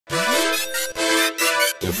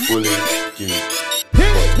fully geek.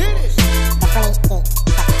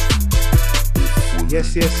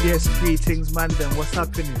 Yes. Greetings, man. Then what's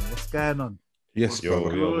happening? What's going on? Yes,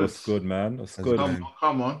 What's good, man? What's good?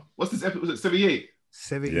 Come on. What's this episode? Was it 78?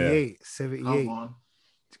 78. Come on.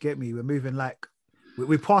 To get me, we're moving like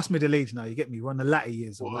we're past middle age now. You get me? We're on the latter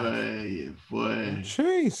years of life. Boy.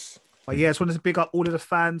 Jeez. But yeah, I just wanted to big up all of the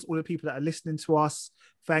fans, all the people that are listening to us.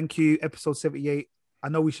 Thank you. Episode 78. I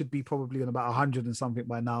know we should be probably on about 100 and something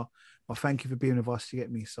by now, but thank you for being with us. You get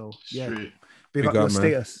me? So yeah, big up your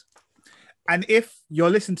status. And if you're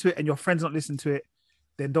listening to it and your friends not listening to it,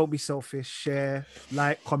 then don't be selfish. Share,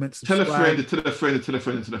 like, comment, subscribe. Tell a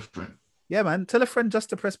friend. Yeah, man. Tell a friend just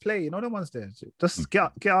to press play. You know the ones there. Just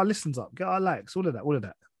get our listens up, get our likes, all of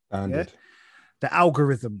that. Yeah? The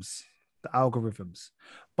algorithms.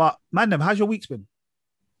 But man, how's your week's been?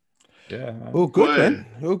 Yeah, all good, man.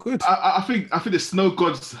 All good. I think the snow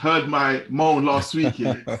gods heard my moan last week,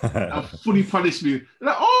 yeah, and fully punished me.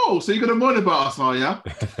 Like, so you're gonna moan about us, are ya?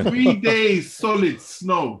 3 days solid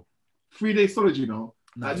snow. 3 days solid, you know,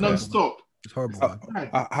 like non-stop. It's horrible.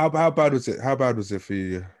 How bad was it? How bad was it for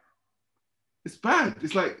you? It's bad.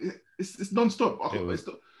 It's like it's non-stop.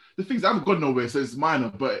 The things I haven't gone nowhere, so it's minor,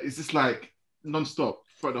 but it's just like non-stop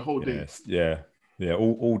for the whole day. Yeah.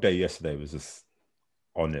 All day yesterday was just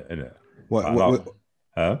on it, innit? What?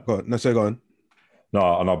 Huh? Go on. No, so go on.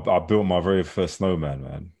 No, and I built my very first snowman,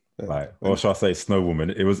 man. Like, or should I say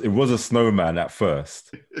snowwoman? It was a snowman at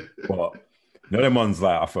first, but you know them ones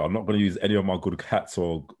like I thought I'm not going to use any of my good cats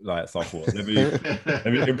or like. So I thought let me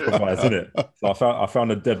improvise, innit? So I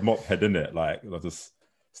found a dead mop head in it. Like I just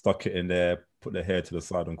stuck it in there, put the hair to the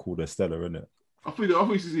side, and called her Stella, innit? I think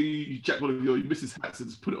you jack one of your missus' hats and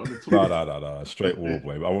just put it on the top. No. Straight wall,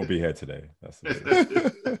 boy. I won't be here today. That's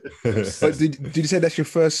But did you say that's your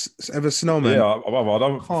first ever snowman? Yeah, I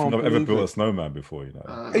don't think I've ever built a snowman before, you know.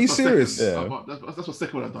 Are you serious? Yeah. That's my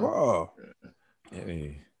second one I've done. Wow. Yeah.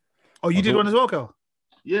 Oh, you did one as well, Kel?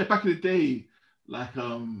 Yeah, back in the day, like I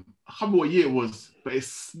can't remember what year it was, but it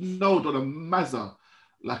snowed on a Mazza.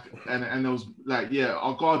 Like and there was like,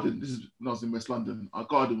 our garden, this is when I was in West London, our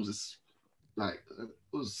garden was just like it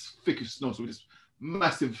was thick as snow, so this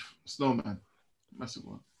massive snowman, massive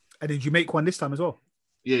one. And did you make one this time as well?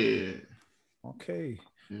 Yeah. Okay.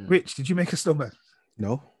 Yeah. Rich, did you make a snowman?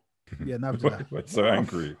 No. Yeah, never did that. We're so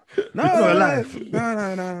angry. No.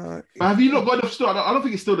 But have you not got enough snow? I don't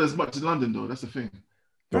think it's still as much in London though. That's the thing.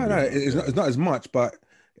 No, it's not as much, but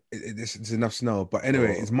it's enough snow. But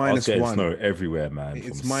anyway, it's minus one. Snow everywhere, man.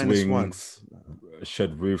 It's From minus swings,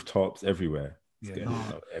 shed rooftops, everywhere. Yeah,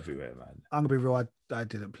 everywhere, man. I'm gonna be real. I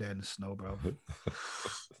didn't play in the snow, bro.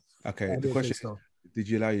 Okay, the question: did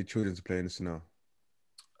you allow your children to play in the snow?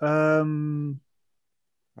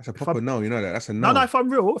 That's a proper no. You know that. That's a no. No. If I'm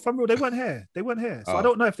real, they weren't here. So I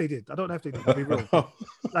don't know if they did. I'll be real.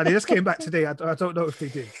 Like, they just came back today. I don't know if they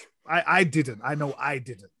did. I didn't. I know I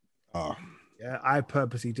didn't. Oh. Yeah, I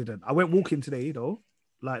purposely didn't. I went walking today, though.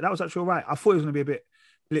 Like, that was actually all right. I thought it was gonna be a bit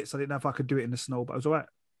blitz. I didn't know if I could do it in the snow, but it was all right.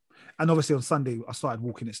 And obviously on Sunday, I started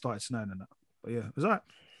walking, it started snowing and that. But yeah, it was all right.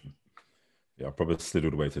 Yeah, I probably slid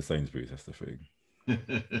all the way to Sainsbury's, that's the thing.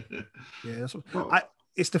 Yeah, that's what,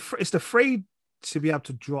 it's the afraid to be able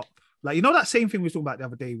to drop. Like, you know that same thing we were talking about the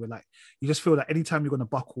other day where like, you just feel that anytime you're going to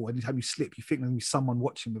buckle, anytime you slip, you think there's going to be someone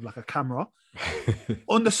watching with like a camera.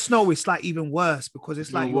 On the snow, it's like even worse because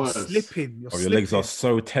it's like you're slipping. Your legs are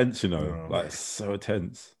so tense, you know, like so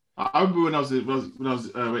tense. I remember when I was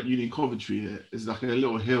at uni in Coventry, it's like a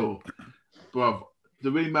little hill, bro.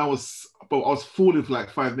 The way man was, bro, I was falling for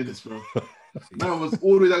like 5 minutes, bro. Man was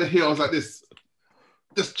all the way down the hill. I was like this,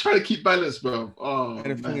 just trying to keep balance, bro. Oh,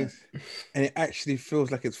 and the thing is, and it actually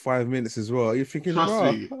feels like it's 5 minutes as well. You're thinking,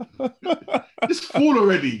 trust me, just fall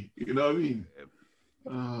already. You know what I mean?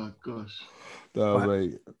 Oh gosh. No,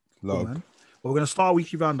 mate. Cool, well, we're gonna start a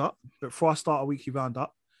weekly roundup, but before I start a weekly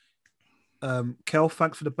roundup. Kel,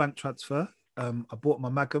 thanks for the bank transfer. I bought my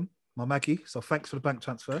Maggie, so thanks for the bank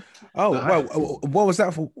transfer. Oh, well, what was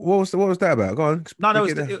that for? What was that about? Go on. No,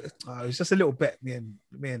 it was just a little bet me and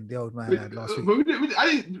the old man had last week.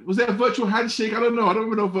 Was there a virtual handshake? I don't know. I don't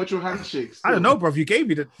remember no virtual handshakes. I don't know, bro. You gave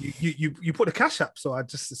me you put the cash app, so I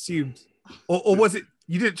just assumed, or was it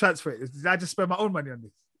you didn't transfer it? Did I just spend my own money on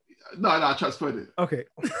this? No, I transferred it. Okay.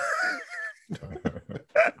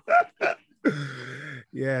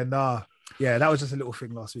 Yeah, that was just a little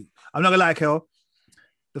thing last week. I'm not gonna lie, Kel.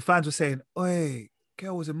 The fans were saying, "Oi,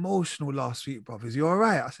 Kel was emotional last week, bruv. Is he all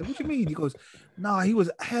right?" I said, "What do you mean?" He goes, "Nah, he was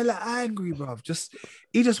hella angry, bruv.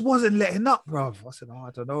 He just wasn't letting up, bruv." I said, "Oh, I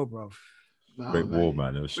don't know, bruv." Great war,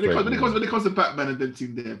 man. It was when it comes to Batman and them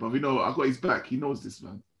team there, bruv, you know, I got his back. He knows this,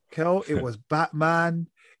 man. Kel, it was Batman.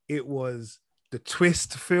 It was the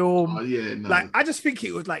Twist film. Oh, yeah, no. Like, I just think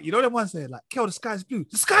it was like, you know, the ones there, like, Kel, the sky's blue.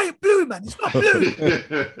 The sky ain't blue, man. It's not blue. It's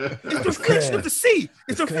the reflection of the sea.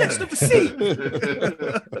 It's the reflection of the sea.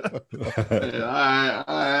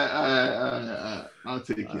 I'll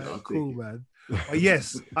take it. I'll take cool, it. man. But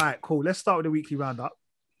yes. All right, cool. Let's start with the weekly roundup.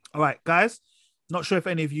 All right, guys. Not sure if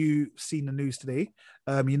any of you seen the news today.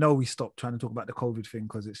 You know, we stopped trying to talk about the COVID thing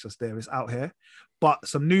because it's just there. It's out here. But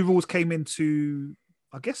some new rules came into,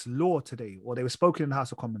 I guess, law today, or they were spoken in the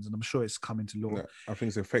House of Commons, and I'm sure it's come into law. Yeah, I think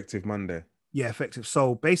it's effective Monday. Yeah, effective.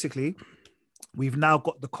 So basically, we've now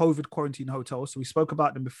got the COVID quarantine hotels. So we spoke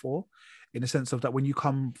about them before, in the sense of that when you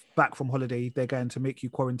come back from holiday, they're going to make you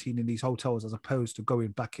quarantine in these hotels as opposed to going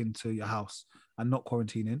back into your house and not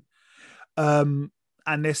quarantining.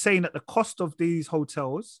 And they're saying that the cost of these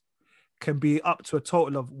hotels can be up to a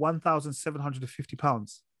total of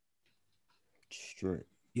 £1,750. Straight.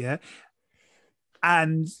 Yeah.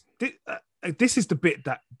 And this is the bit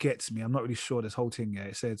that gets me. I'm not really sure this whole thing. Yeah.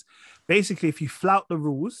 It says, basically, if you flout the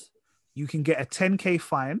rules, you can get a 10K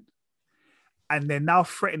fine. And they're now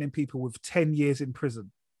threatening people with 10 years in prison.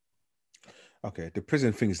 Okay. The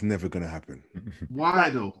prison thing is never going to happen. Why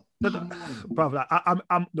though? Brother,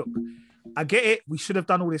 I'm look, I get it. We should have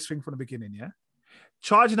done all this thing from the beginning, yeah?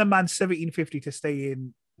 Charging a man $1,750 to stay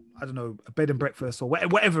in, I don't know, a bed and breakfast or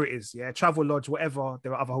whatever it is, yeah? Travel lodge, whatever.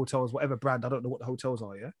 There are other hotels, whatever brand. I don't know what the hotels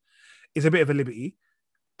are, yeah? Is a bit of a liberty.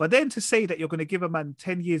 But then to say that you're going to give a man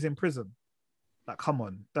 10 years in prison, like, come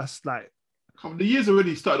on. That's like... Come on, the year's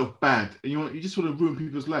already started off bad and you just want to ruin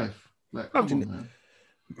people's life. Like, come on, man.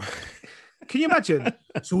 Can you imagine?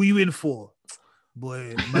 So what are you in for?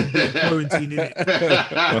 Boy, man, quarantine, innit?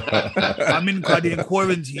 I'm in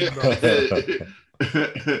quarantine, bro.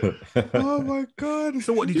 Oh my God.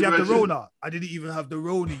 So what, did you have the Rona? I didn't even have the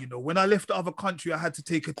Rona, you know. When I left the other country, I had to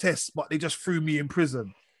take a test, but they just threw me in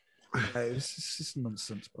prison. It's just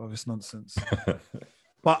nonsense, bro. It's nonsense.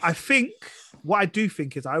 But I think, what I do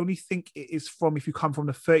think is, I only think it is from if you come from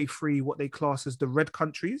the 33, what they class as the red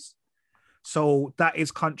countries. So that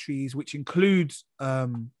is countries which includes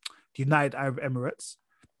the United Arab Emirates.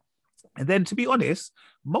 And then, to be honest,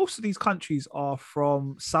 most of these countries are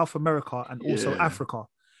from South America and also Africa.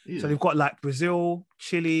 Yeah. So they've got like Brazil,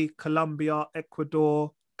 Chile, Colombia,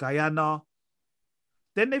 Ecuador, Guyana.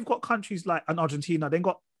 Then they've got countries like Argentina. They've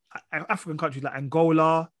got African countries like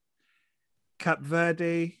Angola, Cape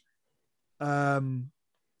Verde,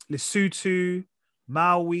 Lesotho,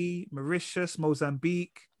 Maui, Mauritius,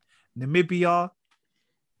 Mozambique, Namibia,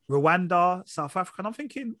 Rwanda, South Africa. And I'm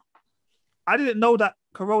thinking, I didn't know that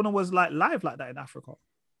Corona was like live like that in Africa.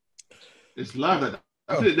 It's live like that.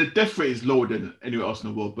 I think the death rate is lower than anywhere else in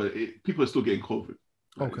the world, but people are still getting COVID.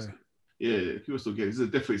 Like, okay. Yeah, people are still getting. The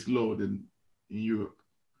death rate is lower than in Europe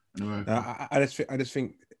and America. I just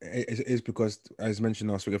think it is because, as mentioned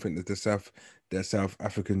last week, I think that the South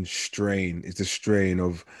African strain is the strain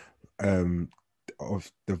of the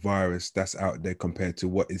virus that's out there compared to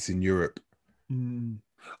what is in Europe. Mm.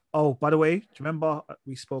 Oh, by the way, do you remember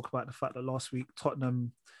we spoke about the fact that last week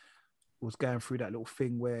Tottenham was going through that little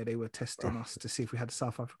thing where they were testing us to see if we had the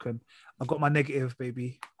South African? I've got my negative,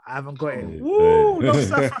 baby. I haven't got it. Woo! No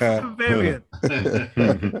South African variant.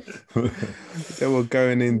 They were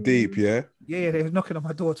going in deep, yeah? Yeah, they were knocking on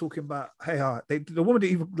my door talking about, hey, the woman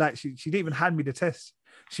didn't even, like, she didn't even hand me the test.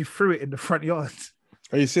 She threw it in the front yard.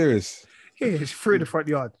 Are you serious? Yeah, she threw it in the front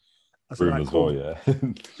yard. Room as well, yeah. So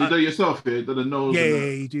you do it yourself, yeah? Do the nose? Yeah,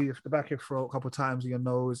 you do the back of your throat a couple of times in your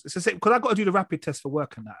nose. It's the same, because I got to do the rapid test for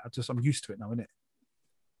work and that. I'm used to it now, innit?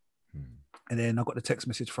 And then I got the text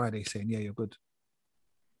message Friday saying, yeah, you're good.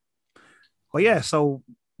 Well, yeah, so,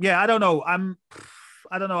 yeah, I don't know. I'm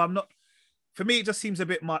not, for me, it just seems a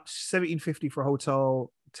bit much. $1,750 for a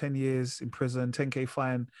hotel, 10 years in prison, 10K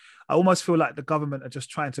fine. I almost feel like the government are just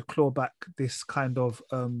trying to claw back this kind of,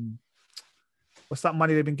 what's that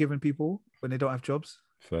money they've been giving people when they don't have jobs?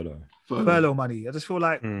 Furlough money. I just feel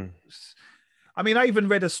like, I mean, I even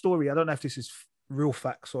read a story. I don't know if this is real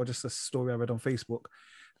facts or just a story I read on Facebook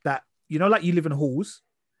that, you know, like you live in halls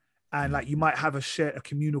and like you might have a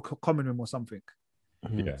communal common room or something.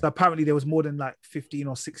 Yeah. So apparently there was more than like 15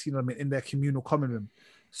 or 16 of them in their communal common room.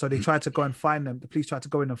 So they tried to go and find them. The police tried to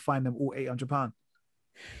go in and find them all £800.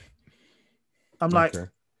 I'm like,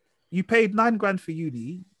 you paid $9,000 for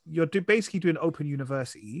uni. You're basically doing open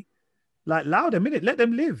university. Like, allow them in it. Let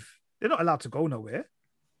them live. They're not allowed to go nowhere.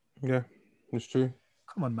 Yeah, that's true.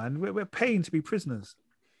 Come on, man. We're paying to be prisoners.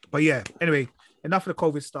 But yeah, anyway, enough of the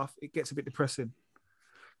COVID stuff. It gets a bit depressing.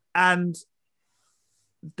 And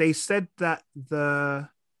they said that the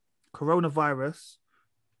coronavirus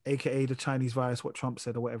aka the Chinese virus, what Trump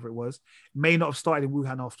said or whatever it was, may not have started in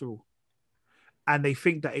Wuhan after all. And they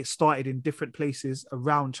think that it started in different places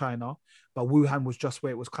around China, but Wuhan was just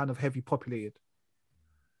where it was kind of heavy populated.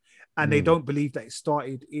 And they don't believe that it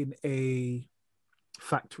started in a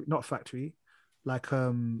factory, not factory, like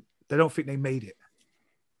they don't think they made it.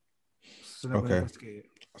 So they're going to investigate it.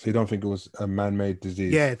 So you don't think it was a man-made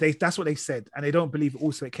disease? Yeah, that's what they said. And they don't believe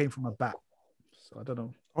also it came from a bat. So I don't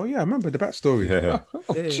know. Oh yeah, I remember the bat story. Yeah.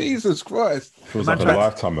 Yeah. Jesus Christ. Feels like a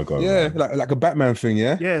lifetime ago. Yeah, like a Batman thing,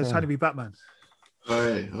 yeah? Yeah, it's trying to be Batman.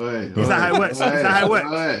 Is that how it works? Is that how it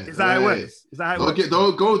works? Is that how it works? Is that how it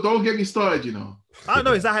works? Don't get me started, you know. I don't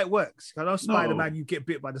know. Is that how it works? I know Spider-Man, you get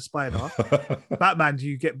bit by the spider. Batman, do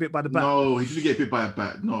you get bit by the bat? No, he didn't get bit by a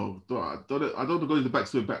bat. No, I don't go to the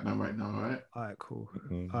backstory of Batman right now, all right? All right, cool.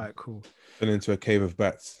 All right, cool. Fell into a cave of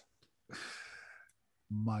bats.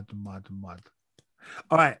 Mud.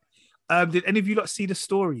 All right. Did any of you lot see the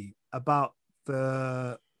story about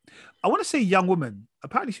I want to say young woman.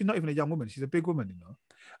 Apparently, she's not even a young woman. She's a big woman, you know.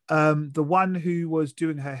 The one who was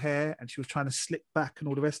doing her hair and she was trying to slick back and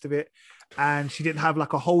all the rest of it. And she didn't have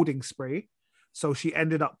like a holding spray. So she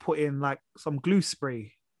ended up putting like some glue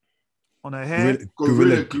spray on her hair.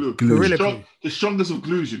 Gorilla glue. Gorilla glue. The strongest of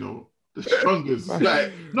glues, you know. The strongest.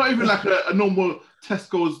 Like, not even like a normal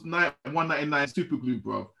Tesco's 199 super glue,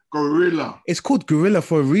 bro. Gorilla. It's called Gorilla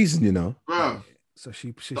for a reason, you know. Bro. So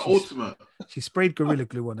she ultimate. She sprayed Gorilla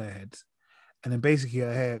glue on her head. And then basically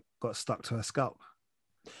her hair got stuck to her scalp.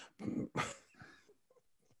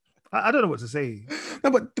 I don't know what to say.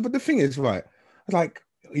 No, but the thing is, right, like,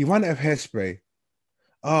 you run out of hairspray.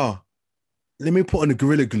 Let me put on the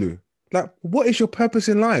Gorilla Glue. Like, what is your purpose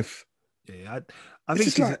in life? Yeah, I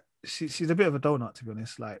think she's a bit of a donut, to be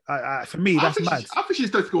honest. Like, for me, that's mad. I think she's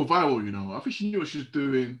started to go viral, you know. I think she knew what she was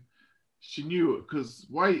doing. She knew it, because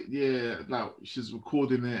like, she's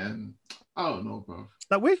recording it, and I don't know, bro.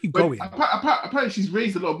 Like, where are you going? Apparently, she's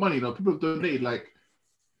raised a lot of money. You know, people have donated, like,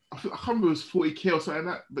 I can't remember, it was 40K or something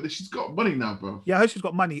like that, but she's got money now, bro. Yeah, I heard she's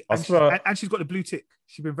got money, and she's got the blue tick.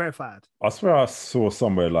 She's been verified. I swear I saw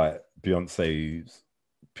somewhere like Beyonce's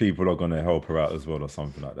people are going to help her out as well, or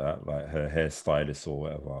something like that, like her hairstylist or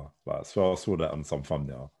whatever. Like, so I saw that on some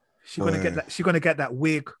thumbnail. She's gonna get that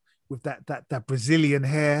wig with that Brazilian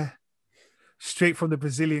hair, straight from the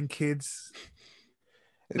Brazilian kids.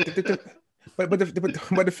 But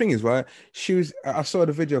the thing is, right? I saw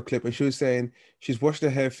the video clip and she was saying she's washed her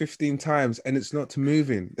hair 15 times and it's not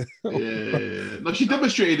moving. Yeah, no, she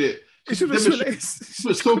demonstrated it. She put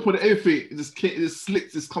soap on everything. It just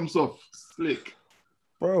slicks. Just comes off slick.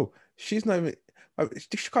 Bro, she's not even.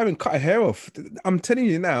 She can't even cut her hair off. I'm telling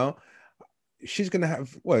you now, she's gonna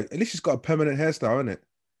have. Well, at least she's got a permanent hairstyle, isn't it?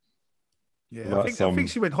 Yeah, I think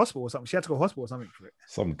she went hospital or something. She had to go hospital or something for it.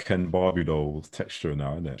 Some Ken Barbie doll texture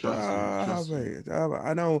now, isn't it? Mate,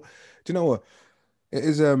 I know. Do you know what? It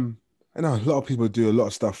is. I know a lot of people do a lot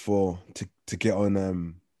of stuff to get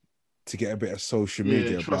on to get a bit of social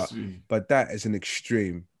media, but that is an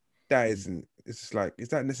extreme. That isn't. It's just like, is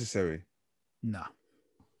that necessary? No.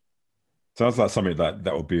 Sounds like something that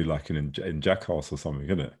would be like in Jackass or something,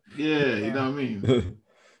 isn't it? Yeah, you know what I mean.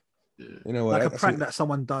 You know what? Like a prank that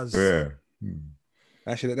someone does. Yeah.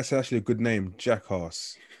 Actually, that's actually a good name,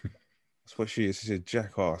 Jackass. That's what she is. She's a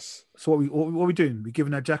jackass. So what are we doing? We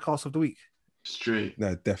giving her Jackass of the week? Straight.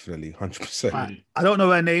 No, definitely, 100%. Right. I don't know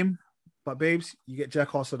her name, but babes, you get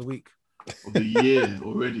Jackass of the week. Of the year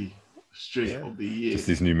already. Straight of the year. Just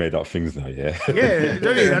these new made up things now, yeah. Yeah,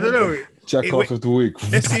 I don't know. Jackass of the week.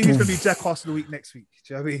 Let's see who's gonna be Jackass of the week next week.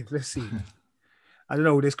 Do you know what I mean? Let's see. I don't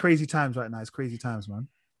know. There's crazy times right now. It's crazy times, man.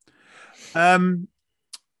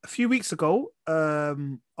 A few weeks ago,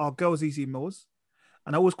 our girl's Easy Mills,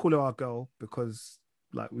 and I always call her our girl because,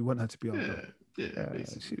 like, we want her to be our girl. Yeah.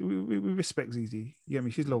 We respect Zizi. You get me?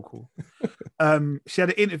 She's local. She had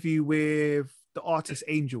an interview with the artist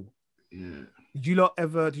Angel. Yeah. Did you lot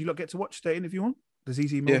get to watch the interview on the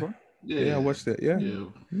Zizi Mills one? Yeah, I watched it. Yeah.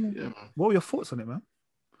 Man. What were your thoughts on it, man?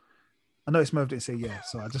 I noticed Merv didn't say yeah,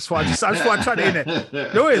 so I just thought I'd try to in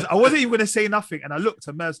it. No, I wasn't even going to say nothing, and I looked,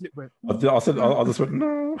 and Merv's lip went. I just went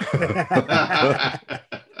no.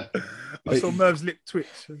 I saw Merv's lip twitch.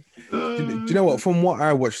 Do you know what? From what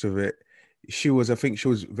I watched of it, I think she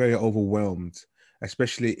was very overwhelmed.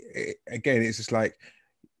 Especially, again, it's just like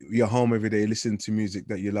you're home every day, listening to music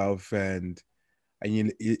that you love, and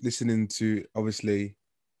you're listening to, obviously,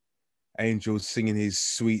 Angel singing his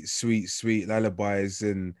sweet, sweet, sweet lullabies,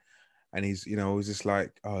 and he's, you know, it was just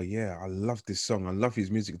like, oh yeah, I love this song. I love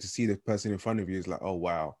his music. To see the person in front of you is like, oh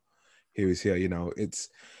wow, here is here. You know,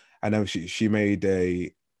 I know she made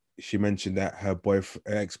a she mentioned that her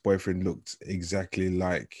ex-boyfriend looked exactly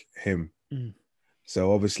like him.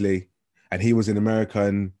 So obviously, and he was in America,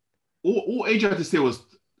 and all Adrian had to say was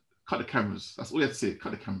cut the cameras. That's all he had to say.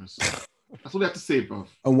 Cut the cameras. That's all they had to say, bro.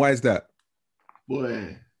 And why is that?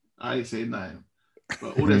 Boy, I ain't saying nothing.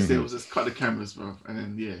 But all they said was just cut the cameras, bro.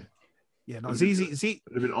 And then no, ZZ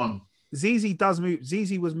does move.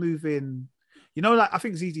 ZZ was moving. You know, like I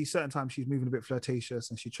think ZZ certain times she's moving a bit flirtatious,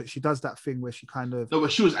 and she does that thing where she kind of. No,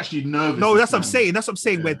 but she was actually nervous. No, that's what I'm saying. That's what I'm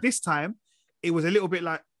saying. Yeah. Where this time it was a little bit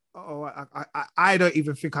like, oh, I don't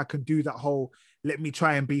even think I can do that whole. Let me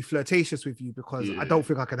try and be flirtatious with you because I don't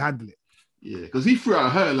think I can handle it. Yeah, because he threw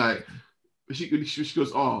at her like, she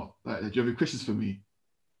goes, oh, like, do you have any questions for me?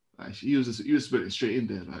 Like he was spitting straight in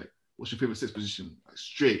there. Like, what's your favorite sex position? Like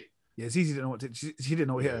straight. Yeah, Zizi didn't know what she didn't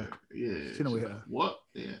know what hit her. Yeah, she didn't know what hit her. What?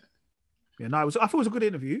 Yeah. Yeah, no, I thought it was a good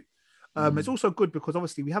interview. It's also good because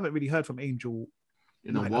obviously we haven't really heard from Angel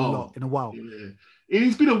in a while. Yeah.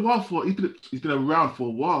 He's been around for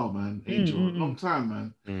a while, man. Angel, a long time,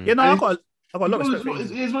 man. Yeah, no, I got a lot of respect.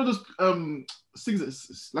 It's one of those things that,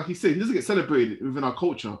 like he said, he doesn't get celebrated within our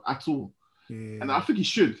culture at all. Yeah. And I think he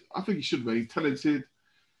should. Man. He's talented.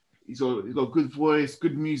 He's got a good voice,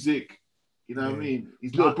 good music. You know what I mean?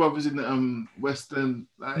 His little brother's in the Western.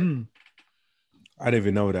 Like, I didn't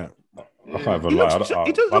even know that. I can't even lie.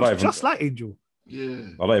 He looks just like Angel. Yeah.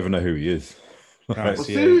 I don't even know who he is.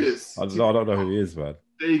 Serious? I don't know who he is, man.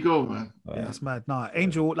 There you go, man. Yeah, that's mad. Nah,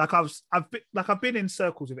 Angel, like I've been in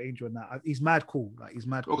circles with Angel and that. He's mad cool. Like he's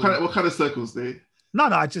mad cool. What kind of circles, there?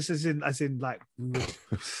 No, just as in like. No.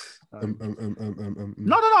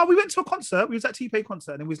 We went to a concert. We was at T-Pain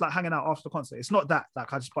concert and we was like hanging out after the concert. It's not that.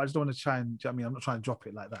 Like I just don't want to try and. Do you know what I mean? I'm not trying to drop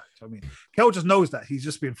it like that. Do you know what I mean? Kel just knows that he's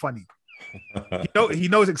just being funny. He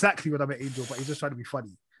knows exactly when I'm at Angel, but he's just trying to be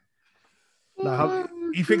funny. Like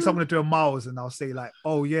he thinks I'm gonna do a Miles and I'll say like,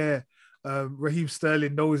 oh yeah, Raheem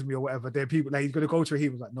Sterling knows me or whatever. Then people like he's gonna go to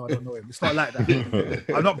Raheem. Like, no, I don't know him. It's not like that.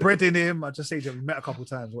 I'm not breading him. I just say we met a couple of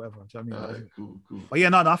times, or whatever. Do you know what I mean? Cool. But yeah,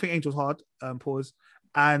 no, I think Angel's hard. Pause.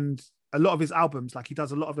 And a lot of his albums, like he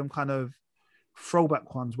does a lot of them kind of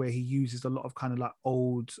throwback ones where he uses a lot of kind of like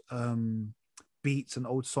old beats and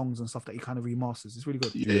old songs and stuff that he kind of remasters. It's really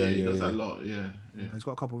good. Yeah, he does that a lot. Yeah. He's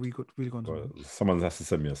got a couple of really good ones. Someone has to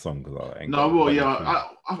send me a song because I ain't.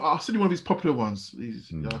 I'll send you one of his popular ones.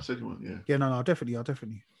 I'll send you one. Yeah. Yeah, no, definitely. I'll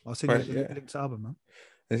send you a link to the album, man.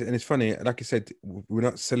 And it's funny, like I said, we're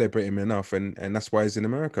not celebrating him enough, and that's why he's in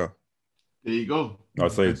America. There you go. I'll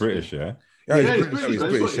say he's British, yeah. Yeah, he's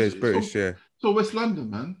British. Yeah. So West London,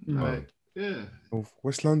 man. Like, yeah. Oh,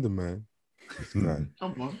 West London, man. Come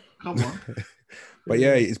on. But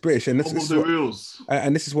yeah, it's British, and this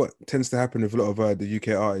is what tends to happen with a lot of the UK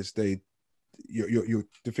artists. The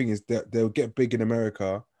thing is that they'll get big in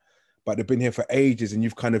America, but they've been here for ages, and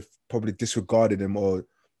you've kind of probably disregarded them, or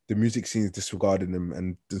the music scene is disregarding them.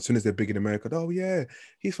 And as soon as they're big in America, oh yeah,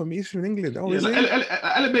 he's from England. Oh, is he?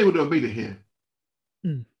 LMA would have made it here.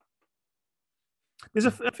 I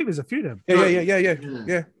think there's a few of them. Yeah.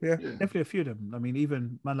 Definitely a few of them. I mean,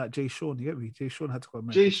 even man like Jay Sean, you get me? Jay Sean had to go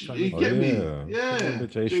America. You get me? Yeah.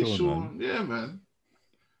 Jay Sean, man. Yeah, man.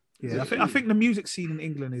 Yeah, I think the music scene in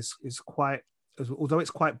England is quite, although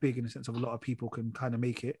it's quite big in the sense of a lot of people can kind of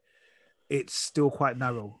make it, it's still quite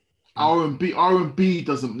narrow. R&B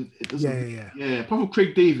doesn't. Yeah. Apart from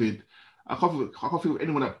Craig David, I can't think of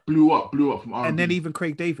anyone that blew up from R&B. And then even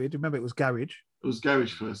Craig David, remember it was Garage. It was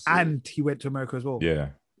Garage first. And he went to America as well. Yeah.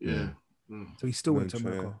 So he still went to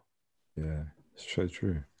America. Yeah, it's so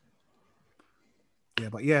true.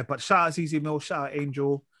 Yeah, but shout out ZZ Mill, shout out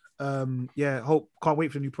Angel. Can't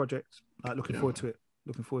wait for the new project. Looking forward to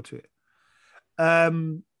it.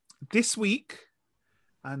 This week,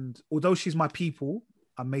 and although she's my people,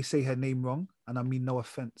 I may say her name wrong, and I mean no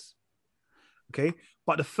offense. Okay,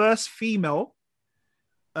 but the first female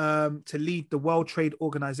to lead the World Trade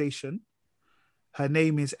Organization, her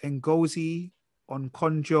name is Ngozi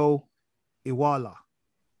Okonjo-Iweala.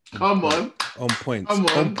 Come on. On point.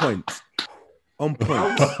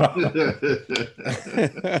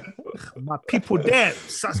 My people there.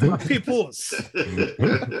 That's my peoples.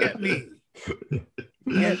 Get me.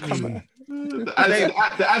 The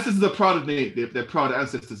ancestors are proud of me. They're proud of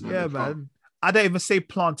ancestors, man. Yeah, man. I don't even say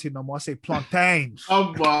planting no more. I say plantain.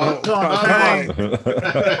 Come on.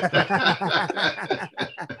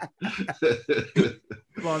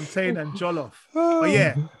 Plantain and jollof. But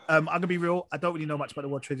yeah, I'm gonna be real. I don't really know much about the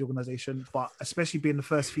World Trade Organization, but especially being the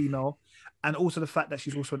first female, and also the fact that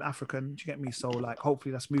she's also an African. Do you get me? So like,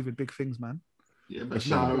 hopefully that's moving big things, man. Yeah, man.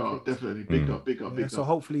 Shout out, definitely. Big up. So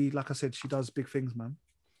hopefully, like I said, she does big things, man.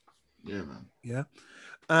 Yeah, man. Yeah.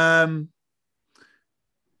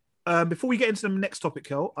 Before we get into the next topic,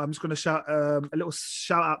 Kel, I'm just going to shout a little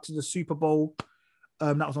shout out to the Super Bowl.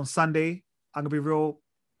 That was on Sunday. I'm gonna be real.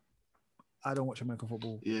 I don't watch American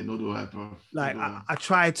football. Yeah, no do I, bro. Like I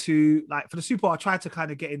try to for the Super Bowl. I try to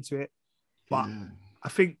kind of get into it, but I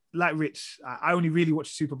think like Rich, I only really watch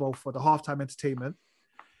the Super Bowl for the halftime entertainment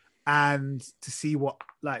and to see what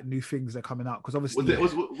like new things are coming out. Because obviously,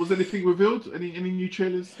 was anything revealed? Any new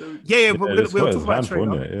trailers? Yeah. We'll talk about a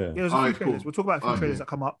trailer. Yeah, there's a few trailers. We'll talk about a few trailers that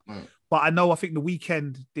come up. Right. But I think the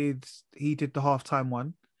Weeknd did the halftime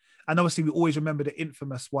one. And obviously, we always remember the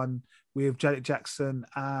infamous one with Janet Jackson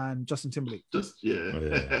and Justin Timberlake.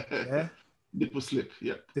 Yeah. Nipple slip,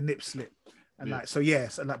 yeah. The nip slip. And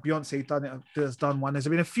Beyonce has done one. There's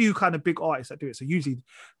been a few kind of big artists that do it. So usually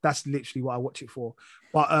that's literally what I watch it for.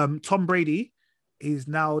 But Tom Brady is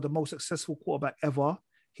now the most successful quarterback ever.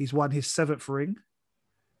 He's won his 7th ring.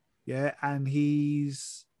 Yeah. And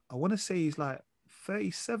I want to say he's like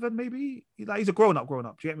 37 maybe. He's a grown up. Do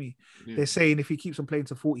you get me? Yeah. They're saying if he keeps on playing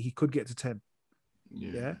to 40, he could get to 10.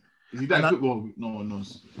 Yeah. Is he that good? Well, no one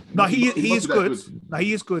knows. No, he is good. No,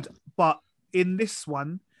 he is good. But in this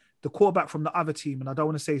one, the quarterback from the other team, and I don't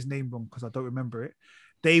want to say his name wrong because I don't remember it,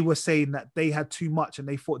 they were saying that they had too much and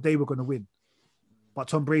they thought they were going to win. But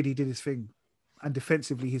Tom Brady did his thing. And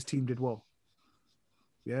defensively, his team did well.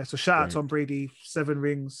 Yeah, so shout out Tom Brady, 7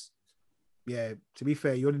 rings. Yeah, to be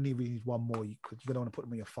fair, you only need one more because you don't want to put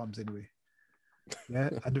them on your thumbs anyway. Yeah,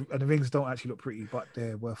 and the rings don't actually look pretty, but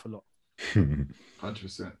they're worth a lot.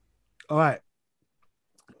 100%. All right.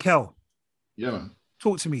 Kel. Yeah, man.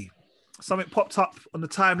 Talk to me. Something popped up on the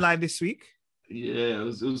timeline this week. Yeah, it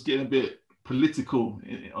was getting a bit political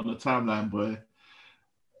on the timeline, but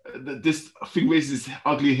this thing raises its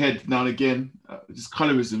ugly head now and again. Just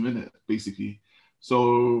colorism, innit, basically.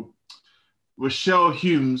 So Rochelle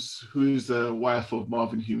Humes, who's the wife of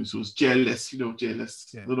Marvin Humes, who was JLS,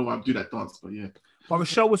 JLS. Yeah. I don't know why I'm doing that dance, but yeah. But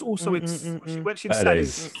Rochelle was also in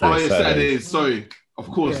Saturdays. Oh, yeah, Saturdays. Sorry. Of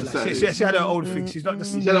course, yeah, she had her own thing. She's not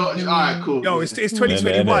just. All right, cool. Yo, it's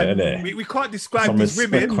 2021. We can't describe these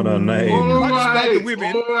women. On her name. All right.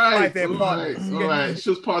 She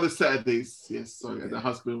was part of the Saturdays. Yes, sorry. The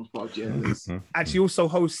husband was part of JLS. And she also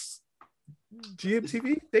hosts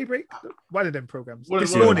GMTV, Daybreak, one of them programs.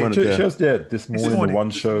 This morning. She was there this morning, the one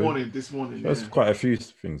show. This morning. There's quite a few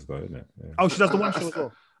things though, isn't it? Yeah. Oh, she does the one show as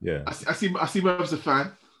well. Yeah. I see Merv's a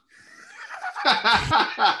fan.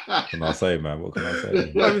 What can I say, man? What can I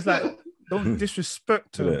say? I was like, don't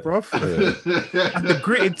disrespect her, bro. And the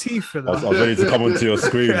gritted teeth for that. I was ready to come onto your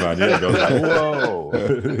screen, man. Yeah, I was like,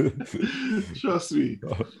 whoa. Trust me.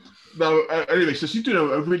 No, anyway, so she's doing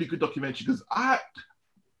a really good documentary because I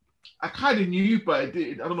kind of knew, but I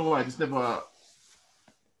don't know why. It's never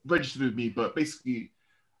registered with me. But basically,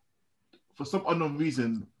 for some unknown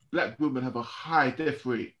reason, Black women have a high death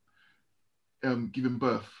rate giving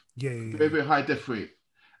birth. Yeah. Very, very high death rate.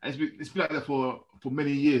 And it's been like that for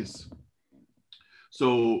many years.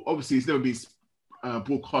 So obviously it's never been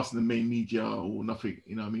broadcast in the main media or nothing,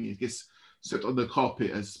 you know what I mean? It gets swept under the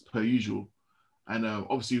carpet as per usual. And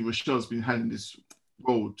obviously Rochelle's been handling this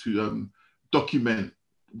role to document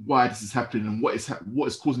why this is happening and what is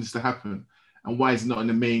causing this to happen and why it's not in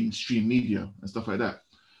the mainstream media and stuff like that.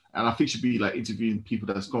 And I think she'd be like interviewing people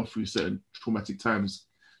that's gone through certain traumatic times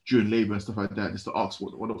during labor and stuff like that, just to ask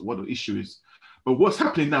what the issue is. But what's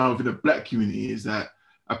happening now within the Black community is that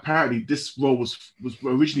apparently this role was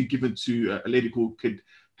originally given to a lady called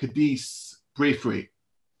Cadiz Braithwaite.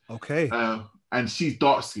 Okay. And she's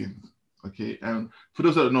dark skinned. Okay. And for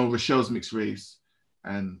those that don't know, Rochelle's mixed race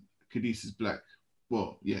and Cadiz is Black.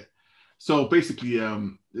 Well, yeah. So basically,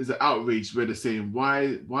 there's an outrage where they're saying, why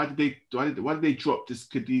did they drop this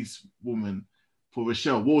Cadiz woman for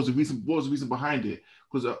Rochelle? What was the reason behind it?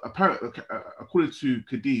 Because apparently, according to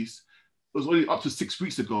Cadiz, it was only up to 6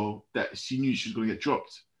 weeks ago that she knew she was going to get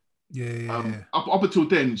dropped. Yeah. Up until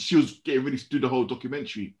then, she was getting ready to do the whole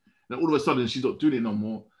documentary. And all of a sudden, she's not doing it no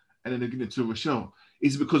more. And then they're giving it to Rochelle.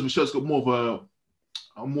 Is it because Rochelle's got more of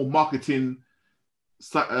a more marketing,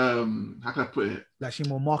 how can I put it? Like she's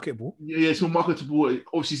more marketable? Yeah, she's more marketable.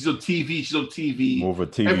 Obviously, she's on TV. More of a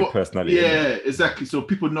TV personality. Yeah, exactly. So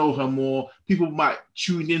people know her more. People might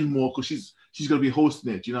tune in more because she's going to be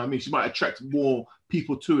hosting it. Do you know what I mean? She might attract more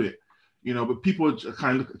people to it. You know, but people are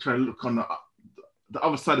trying to look on the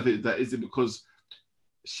other side of it. That isn't because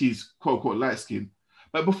she's quote unquote light skinned.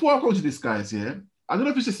 But before I go to this, guys, yeah, I don't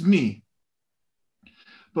know if it's just me,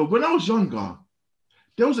 but when I was younger,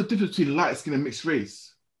 there was a difference between light skin and mixed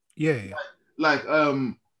race. Yeah. Like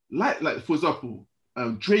for example,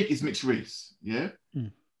 Drake is mixed race. Yeah.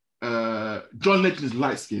 John Legend is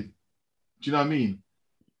light skin. Do you know what I mean?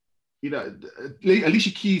 you know,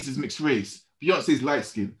 Alicia Keys is mixed race. Beyonce is light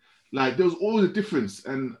skin. Like there was all the difference,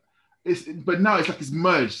 and but now it's like it's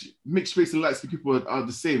merged. Mixed race and light skin people are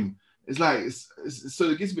the same. It's like so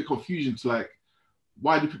it gives a bit of confusion to like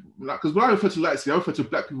why do people like, because when I refer to light skin, I refer to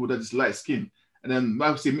black people that is light skin, and then when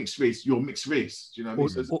I say mixed race, you're mixed race. Do you know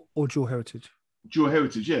what I mean? Or dual heritage. Dual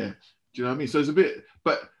heritage, yeah. Do you know what I mean? So it's a bit,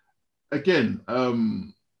 but again,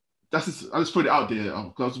 that's just, I just put it out there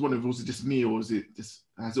because I was wondering, was it just me or has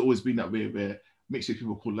it always been that way where mixed race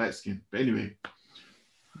people call light skin? But anyway,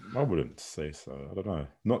 I wouldn't say so. I don't know.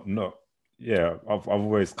 Not. Yeah, I've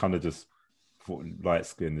always kind of just thought light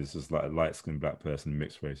skin is just like a light skinned black person.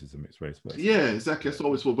 Mixed race is a mixed race person. Yeah, exactly. That's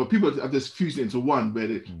always thought. But people have just fused it into one where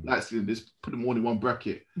they light skin, just put them all in one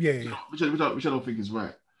bracket. Yeah. Which I don't think is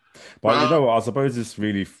right. But you know what? I suppose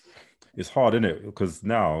it's hard, isn't it? Because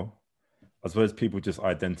now, I suppose people just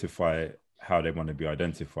identify how they want to be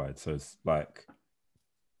identified. So it's like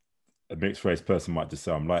a mixed race person might just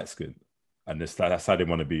say I'm light skinned, and it's like that's how they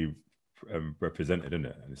want to be represented, isn't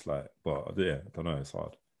it? And it's like, but yeah, I don't know. It's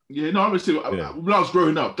hard. Yeah, no, honestly, when I was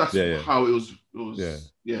growing up, that's how it was.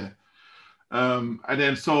 Yeah. And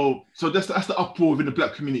then so that's the uproar within the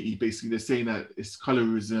black community. Basically, they're saying that it's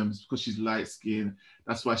colorism because she's light skinned.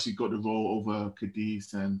 That's why she got the role over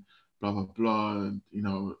Cadiz and blah blah blah. And you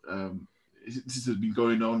know, this has been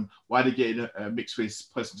going on. Why they getting a mixed race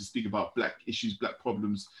person to speak about black issues, black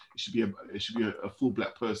problems? It should be a full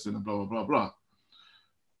black person and blah blah blah blah.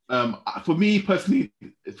 For me personally,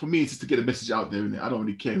 it's just to get a message out there. I don't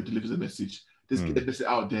really care who delivers the message. Just get the message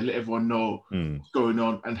out there, let everyone know what's going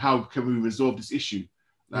on and how can we resolve this issue.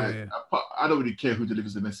 Like, I don't really care who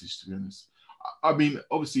delivers the message, to be honest. I mean,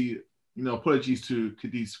 obviously, you know, apologies to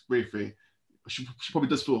Cadiz Rayfay. She probably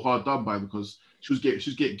does feel hard done by because she was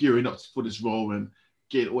getting gearing up for this role and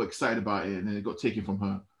getting all excited about it, and then it got taken from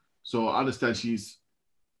her. So I understand she's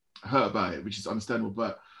hurt about it, which is understandable.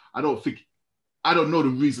 But I don't know the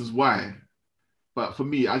reasons why. But for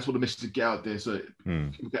me, I just want the message to get out there so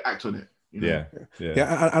people can act on it. You know?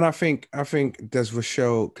 Yeah. And I think does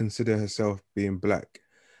Rochelle consider herself being black,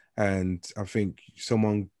 and I think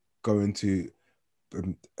someone going to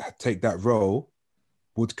take that role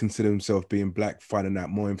would consider himself being black, finding out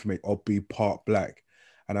more information or be part black.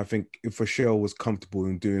 And I think if Rochelle was comfortable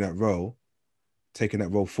in doing that role, taking that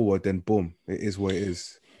role forward, then boom, it is what it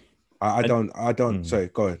is. I don't. Sorry,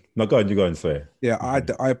 go ahead. No, go ahead. You go and say. Yeah,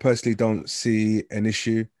 I personally don't see an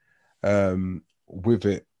issue with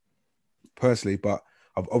it personally, but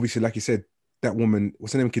obviously, like you said, that woman,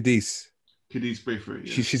 what's her name, Cadiz Braithwaite.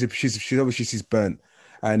 Yeah. She's obviously burnt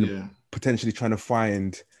and potentially trying to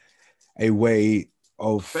find a way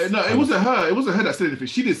of. But no, it wasn't her. It wasn't her that said anything.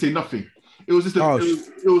 She didn't say nothing. It was just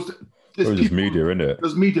it was just media, innit? It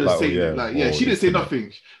was media saying it. Like, she didn't say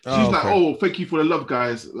nothing. She's like, oh, thank you for the love,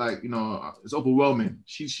 guys. Like, you know, it's overwhelming.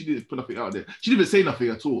 She didn't put nothing out there. She didn't even say nothing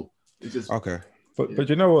at all. It's just okay. But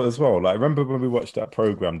you know what as well? Like, remember when we watched that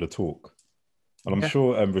program, The Talk? And I'm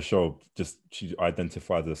sure Rochelle she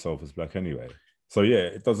identified herself as black anyway. So yeah,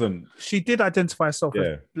 it doesn't. She did identify herself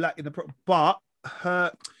as black in the but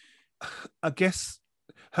I guess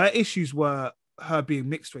her issues were her being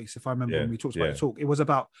mixed race. If I remember when we talked about The Talk, it was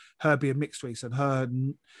about her being mixed race and her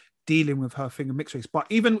dealing with her thing of mixed race. But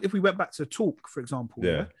even if we went back to The Talk, for example,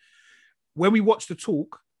 when we watched The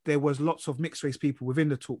Talk, there was lots of mixed race people within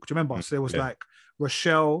The Talk. Do you remember? So there was like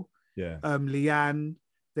Rochelle, Leanne.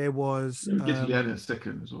 There was Leanne in a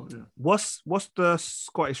second as well. Yeah. What's the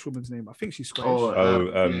Scottish woman's name? I think she's Scottish.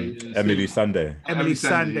 Emily Sandé. Emily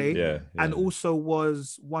Sandé. Yeah. And also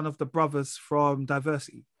was one of the brothers from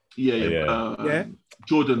Diversity.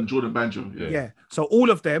 Jordan Banjo. Yeah. So all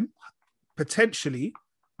of them potentially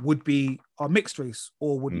are mixed race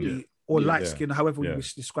or would be light skin, however we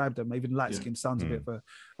wish to describe them. Even light skin sounds a bit of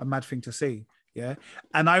a mad thing to say. Yeah.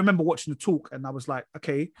 And I remember watching The Talk and I was like,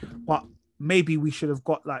 okay, but maybe we should have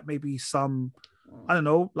got like maybe some, I don't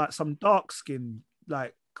know, like some dark skin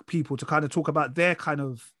like people to kind of talk about their kind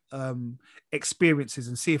of experiences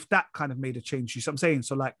and see if that kind of made a change. You see what I'm saying?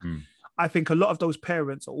 So like, I think a lot of those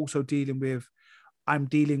parents are also I'm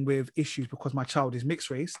dealing with issues because my child is mixed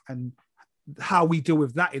race and how we deal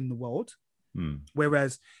with that in the world.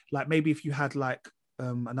 Whereas like maybe if you had like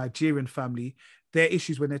a Nigerian family, their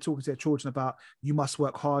issues when they're talking to their children about you must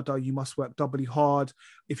work harder, you must work doubly hard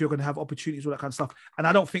if you're going to have opportunities, all that kind of stuff. And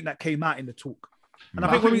I don't think that came out in The Talk. And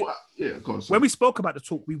I think when we spoke about The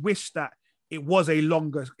Talk, we wish that it was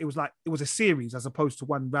a series as opposed to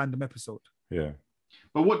one random episode. Yeah.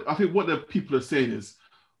 But what the people are saying is,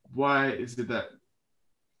 why is it that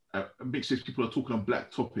mixed race people are talking on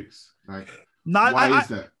black topics? Like, why is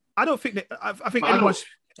that? I don't think that. I think anyone's.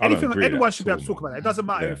 anyone should be able to talk about that. It doesn't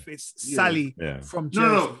matter if it's Sally from Jersey.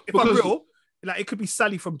 No, if I'm real, like it could be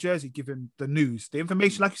Sally from Jersey giving the news. The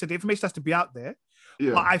information, like you said, the information has to be out there.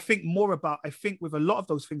 Yeah. But I think with a lot of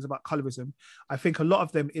those things about colorism, I think a lot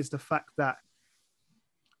of them is the fact that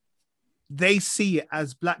they see it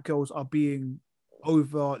as black girls are being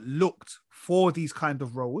overlooked for these kind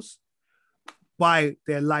of roles by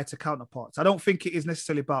their lighter counterparts. I don't think it is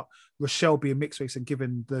necessarily about Rochelle being mixed race and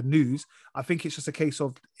given the news. I think it's just a case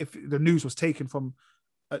of if the news was taken from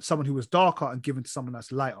someone who was darker and given to someone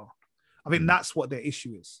that's lighter. I think that's what their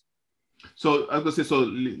issue is. So I was gonna say, so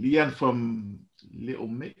Leanne from Little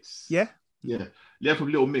Mix. Yeah. Leanne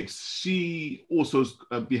from Little Mix. She also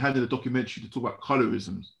behind the documentary to talk about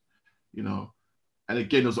colorisms, you know. And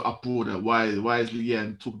again, there was an uproar that why is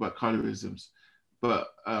Leanne talking about colorisms? But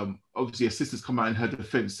obviously, her sisters come out in her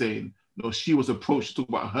defense saying, no, she was approached to talk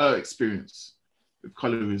about her experience with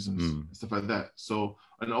colorisms and stuff like that. So,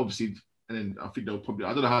 and obviously, and then I think they'll probably,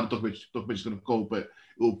 I don't know how the documentary's going to go, but it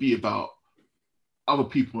will be about other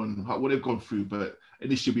people and what they've gone through. But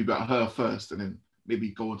initially, it'll be about her first, and then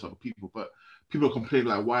maybe go on to other people. But people are complaining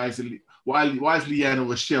like, why is Leanne and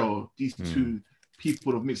Rochelle, these two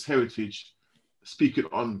people of mixed heritage, speaking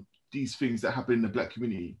on these things that happen in the black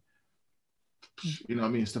community? You know what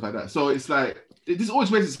I mean? Stuff like that. So it's like, this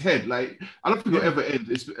always raises its head. Like, I don't think it'll ever end.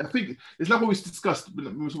 I think it's like what we discussed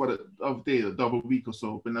when we talked about it the other day, the other week or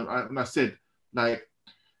so, when I said, like,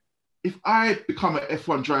 if I become an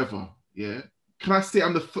F1 driver, yeah, can I say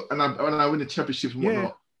I'm when I win the championships and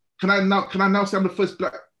whatnot, can I now say I'm the first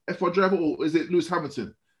black F1 driver, or is it Lewis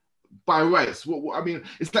Hamilton? By rights. What I mean,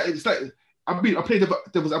 it's like I'm playing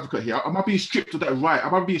devil's advocate here. Am I being stripped of that right?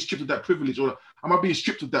 Am I being stripped of that privilege, or am I being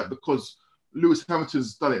stripped of that because Lewis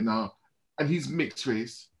Hamilton's done it now, and he's mixed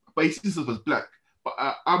race, but he sees himself as black. But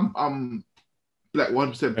I'm black,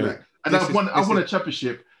 100% black, and I won a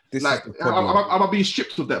championship. Like, am I being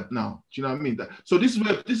stripped of that now? Do you know what I mean? So this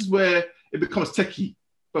is where it becomes techie.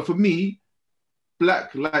 But for me,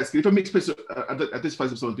 black, light skin, if a mixed person identifies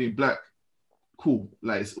themselves as being black, cool.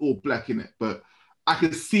 Like, it's all black in it. But I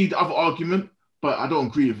can see the other argument, but I don't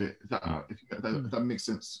agree with it. If that makes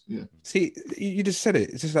sense. Yeah. See, you just said it.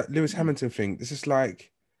 It's just like Lewis Hamilton thing. It's just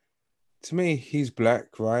like, to me, he's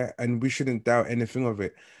black, right? And we shouldn't doubt anything of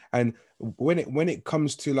it. And when it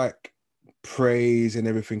comes to like praise and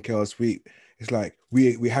everything else, it's like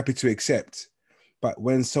we're happy to accept. But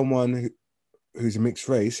when someone who's a mixed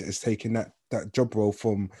race is taking that job role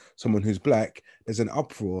from someone who's black, there's an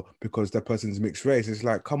uproar because that person's mixed race. It's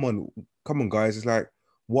like, come on, guys. It's like,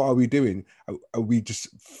 what are we doing? Are we just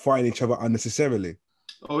fighting each other unnecessarily?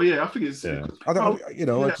 Oh yeah, I think it's. Yeah.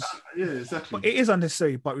 Exactly. But it is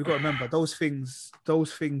unnecessary, but we've got to remember those things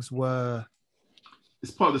were.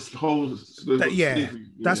 It's part of this whole.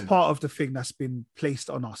 That's part of the thing that's been placed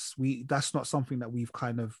on us. That's not something that we've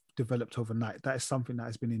kind of developed overnight. That is something that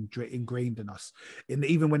has been ingrained in us.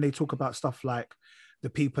 Even when they talk about stuff like the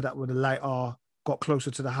people that were the lighter got closer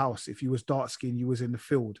to the house. If you was dark skinned, you was in the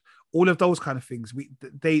field. All of those kind of things.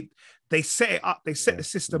 They set it up. They set the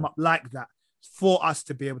system up like that for us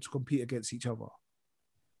to be able to compete against each other.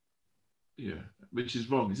 Yeah, which is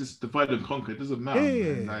wrong. It's just divide and conquer. It doesn't matter.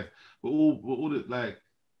 Yeah. Like we're all like,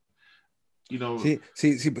 you know.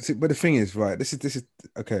 See, but the thing is, right? This is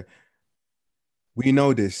okay. We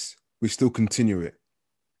know this. We still continue it.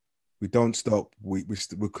 We don't stop. We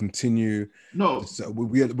continue. No,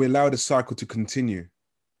 we allow the cycle to continue.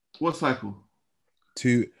 What cycle?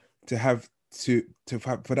 To have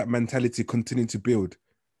for that mentality continue to build.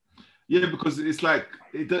 Yeah, because it's like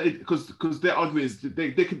because their argument is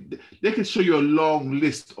they can show you a long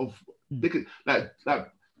list of they could like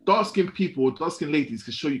dark skinned people, dark skinned ladies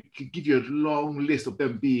can give you a long list of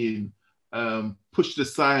them being pushed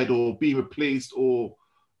aside or being replaced or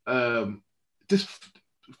just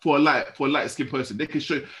for a light skinned person. They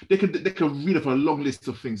can read off a long list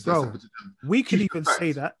of things that's happened to them. We could even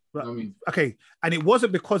say that. But, okay, and it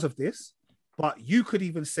wasn't because of this, but you could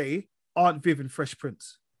even say Aunt Viv in Fresh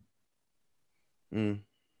Prince.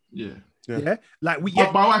 Yeah. Like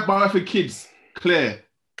my wife and kids, Claire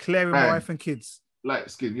and my wife and kids,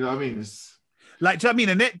 light skin. You know what I mean? It's like, do you know what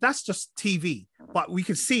I mean? And that's just TV, but we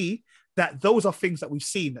can see that those are things that we've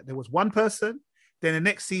seen. That there was one person, then the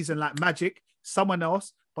next season, like Magic, someone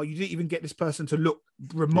else, but you didn't even get this person to look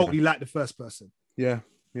remotely like the first person. Yeah.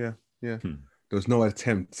 There was no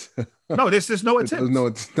attempt. No, there's no attempt.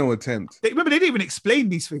 There's no attempt. Remember, they didn't even explain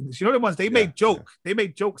these things. You know the ones they made joke. Yeah. They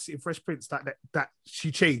made jokes in Fresh Prince that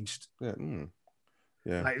she changed. Yeah.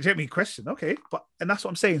 Yeah. Like, let me question. Okay, and that's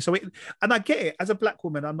what I'm saying. So and I get it. As a black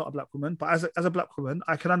woman, I'm not a black woman, but as a black woman,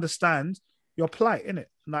 I can understand your plight, innit?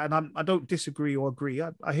 Like, and I don't disagree or agree.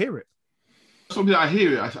 I hear it. Something I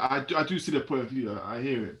hear it. I do see the point of view. I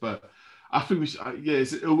hear it, but I think we should. Yeah,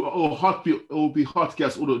 it'll be hard to get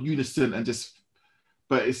us all in unison and just.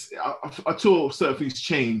 But it's until certain things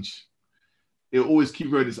change, it'll always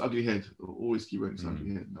keep rearing its ugly head. It'll always keep rearing its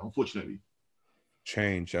ugly head. Unfortunately,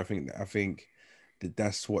 change. I think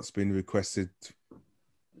that's what's been requested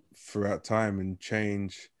throughout time, and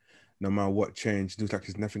change. No matter what change, it looks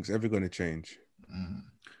like nothing's ever going to change.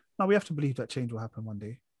 Now we have to believe that change will happen one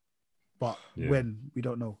day, but when, we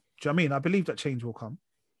don't know. Do you know what I mean? I believe that change will come.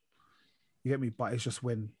 You get me? But it's just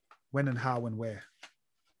when and how and where.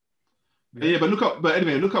 Yeah, but look up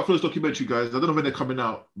for those documentary guys. I don't know when they're coming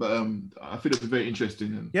out, but I think it's very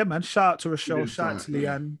interesting. And yeah, man. Shout out to Rochelle, shout out to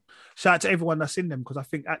Leanne, shout out to everyone that's in them, because I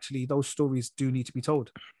think actually those stories do need to be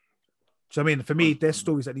told. Do you know what I mean? For me, there's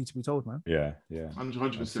stories that need to be told, man. Yeah.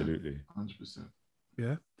 100%. Absolutely. 100%.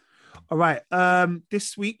 Yeah. All right.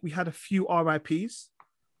 This week we had a few RIPs.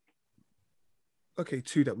 Okay,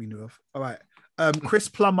 2 that we knew of. All right. Chris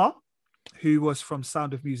Plummer, who was from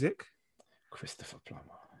Sound of Music. Christopher Plummer.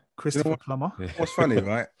 Plummer. What's funny,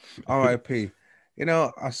 right? R.I.P. You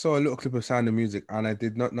know, I saw a little clip of Sound of Music and I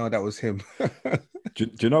did not know that was him. do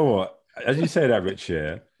you know what? As you say that, Rich,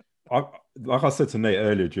 like I said to Nate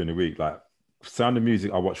earlier during the week, like Sound of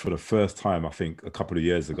Music I watched for the first time, I think, a couple of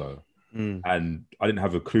years ago. And I didn't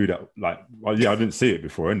have a clue that, I didn't see it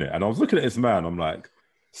before, innit? And I was looking at this man, I'm like,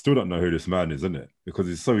 still don't know who this man is, innit? Because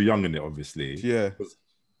he's so young in it, obviously. Yeah.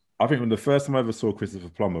 I think when the first time I ever saw Christopher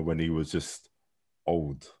Plummer, when he was just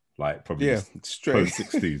old, like probably straight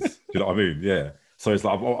 60s. Do you know what I mean? Yeah. So it's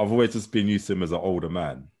like I've always just been used to him as an older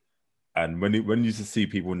man. And when you used to see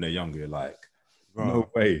people when they're younger, you're like, no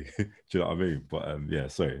way. Do you know what I mean?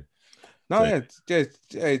 But sorry. No, it's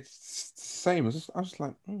the same. I was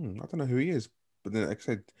like, I don't know who he is. But then, like I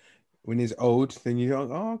said, when he's old, then you go,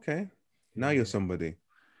 oh, okay, now you're somebody.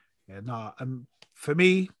 Yeah, no. For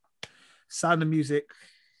me, Sound of Music,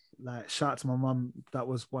 like, shout out to my mum. That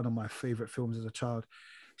was one of my favorite films as a child.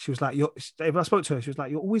 She was like, if I spoke to her, she was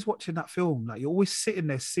like, you're always watching that film. Like, you're always sitting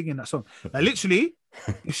there singing that song. Like, literally,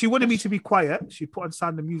 if she wanted me to be quiet, she put on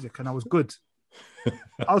Sound of Music and I was good.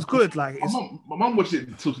 I was good. Like, my mum watched it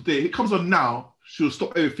until today. It comes on now, she'll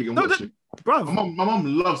stop everything and watch it. Bro, my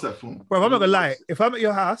mum loves that film. Bro, I'm not gonna lie. If I'm at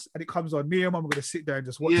your house and it comes on, me and your mum are gonna sit there and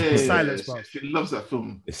just watch it in silence, bro. She loves that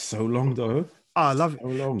film. It's so long though. Oh, I love it. So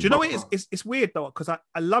long. Do you know what? It's weird though, because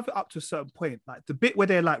I love it up to a certain point. Like the bit where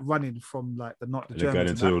they're like running from like the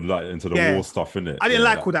Germans into the war stuff, innit? I didn't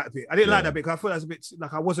like all that bit. I didn't like that bit because I thought that was a bit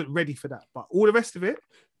like I wasn't ready for that. But all the rest of it,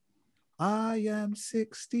 I am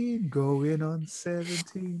 16, going on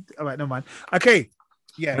 17. All right, never mind. Okay,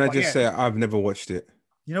 yeah. Can I just say I've never watched it?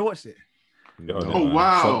 You know, watched it. Oh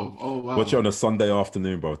wow! Watch it on a Sunday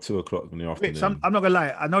afternoon, bro. 2:00 in the afternoon. Rich, I'm not gonna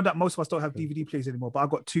lie. I know that most of us don't have DVD players anymore, but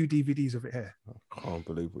I've got 2 DVDs of it here. I can't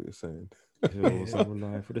believe what you're saying. I'm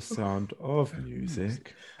alive for the sound of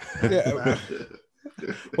music. Yeah.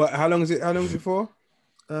 What? How long is it? How long is it for?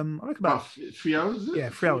 I reckon about 3 hours. Yeah,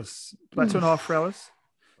 3 hours. About 2.5 3 hours.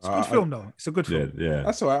 It's a good film, though. It's a good film. Yeah.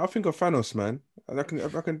 That's all right. I think of Thanos, man. I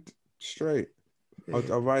can straight.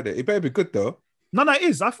 I'll ride it. It better be good though. No, it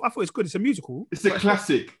is. I thought it's good. It's a musical. It's a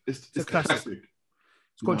classic. It's a classic.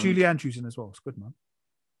 It's got Julie Andrews in as well. It's good, man.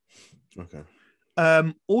 Okay.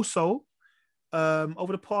 Also,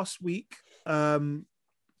 over the past week,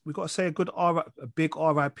 we got to say a big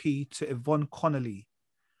RIP to Yvonne Connolly,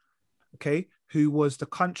 okay, who was the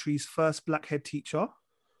country's first black head teacher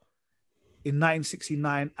in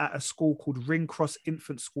 1969 at a school called Ring Cross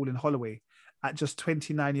Infant School in Holloway at just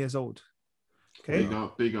 29 years old. Okay.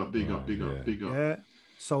 Big up. Yeah.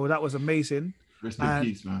 So that was amazing. Rest in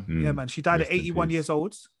peace, man. Yeah, man. She died at 81 years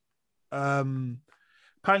old.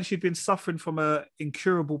 Apparently she'd been suffering from a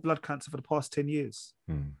incurable blood cancer for the past 10 years.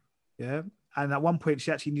 Yeah. And at one point she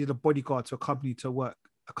actually needed a bodyguard to accompany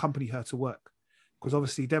her to work. Because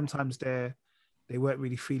obviously them times they weren't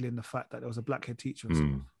really feeling the fact that there was a blackhead teacher.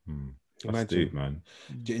 That's deep, man.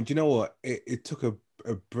 Do you know what? It took a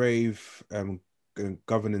brave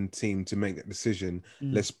governing team to make that decision.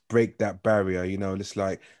 Let's break that barrier,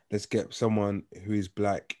 let's get someone who is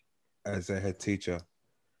black as a head teacher.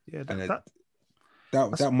 Yeah,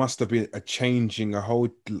 that must have been a changing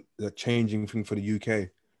thing for the UK.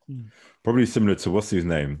 Probably similar to what's his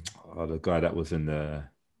name? The guy that was in the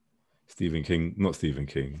Stephen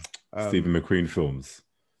McQueen films.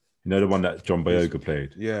 You know, the one that John Boyega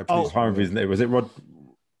played. Yeah. I can't remember his name. Was it Rod?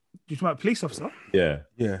 You talking about police officer? Yeah.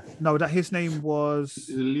 No, that his name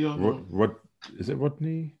was Leon. Rod. Is it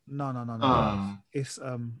Rodney? No. It's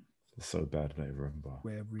so bad, I don't remember.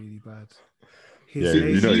 We're really bad. His Yeah,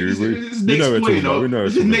 name. you know, It's we Nate's know boy, we're talking you know. about. We know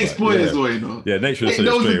This we're is talking Nate's about. boy Yeah. as well, you know. Yeah, Nate should have said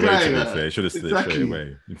Nate it knows straight the away. guy, To be man. fair, he should have said it straight Exactly.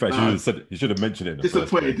 away. In fact, Nah. he should have mentioned it in the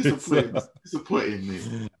first place. Disappointing,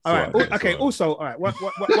 mate. All right. It's Okay. all right. Also, all right.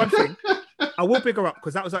 One thing. I will big her up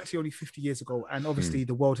because that was actually only 50 years ago. And obviously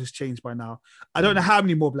the world has changed by now. I don't know how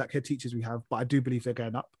many more black head teachers we have, but I do believe they're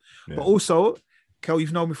going up. Yeah. But also, Kel,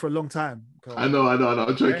 you've known me for a long time. Kel. I know.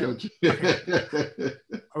 I'm joking.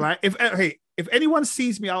 All right. If anyone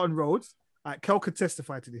sees me out on roads, Kel could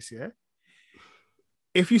testify to this, yeah?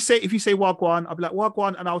 If you say Wagwan, I'll be like,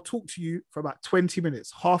 Wagwan, and I'll talk to you for about 20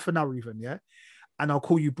 minutes, half an hour even, yeah? And I'll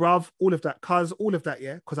call you bruv, all of that, cuz, all of that,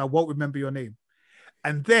 yeah? Because I won't remember your name.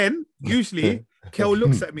 And then usually Kel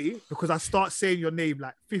looks at me because I start saying your name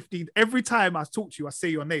like 15. Every time I talk to you, I say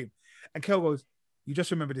your name. And Kel goes, you just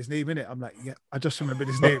remember this name, innit? I'm like, yeah, I just remember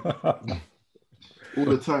this name. All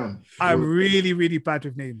the time. I'm really, really bad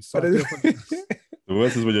with names. So The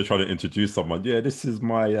worst is when you're trying to introduce someone. Yeah, this is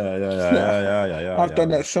my yeah. I've done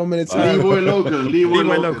that so many times. Leroy Logan. Leroy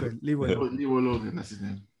Logan. Leroy Logan, that's his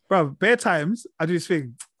name. Bro, bare times I do this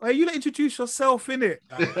thing. Hey, you let introduce yourself, innit?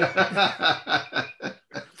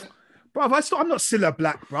 Bro, I'm not Cilla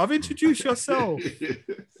Black, bro. Introduce yourself.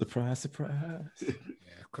 Surprise. Yeah,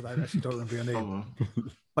 because I actually don't remember your name.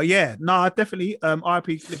 But yeah, no, definitely.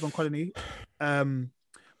 RIP Live on Colony. But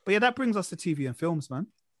yeah, that brings us to TV and films, man.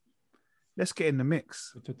 Let's get in the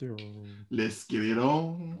mix. Let's get it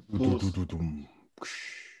on.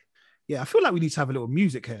 Yeah, I feel like we need to have a little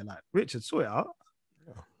music here. Like, Richard, sort it out.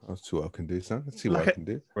 Let's see what I can do, son. Let's see Like what I can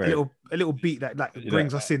do. A little beat that like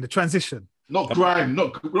brings us in the transition. Not grime,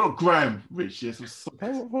 not grime, Rich. Yes, Isn't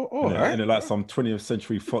it like some 20th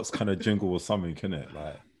century Fox kind of jingle or something, isn't it?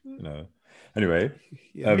 Like, you know. Anyway,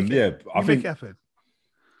 I think make it happen.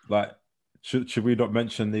 Like, should we not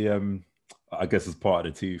mention the I guess as part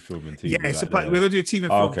of the TV film and TV? Yeah, like so we're going to do a TV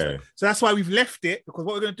and film. Okay. So that's why we've left it, because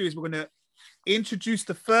what we're going to do is we're going to introduce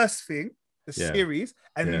the first thing, the series,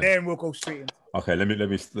 and then we'll go straight into. Okay, let me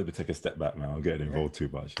take a step back now. I'm getting involved too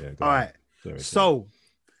much. Yeah. All right. So,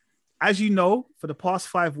 as you know, for the past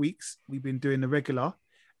 5 weeks, we've been doing the regular,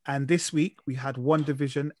 and this week we had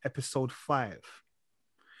WandaVision episode 5.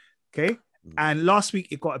 Okay. And last week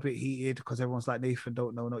it got a bit heated because everyone's like, Nathan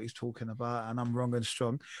don't know what he's talking about, and I'm wrong and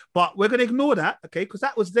strong. But we're gonna ignore that, okay? Because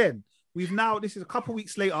that was then. This is a couple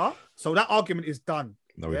weeks later, so that argument is done.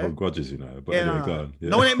 No, we hold grudges, you know. But Yeah, go on. Yeah.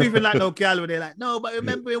 No one ain't moving like no gal when they're like, no, but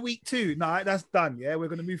remember in week 2. No, that's done. Yeah, we're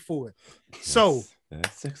gonna move forward. So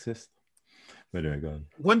sexist. Anyway, go on.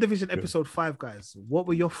 WandaVision episode 5, guys. What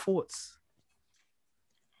were your thoughts?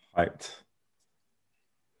 Hyped.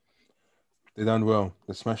 They done well.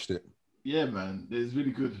 They smashed it. Yeah, man. It's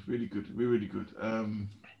really good. Really good. Really good. I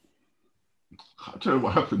don't know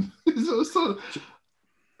what happened.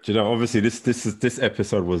 Do you know, obviously this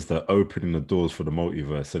episode was the opening the doors for the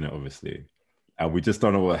multiverse, isn't it? Obviously. And we just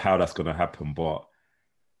don't know how that's gonna happen. But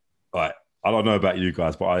like, I don't know about you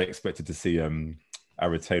guys, but I expected to see Aaron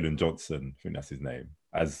Taylor Johnson, I think that's his name,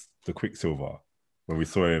 as the Quicksilver when we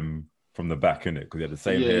saw him from the back, innit? Because he had the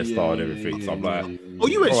same hairstyle and everything. So I'm like, oh,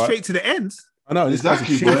 you went straight to the end. I know,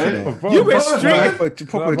 exactly, bro. You went straight.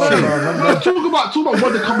 Talk about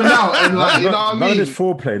Wanda coming out and like, you know what I mean? None of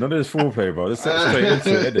this foreplay, bro. Let's get straight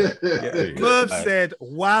into it, innit? Merv said,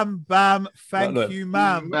 wham, bam, thank you,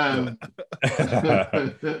 ma'am.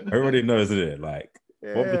 Everybody knows, isn't it? Like,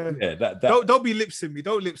 Don't be lipsing me.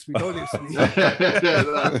 Don't lips me. Don't lips me.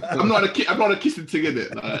 I'm not a kissing thing,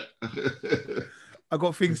 innit? Like, I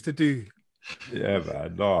got things to do. Yeah,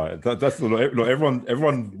 man. No, that's look,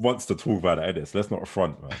 everyone wants to talk about it, innit? So let's not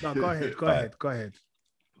front, man. No, go ahead.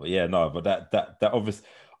 But yeah, no, but that obviously,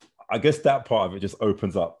 I guess that part of it just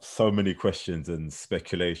opens up so many questions and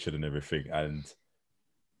speculation and everything. And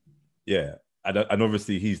yeah, and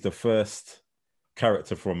obviously he's the first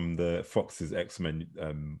character from the Fox's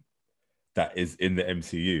X-Men that is in the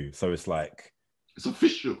MCU. So it's like, it's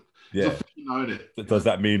official. Yeah. It's official now, innit? Does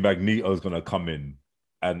that mean Magneto's gonna come in?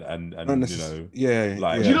 And you know,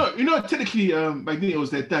 like, you know, technically, Magneto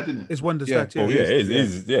was their dad, isn't it? It's Wanda's dad. Yeah. Oh yeah, it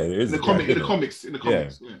is. Yeah, it is. In the comics.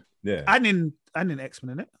 Yeah. And in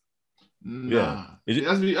X-Men, innit? Nah, it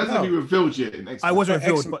hasn't been revealed yet in X-Men. I wasn't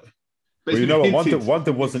revealed, but well, you know what?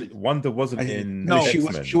 Wanda wasn't in. No, she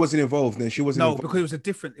wasn't involved. Then she wasn't. No, because it was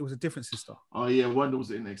a different sister. Oh yeah, Wanda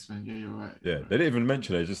was in X-Men. Yeah, you're right. Yeah, they didn't even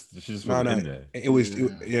mention her. She just wasn't in there. It was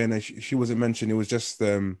she wasn't mentioned. It was just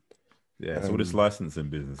it's all this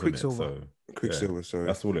licensing business, Quicksilver. Quicksilver, sorry.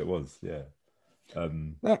 That's all it was. Yeah.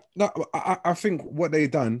 I think what they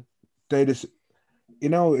done, they just,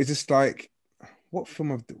 it's just like, what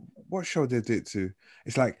show they did to?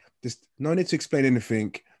 It's like, just no need to explain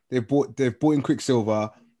anything. They've bought in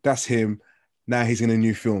Quicksilver. That's him. Now he's in the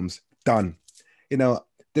new films. Done. You know,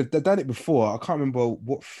 they've done it before. I can't remember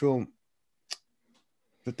what film.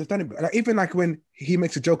 They've done it. Like, even like when he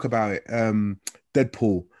makes a joke about it,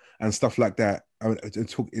 Deadpool and stuff like that.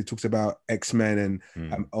 It talks about X-Men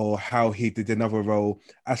and or how he did another role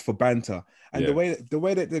as for banter. And the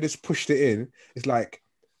way that they just pushed it in, it's like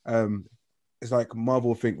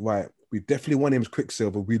Marvel think, right, we definitely want him as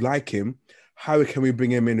Quicksilver. We like him. How can we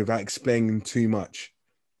bring him in without explaining too much?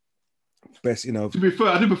 Best, you know. To be fair,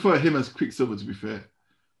 I do prefer him as Quicksilver. To be fair,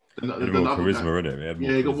 more charisma in it.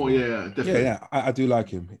 He got more. Yeah, definitely. Yeah. I do like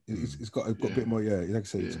him. He's got a bit more. Yeah, like I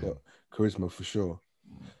said, he's got charisma for sure.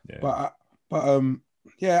 Yeah.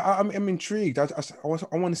 I'm intrigued. I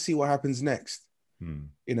want to see what happens next.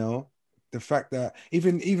 You know, the fact that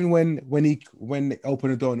even when they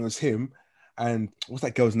opened the door and it was him, and what's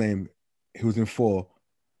that girl's name? Who was in 4?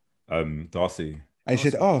 Darcy. And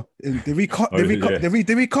she said, "Oh, they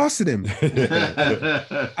recasted him."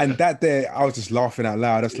 And that day, I was just laughing out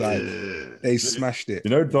loud. That's like they smashed it.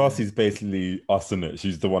 You know, Darcy's basically us, isn't it?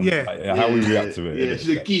 She's the one. How we react to it. Yeah,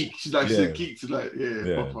 she's a geek. She's a geek. She's like,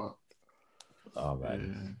 proper. Oh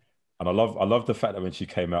man. And I love the fact that when she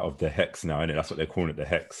came out of the hex now, innit? That's what they're calling it, the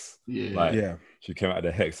hex. She came out of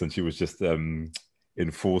the hex and she was just in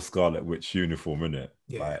full Scarlet Witch uniform, innit?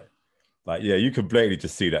 Like you could blatantly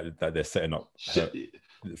just see that they're setting up for the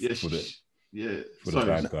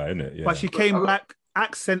bad guy, innit? Yeah. But she came back,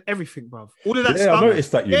 accent, everything, bruv. All of that stuff. I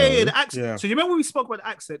noticed that. The accent. Yeah. So you remember when we spoke about the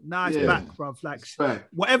accent? Now it's back, bruv. Like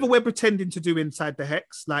whatever we're pretending to do inside the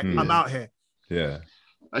hex, like I'm out here. Yeah.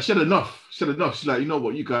 She had enough. She's like, you know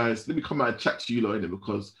what, you guys, let me come out and chat to you lot, innit?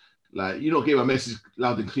 Because like you don't get my message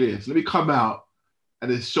loud and clear. So let me come out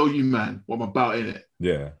and then show you, man, what I'm about, innit?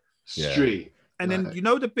 Yeah. Straight. And then you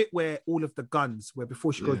know the bit where all of the guns, where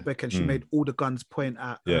before she goes back and she made all the guns point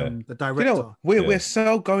at the director. You know, we're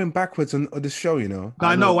so going backwards on the show, you know.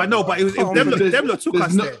 I know, but it was them lot took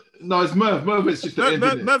us there. No, it's Merv. Merv is just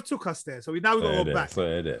Merv took us there, so now we got to go back.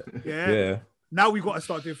 So yeah. Now we got to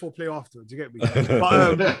start doing foreplay afterwards. You get me? But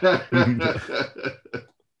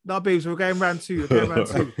no, babes, we're going round two.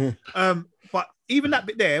 But even that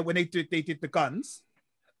bit there when they did the guns,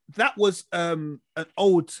 that was an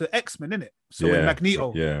ode to X-Men, innit? So when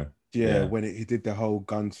Magneto, when he did the whole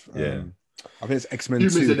guns, I think it's X-Men 2.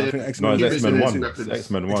 I think X-Men 1.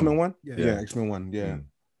 X-Men 1. X-Men 1. Yeah, X-Men 1. Yeah.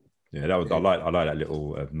 That was I like that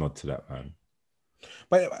little nod to that, man.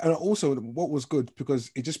 But and also, what was good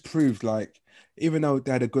because it just proved like even though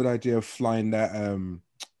they had a good idea of flying that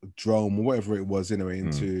drone or whatever it was anyway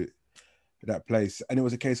into that place, and it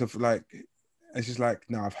was a case of like it's just like,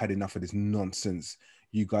 no, I've had enough of this nonsense.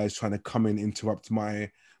 You guys trying to come and interrupt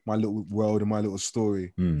my little world and my little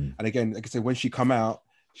story. And again, like I said, when she come out,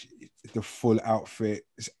 the full outfit,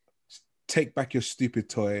 take back your stupid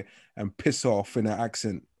toy and piss off in her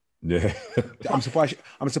accent. Yeah, I'm surprised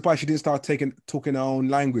she didn't start talking her own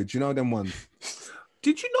language. You know them ones.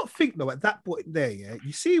 Did you not think though at that point there? Yeah,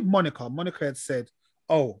 you see Monica had said,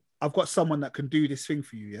 "Oh, I've got someone that can do this thing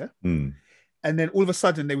for you." Yeah. And then all of a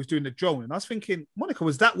sudden they was doing the drone. And I was thinking, Monica,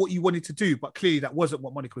 was that what you wanted to do? But clearly that wasn't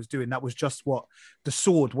what Monica was doing. That was just what the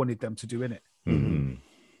Sword wanted them to do, innit? And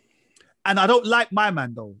I don't like my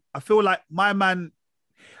man, though. I feel like my man,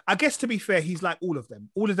 I guess to be fair, he's like all of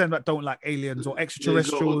them. All of them that don't like aliens or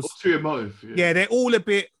extraterrestrials. Yeah, they're all a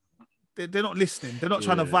bit, they're not listening. They're not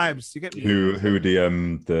trying to vibes. You get me? Who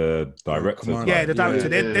the director? Yeah, the director.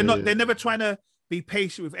 They're never trying to be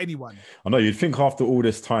patient with anyone. I know, you'd think after all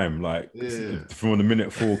this time, like from the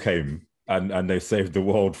minute 4 came and they saved the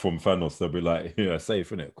world from Thanos, they'll be like, safe,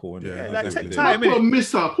 innit? Cool, innit? Yeah, like, take time, put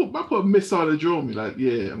a missile to draw me, like,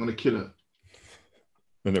 I'm gonna kill her.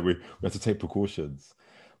 And then we have to take precautions.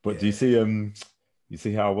 But do you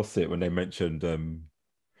see how, what's it, when they mentioned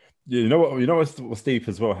you know what's deep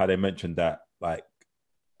as well, how they mentioned that, like,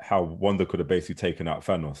 how Wanda could have basically taken out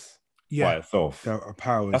Thanos by herself.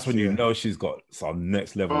 Powers, that's when you know she's got some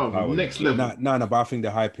next level power. Next level. No, but I think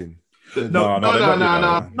they're hyping. No.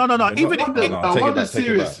 Even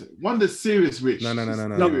Wonder's serious, Rich. No.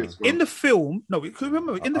 In the film,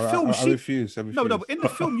 remember in the film, I refuse. No, but in the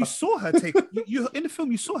film you saw her take. In the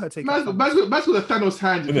film you saw her take. Man's got a Thanos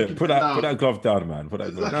hand. Put that glove down, man. Put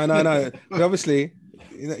that glove. No. But obviously,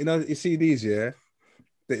 you see these, yeah.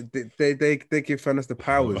 They give Thanos the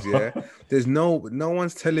powers, yeah. There's no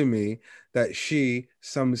one's telling me that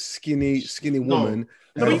some skinny woman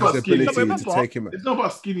has the ability to take him. It's not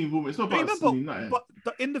about skinny woman. It's not about skinny nothing.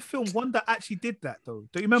 But in the film, Wanda actually did that, though.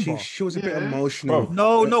 Do you remember? She was a bit emotional.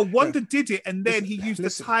 No, Wanda did it, and then he used the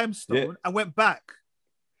time stone and went back.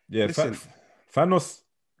 Yeah, Thanos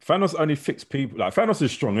only fixed people. Like, Thanos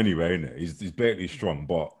is strong anyway, isn't it? He's barely strong,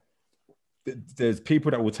 but there's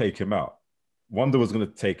people that will take him out. Wonder was going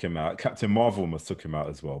to take him out. Captain Marvel almost took him out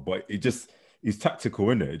as well. But he's tactical,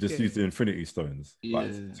 isn't it? He just used the Infinity Stones.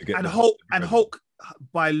 To get Hulk,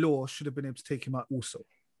 by law, should have been able to take him out also.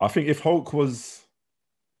 I think if Hulk was...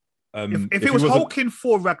 if it was Hulk in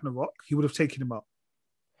Thor Ragnarok, he would have taken him out.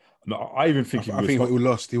 No, I even think I think he would have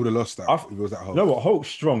lost. He would have lost that. If it was that Hulk. No, what Hulk's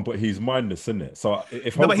strong, but he's mindless, isn't it? So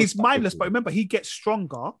if Hulk but he's mindless. But remember, he gets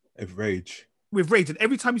stronger with rage, and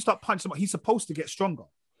every time you start punching him, he's supposed to get stronger.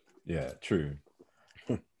 Yeah, true.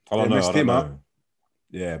 I don't know.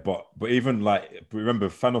 Yeah, but even like, remember,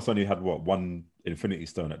 Thanos only had one Infinity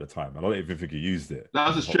Stone at the time. I don't even think he used it. That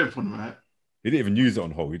was a strength one, right? He didn't even use it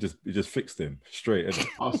on Hulk. He just fixed him straight.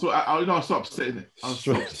 I was so upset in it. I was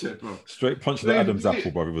so upset, bro. Straight punch the Adam's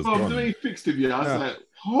apple, bro. It was gone. The way he fixed him, I was like,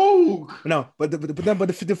 Hulk. No, but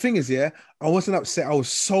the thing is, I wasn't upset. I was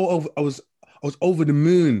so over. I was over the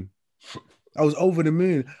moon. I was over the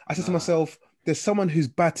moon. I said to myself, "There's someone who's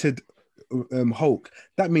battered Hulk.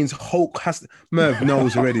 That means Hulk has." Merv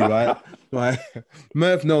knows already, right? Right.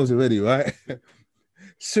 Merv knows already, right? As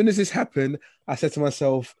soon as this happened, I said to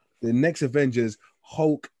myself, the next Avengers,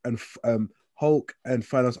 Hulk and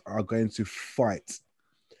Thanos are going to fight,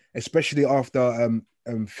 especially after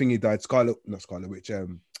Thingy died. Not Scarlet Witch.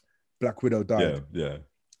 Black Widow died. Yeah.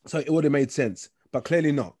 So it would have made sense, but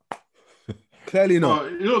clearly not. Clearly not.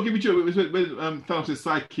 Give me a joke. It was when Thanos'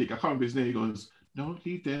 sidekick. I can't remember his name. He goes, "No,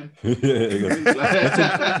 leave them.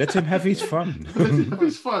 Let him have his fun. Let him have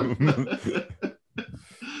his fun."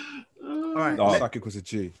 All right. Psychic was a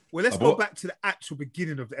G. Well, let's go back to the actual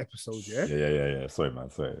beginning of the episode, yeah? Yeah. Sorry, man.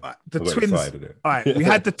 Sorry. The twins. All right, we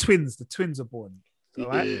had the twins. The twins are born. All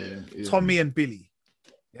right? Yeah. Tommy and Billy.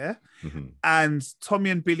 Yeah? Mm-hmm. And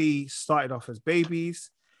Tommy and Billy started off as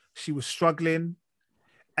babies. She was struggling.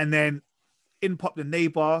 And then in popped the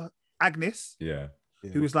neighbor, Agnes. Yeah.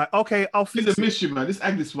 Who was like, okay, I'll fix it. She's a mystery, man. This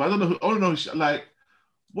Agnes, I don't know, like,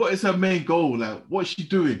 what is her main goal? Like, what is she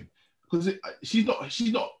doing? Because she's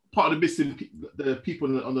not part of the missing the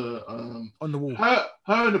people on the wall. Her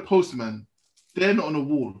and the postman, they're not on the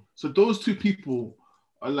wall. So those two people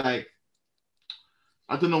are like,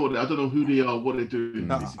 I don't know who they are, what they're doing.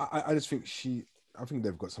 No, I just think I think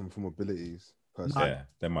they've got some form of abilities. Personally. Yeah,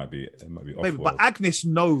 they might be maybe, but Agnes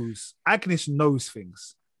knows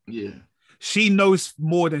things. Yeah, she knows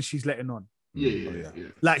more than she's letting on. Yeah.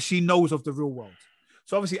 Like she knows of the real world.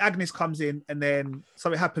 So obviously Agnes comes in and then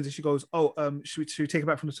something happens and she goes, "Oh, should we take it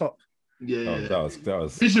back from the top?" Yeah. That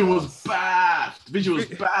was Vision was baffed.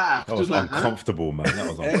 That was uncomfortable, man. That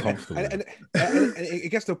was uncomfortable. And it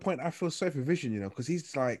gets to the point I feel sorry for Vision, because he's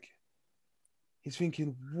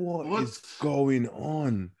thinking, what is going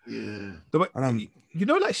on? Yeah. And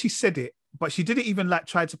like she said it, but she didn't even like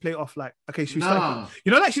try to play it off like, okay, she was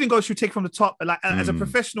like she didn't go, she would take from the top, and like as a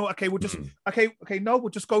professional, okay, we'll just we'll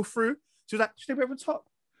just go through. She was like, she take it from the top.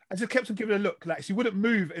 And just kept on giving her a look. Like she wouldn't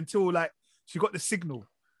move until like she got the signal.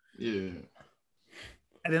 Yeah.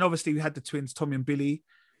 And then obviously we had the twins, Tommy and Billy.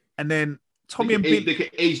 And then Tommy and Billy, they can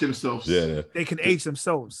age themselves. Yeah. They can age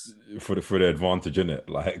themselves. For their advantage, innit?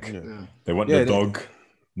 Like they want the dog.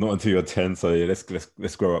 Not until you're 10, so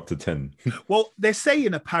let's grow up to 10. Well, they're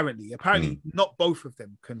saying apparently not both of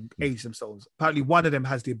them can age themselves. Apparently one of them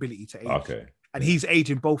has the ability to age. Okay. And he's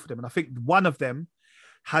aging both of them. And I think one of them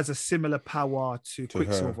has a similar power to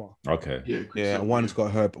Quicksilver. Her. Okay. Yeah, and one's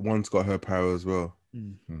got her power as well.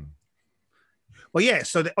 Well, yeah,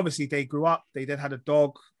 so obviously they grew up, they then had a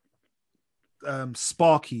dog,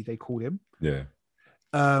 Sparky, they called him. Yeah.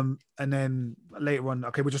 And then later on,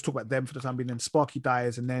 okay, we'll just talk about them for the time being. Then Sparky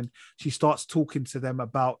dies, and then she starts talking to them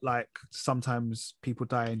about like sometimes people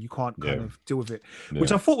die and you can't kind of deal with it,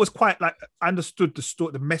 which I thought was quite like I understood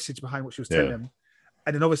the message behind what she was telling them.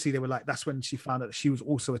 And then obviously they were like, that's when she found out that she was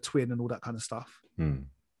also a twin and all that kind of stuff.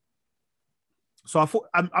 So I thought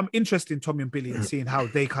I'm interested in Tommy and Billy and seeing how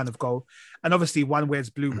they kind of go. And obviously one wears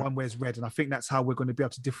blue, one wears red, and I think that's how we're going to be able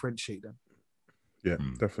to differentiate them. Yeah,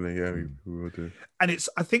 definitely. Yeah, we will do. And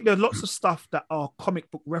I think there are lots of stuff that are comic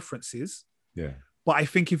book references. Yeah. But I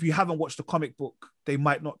think if you haven't watched the comic book,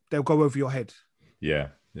 they'll go over your head. Yeah.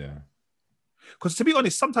 Because to be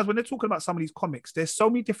honest, sometimes when they're talking about some of these comics, there's so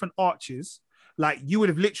many different arches. Like you would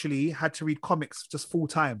have literally had to read comics just full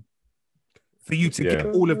time for you to get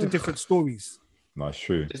all of the different stories. That's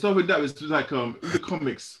true. It's not with that. It's like in the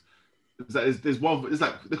comics. It's like there's one. It's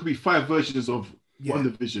like there could be 5 versions of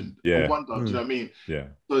WandaVision. Yeah. Wanda, do you know what I mean? Yeah.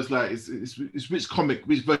 So it's like it's which comic,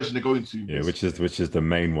 which version they're going to. Yeah, which is the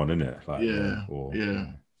main one, isn't it? Like, yeah.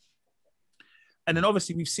 And then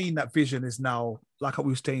obviously we've seen that Vision is now, like we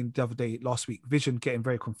were saying the other day, last week, Vision getting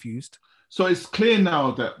very confused. So it's clear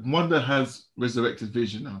now that Wanda has resurrected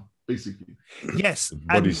Vision now. basically. Yes, The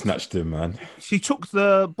body and snatched him, man. she took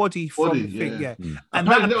the body from Body, the thing, yeah. and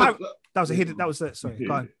that was a hidden. That was it. Sorry,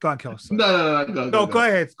 go on, Kel. Sorry. No, Go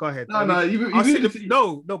ahead.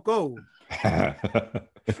 No, Go.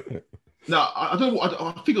 No, I don't.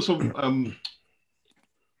 I think it's from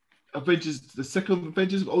Avengers, the second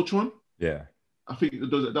Avengers of Ultron. Yeah. I think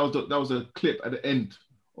that was a clip at the end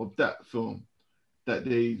of that film that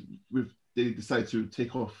they decided to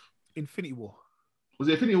take off. Infinity War. Was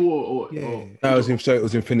it Infinity War or? Yeah. No, it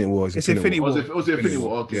was Infinity War. It's Infinity War. Was it Infinity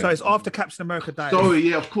War? Okay. So it's after Captain America died. Sorry,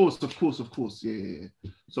 yeah, of course. Yeah.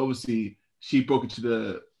 So obviously she broke into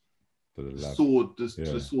the sword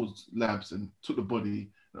labs and took the body.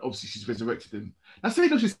 And obviously she's resurrected him. I say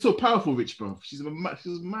that she's so powerful, Rich, bro. She's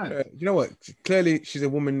mad. You know what? Clearly, she's a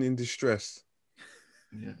woman in distress.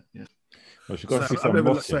 Yeah. Well, she got through some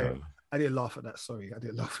loss. I didn't laugh at that. Sorry, I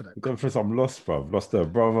didn't laugh at that. Going through some loss, bro. Lost her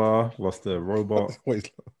brother. Lost her robot.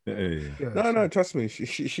 No, trust me.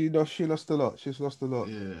 She lost a lot. She's lost a lot.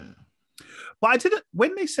 Yeah. But I didn't.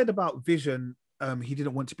 When they said about Vision, he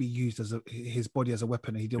didn't want to be used as his body as a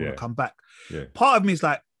weapon, and he didn't want to come back. Yeah. Part of me is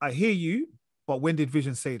like, I hear you, but when did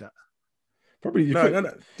Vision say that? Probably Yeah,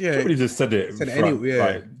 probably just said it. Anyway, yeah.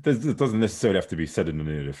 Like, it doesn't necessarily have to be said in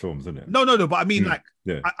any of the films, isn't it? No. But I mean,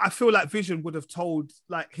 yeah. I feel like Vision would have told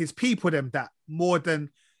like his people them that more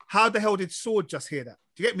than how the hell did Sword just hear that?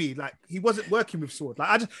 Do you get me? Like he wasn't working with Sword.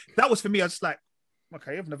 Like that was for me. I was just like,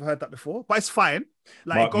 okay, I've never heard that before, but it's fine.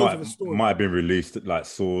 Like it goes with the story. Might have been released like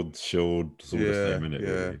Sword, Shield, it's all the same, innit? Yeah.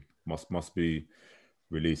 Really. Must be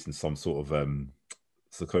released in some sort of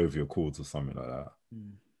Sokovia Accords or something like that.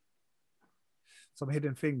 Some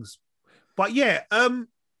hidden things. But yeah, I can't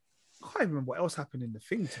even remember what else happened in the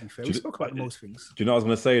thing, to be fair. We spoke about most things. Do you know what I was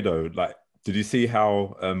going to say, though? Like, did you see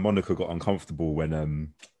how Monica got uncomfortable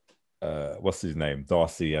when, what's his name?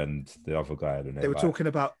 Darcy and the other guy. They were talking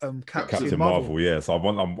about Captain Marvel. Yeah, so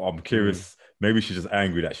I'm curious. Maybe she's just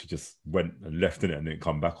angry that she just went and left in it and didn't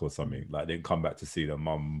come back or something. Like, didn't come back to see their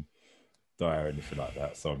mum die or anything like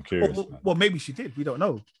that. So I'm curious. Well, maybe she did. We don't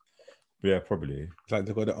know. Yeah, probably. It's like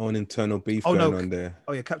they've got their own internal beef going on there.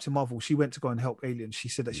 Oh yeah, Captain Marvel. She went to go and help aliens. She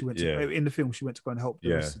said that she went to in the film. She went to go and help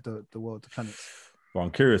the rest of the world, the planets. Well,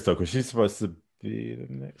 I'm curious though, because she's supposed to be the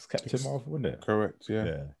next Captain Marvel, isn't it? Correct. Yeah.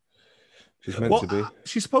 Yeah. She's meant to be.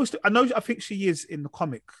 She's supposed to. I think she is in the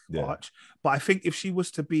comic arch, but I think if she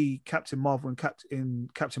was to be Captain Marvel in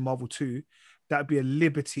Captain Marvel 2, that'd be a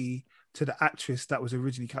liberty to the actress that was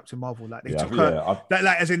originally Captain Marvel. Like they took her,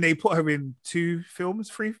 as in they put her in two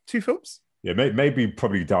films. Yeah, maybe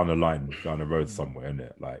probably down the road somewhere, isn't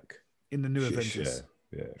it? Like in the new Avengers.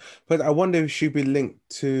 Yeah. But I wonder if she'd be linked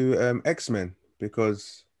to X-Men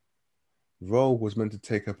because Rogue was meant to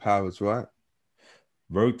take her powers, right?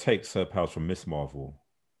 Rogue takes her powers from Miss Marvel.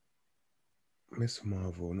 Miss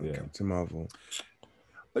Marvel, not Captain Marvel.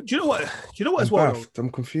 But do you know what? as well? I'm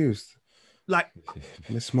confused. Like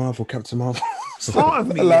Miss Marvel, Captain Marvel. Part of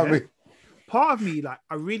me, like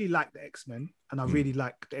I really like the X-Men and I really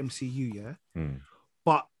like the MCU,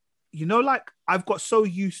 But you know, like I've got so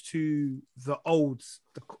used to the old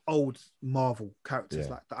Marvel characters,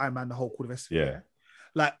 like the Iron Man, the Hulk, all the rest of it.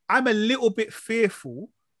 Like I'm a little bit fearful,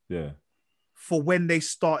 for when they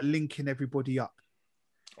start linking everybody up.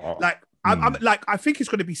 I'm like, I think it's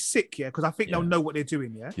going to be sick, because I think they'll know what they're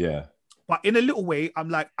doing, Yeah. But in a little way, I'm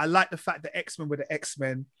like, I like the fact that X-Men were the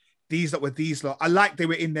X-Men, these that were these lot. I like they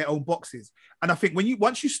were in their own boxes, and I think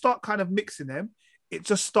once you start kind of mixing them, it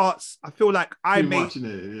just starts. I feel like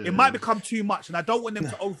it might become too much, and I don't want them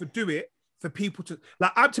to overdo it for people to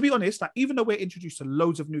like. To be honest, like even though we're introduced to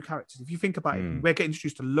loads of new characters, if you think about it, we're getting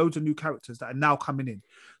introduced to loads of new characters that are now coming in.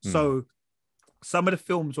 So some of the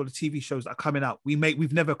films or the TV shows that are coming out,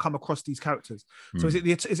 we've never come across these characters. So is it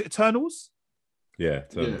Eternals? Yeah.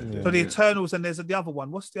 So the Eternals, and there's the other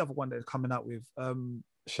one. What's the other one that's coming out with?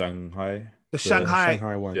 Shanghai. The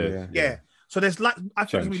Shanghai one. Yeah. So there's like I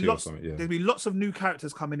think there'll be lots of new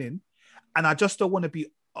characters coming in, and I just don't want to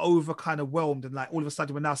be over kind of whelmed and like all of a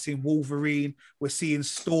sudden we're now seeing Wolverine, we're seeing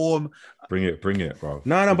Storm. Bring it, bro.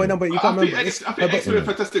 No, but you can't remember. I think X-Men and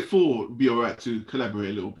Fantastic Four would be all right to collaborate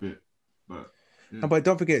a little bit, but. No, but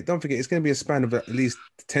don't forget, it's going to be a span of at least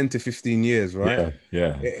 10 to 15 years, right?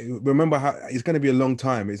 Yeah. Remember how it's going to be a long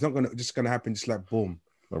time. It's not going to happen just like boom.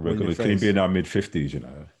 We're going to be in our mid-50s, you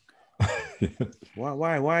know.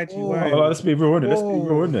 Why? Let's be real, Let's be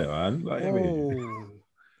real, man. Like,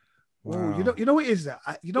 wow. You know what is that?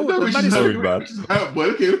 You know what? Look at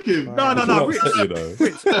him. No, Rich.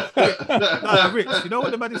 Rich. You know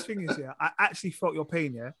what the maddest thing is? Yeah, I actually felt your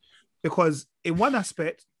pain. Yeah, because in one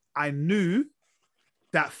aspect, I knew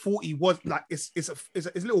that 40 was like it's a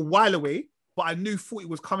little while away, but I knew 40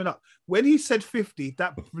 was coming up. When he said 50,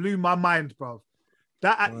 that blew my mind, bro.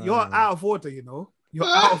 You're out of order, you know. You're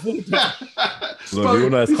out of order. So we all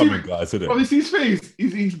know it's coming, guys, isn't it? Bro, you see his face?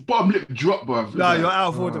 His bottom lip drop, bro. No, you're out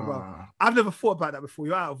of order, bro. I've never thought about that before.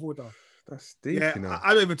 You're out of order. That's deep, yeah, you know.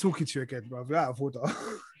 I don't even talking to you again, bro. You're out of order.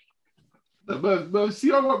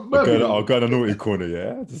 See, I'll go in a naughty corner,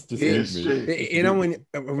 yeah? Just leave me. You know, when you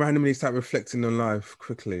randomly start reflecting on life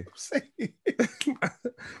quickly.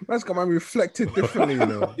 Man's got man reflected differently, you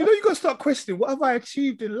know. You know, you got to start questioning, what have I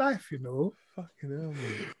achieved in life, you know? Fucking hell,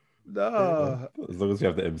 man. No. As long as you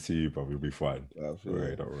have the MCU, bro, we'll be fine.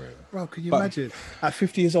 Absolutely. Don't worry. Bro, can you imagine at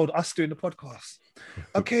 50 years old, us doing the podcast?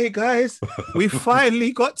 Okay, guys, we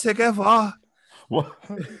finally got together. Why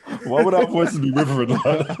would our voices be withering like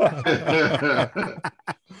that?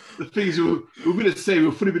 The things we'll be the same.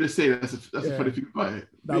 We'll fully be the same. That's the funny thing about it.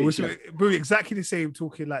 No, we'll be exactly the same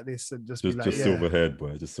talking like this and just be like, silver head,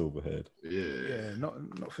 boy. Just silver head. Yeah, not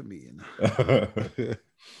for me. You know?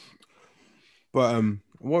 But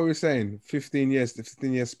what were we saying? 15 years, the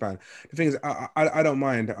 15-year span. The thing is, I don't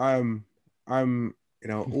mind. I'm you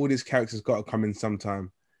know, all these characters got to come in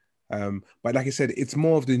sometime. But like I said, it's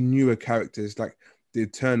more of the newer characters, like the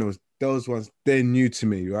Eternals. Those ones, they're new to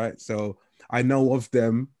me, right? So I know of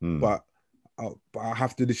them, but I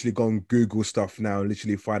have to literally go and Google stuff now and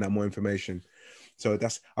literally find out more information. So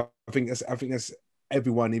I think that's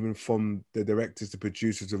everyone, even from the directors, the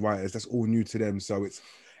producers, the writers. That's all new to them. So it's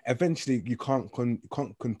eventually you can't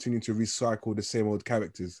continue to recycle the same old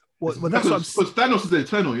characters. Well, that's what I'm saying. Because Thanos is the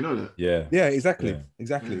Eternal, you know that. Yeah, exactly.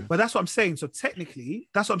 But that's what I'm saying. So technically,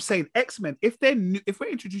 that's what I'm saying. X-Men, if we're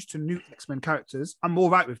introduced to new X-Men characters, I'm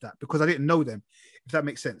all right with that because I didn't know them. If that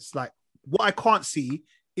makes sense. Like, what I can't see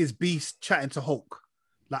is Beast chatting to Hulk.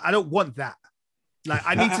 Like, I don't want that. Like,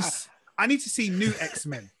 I need to see new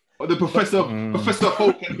X-Men. Or the Professor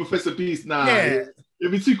Hulk and Professor Beast. Nah,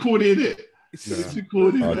 it'd be too corny, innit? It's too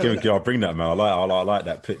corny. I'll bring that, man. I like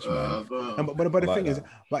that pitch, man. But the thing is,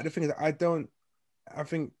 I don't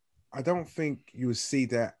think you will see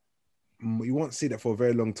that. You won't see that for a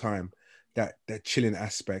very long time. That chilling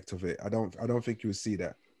aspect of it. I don't think you will see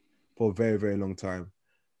that for a very, very long time.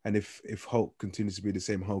 And if Hulk continues to be the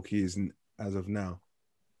same Hulk he is as of now,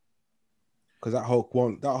 because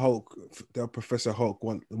that Professor Hulk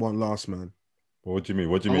won't last, man. What do you mean?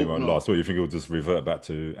 What do you mean by last? What, you think it'll just revert back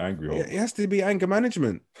to angry Hulk? It has to be anger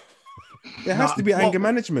management. There has to be anger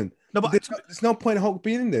management. No, but there's no point in Hulk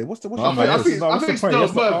being in there. What's the point? I think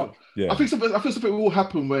something will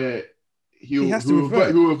happen where he'll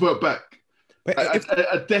revert back. But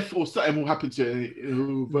a death or something will happen to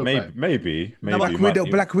him. Maybe.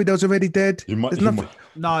 Black Widow's already dead. No.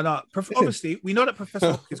 Obviously, we know that Professor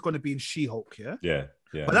Hulk is going to be in She-Hulk, yeah?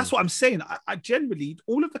 Yeah. But that's what I'm saying. I generally,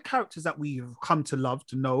 all of the characters that we've come to love,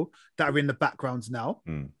 to know, that are in the backgrounds now,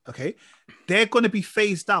 okay, they're going to be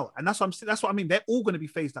phased out. And that's what I'm saying. That's what I mean. They're all going to be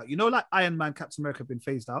phased out. You know, like Iron Man, Captain America have been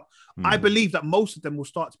phased out. I believe that most of them will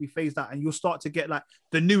start to be phased out, and you'll start to get like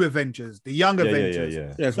the new Avengers, the young Avengers.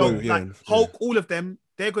 Yeah. So Hulk, all of them,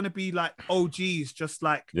 they're going to be like OGs, just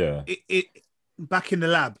like it back in the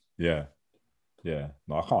lab. Yeah.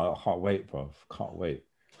 No, I can't wait, bro. Can't wait.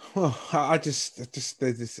 Well, I just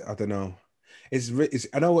there's this. I don't know. I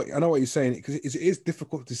know what you're saying, because it is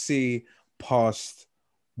difficult to see past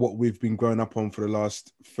what we've been growing up on for the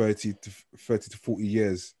last 30 to 40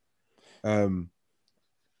 years. What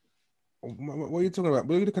are you talking about?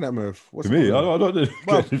 What are you looking at, Merv? What's me? I don't know.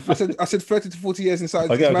 Well, I said 30 to 40 years inside.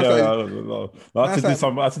 I had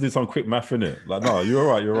to do some quick math in it. Like, no, you're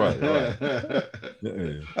right. You're right.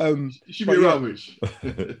 You should be around, Rich.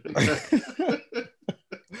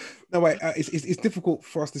 No, wait. It's difficult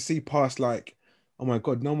for us to see past, like, oh my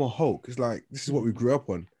God, no more Hulk. It's like, this is what we grew up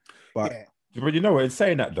on. But you know what? In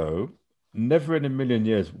saying that though, never in a million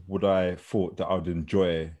years would I thought that I would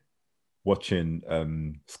enjoy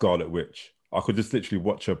watching Scarlet Witch. I could just literally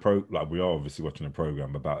watch we are obviously watching a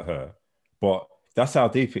program about her, but that's how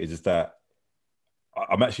deep it is that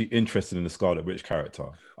I'm actually interested in the Scarlet Witch character.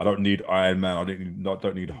 I don't need Iron Man. I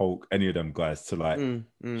don't need Hulk, any of them guys to like,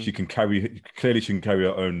 she can carry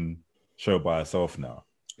her own show by herself now.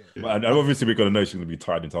 And obviously we're going to know she's going to be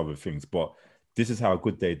tied into other things, but this is how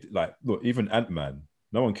good look, even Ant-Man,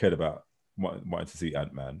 no one cared about wanting to see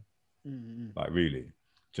Ant-Man. Like, really.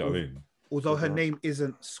 Do you know what I mean? Although her name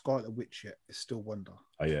isn't Scarlet Witch yet, it's still Wanda.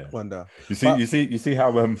 Oh yeah, Wanda. You see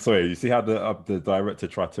how the director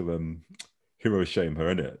tried to hero shame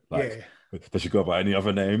her, innit? Like, does she go by any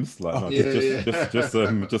other names? Like, just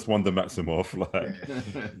Wanda Maximoff. Like,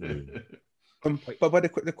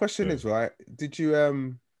 but the question is, right? Did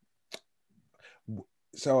you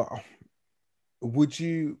would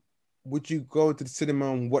you would you go to the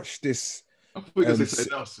cinema and watch this? I thought you were going to say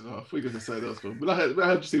something else. I thought you were going to say something else. But I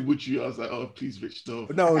heard you say, would you? I was like, oh, please, Rich, no.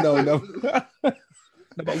 No. No,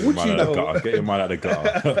 but would you though? Get your mind out of the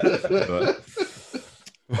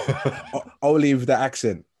gutter. I'll leave the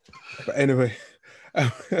accent. But anyway,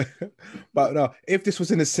 but no, if this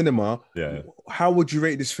was in a cinema, how would you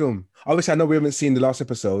rate this film? Obviously, I know we haven't seen the last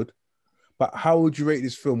episode, but how would you rate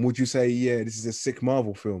this film? Would you say, yeah, this is a sick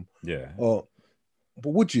Marvel film? Yeah. But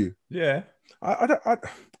would you? Yeah. I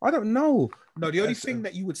don't know. No, the only thing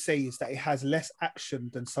that you would say is that it has less action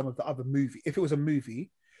than some of the other movies. If it was a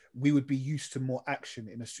movie, we would be used to more action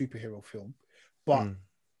in a superhero film. But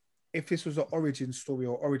if this was an origin story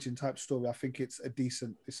or origin type story, I think it's a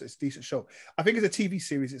decent show. I think as a TV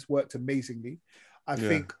series, it's worked amazingly. I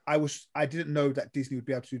think I didn't know that Disney would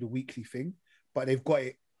be able to do the weekly thing, but they've got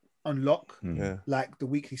it on lock, like the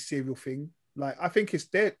weekly serial thing. Like, I think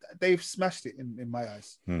they've smashed it in my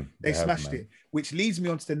eyes. They smashed it, which leads me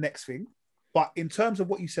on to the next thing. But in terms of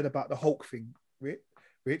what you said about the Hulk thing,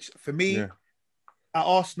 Rich, for me, at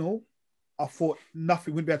Arsenal, I thought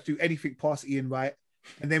nothing, wouldn't be able to do anything past Ian Wright.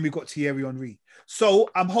 And then we got Thierry Henry. So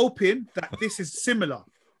I'm hoping that this is similar.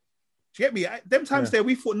 Do you get me? Them times there,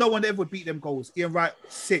 we thought no one ever would beat them goals. Ian Wright,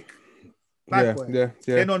 sick. Bad boy.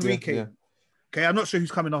 Then Henry came. Okay, I'm not sure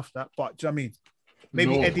who's coming off that, but do you know what I mean?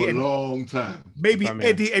 Maybe Eddie and long time. Maybe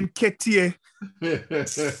Eddie Nketiah.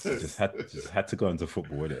 just had to go into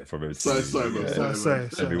football with it from Sorry.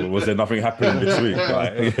 Was there nothing happening this week?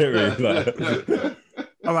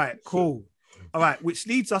 All right, cool. All right, which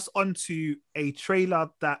leads us on to a trailer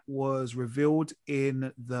that was revealed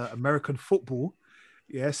in the American football,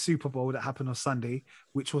 Super Bowl that happened on Sunday,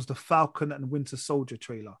 which was the Falcon and Winter Soldier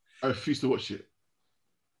trailer. I refused to watch it.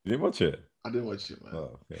 You didn't watch it? I didn't watch it, man.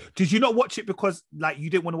 Oh, okay. Did you not watch it because, like, you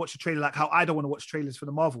didn't want to watch the trailer, like how I don't want to watch trailers for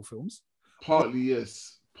the Marvel films? Partly,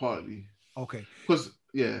 yes. Partly. Okay. Because,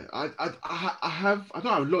 I don't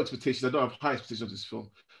have low expectations. I don't have high expectations of this film.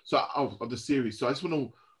 So, of the series. So, I just want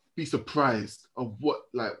to be surprised of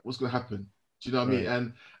what's going to happen. Do you know what I mean?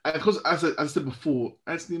 And because, as I said before,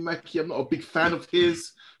 Anthony Mackie, I'm not a big fan of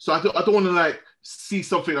his. So, I don't want to, see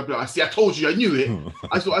something. I'll be like, I told you, I knew it.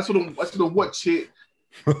 I just want to watch it.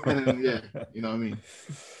 And then, you know what I mean.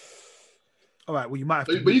 All right. Well, you might have.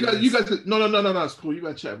 But you guys. No. It's cool. You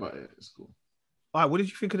guys chat about it. It's cool. All right. What did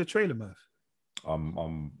you think of the trailer, Merv?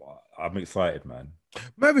 I'm excited, man.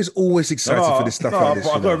 Merv is always excited for this stuff. Like this,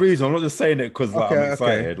 but I've got a reason. I'm not just saying it because I'm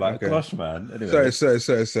excited. Gosh, man. Anyway. Sorry.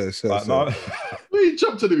 You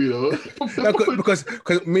jumped to the because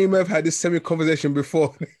me and Merv had this semi-conversation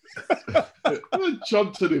before.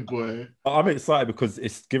 Jump to the boy. I'm excited because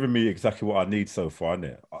it's given me exactly what I need so far, isn't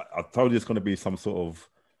it? I told you it's going to be some sort of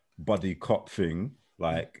buddy cop thing.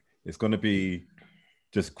 Like, it's going to be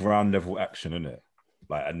just ground level action, isn't it?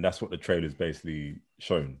 And that's what the trailer's basically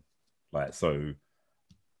shown. So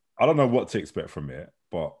I don't know what to expect from it,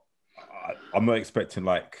 but I'm not expecting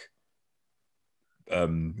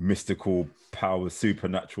mystical powers,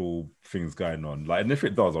 supernatural things going on. And if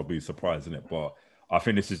it does, I'll be surprised, innit? But I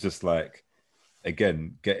think this is just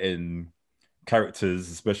again, getting characters,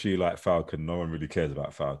 especially Falcon. No one really cares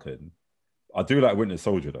about Falcon. I do like Winter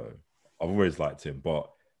Soldier though. I've always liked him, but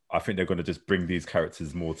I think they're going to just bring these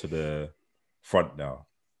characters more to the front now.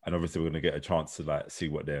 And obviously we're going to get a chance to see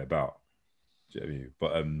what they're about. Do you know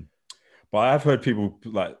what I mean? But I have heard people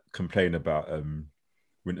complain about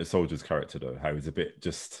Winter Soldier's character though, how he's a bit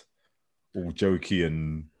just all jokey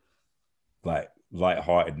and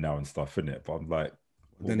light-hearted now and stuff, isn't it? But I'm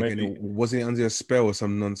then again, wasn't it under a spell or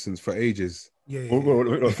some nonsense for ages?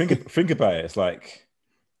 Well, think about it. It's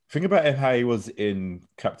think about how he was in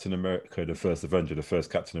Captain America, the first Avenger, the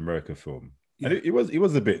first Captain America film. Yeah. And he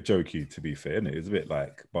was a bit jokey, to be fair, innit? It was a bit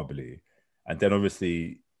bubbly. And then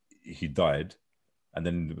obviously he died. And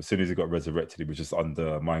then as soon as he got resurrected, he was just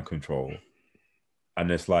under mind control.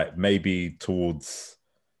 And it's maybe towards,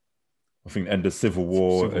 I think, end of Civil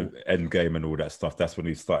War, Endgame and all that stuff. That's when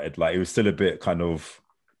he started. He was still a bit kind of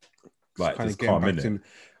just calm, innit?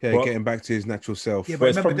 Getting back to his natural self. Yeah,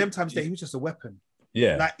 but remember, them times that he was just a weapon.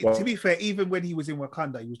 Yeah. To be fair, even when he was in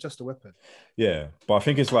Wakanda, he was just a weapon. Yeah, but I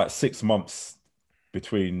think it's 6 months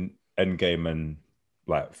between Endgame and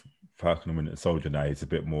Falcon and Winter Soldier. Now he's a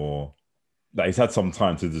bit more. He's had some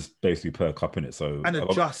time to just basically perk up in it, and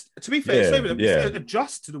adjust. To be fair, it's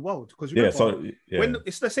adjust to the world because when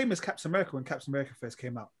it's the same as Captain America when Captain America first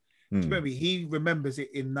came out. Remember, he remembers it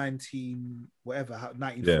in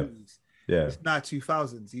 1940s. Yeah, it's now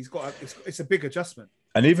 2000s. He's got it's a big adjustment.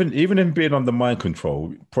 And even him being under mind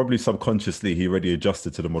control, probably subconsciously he already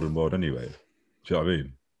adjusted to the modern world anyway. Do you know what I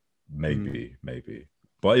mean? Maybe.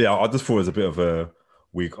 But yeah, I just thought it was a bit of a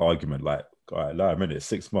weak argument. Like, all right, allow a minute,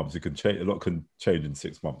 6 months. You can change a lot. Can change in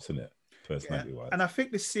 6 months, isn't it? Personality wise. And I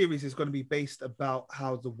think this series is going to be based about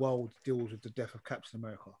how the world deals with the death of Captain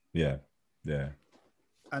America. Yeah.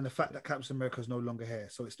 And the fact that Captain America is no longer here.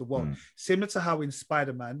 So it's the world. Similar to how in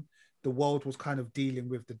Spider-Man, the world was kind of dealing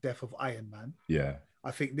with the death of Iron Man. Yeah.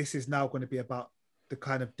 I think this is now going to be about the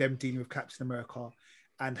kind of them dealing with Captain America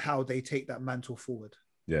and how they take that mantle forward.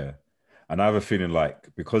 Yeah. And I have a feeling like,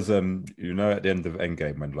 because, at the end of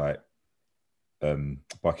Endgame, when like,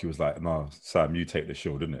 Bucky was like, no, Sam, you take the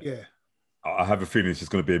shield, didn't it? Yeah. I have a feeling it's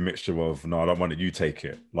just going to be a mixture of, no, I don't want it, you take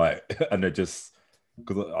it. Like, and they're just,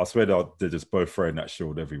 because I swear they're just both throwing that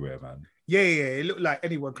shield everywhere, man. Yeah. It looked like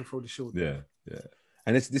anyone could throw the shield. Yeah.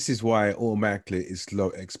 And this is why automatically it's low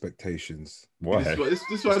expectations. Why? This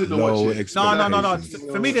is why I didn't watch it. No.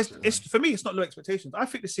 For me, it's not low expectations. I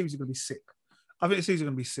think the series is going to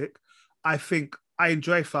be sick. I think I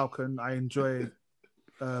enjoy Falcon. I enjoy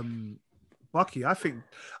Bucky. I think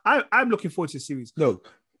I'm looking forward to the series.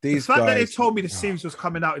 Look, the fact that they told me the series was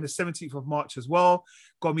coming out in the 17th of March as well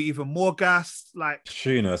got me even more gassed. Like,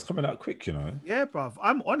 it's coming out quick, Yeah, bruv,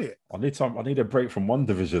 I'm on it. I need a break from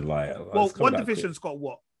WandaVision. Well, WandaVision's got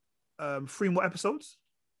what? 3 more episodes?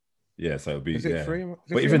 Yeah, so it'll be. Is it 3?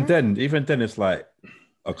 But even then, it's like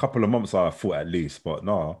a couple of months, I thought at least. But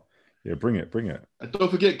no, yeah, bring it. And don't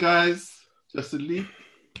forget, guys, Justin Lee,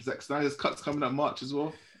 Zack Snyder's cut's coming out March as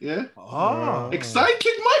well. Yeah. Excited.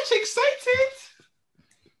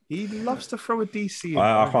 He loves to throw a DC in.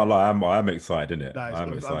 I can't lie, I'm excited, innit?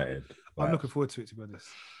 I'm excited. I'm looking forward to it, to be honest.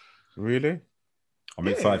 Really? I'm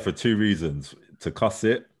excited for 2 reasons: to cuss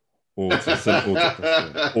it, or to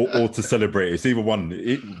celebrate it. It's either one.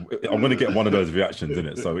 I'm going to get one of those reactions in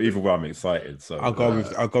it. So either way, I'm excited. So I'll go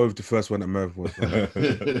with the first one that Merv was.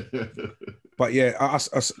 But yeah,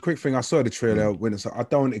 a quick thing. I saw the trailer when I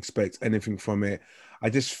don't expect anything from it. I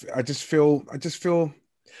just feel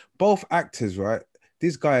both actors, right?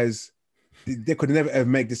 These guys, they could never ever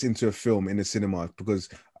make this into a film in the cinema because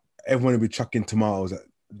everyone would be chucking tomatoes at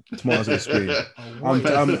the screen. I'm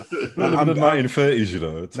the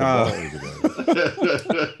 1930s,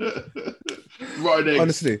 Right.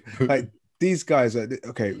 Honestly, like these guys are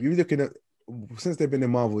okay. You're looking at, since they've been in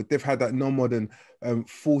Marvel, they've had that no more than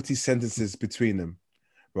 40 sentences between them,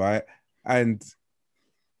 right? And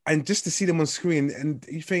just to see them on screen, and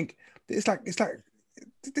you think it's like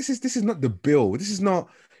this is not the Bill. This is not,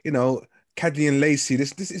 Cadley and Lacey.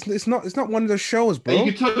 It's not one of those shows, bro. And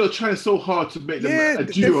you can tell they're trying so hard to make them a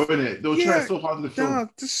duo, innit? They're trying so hard in the film. No,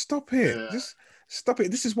 just stop it. Yeah. Just stop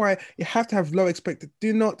it. This is why you have to have low expectations.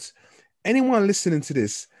 Do not, anyone listening to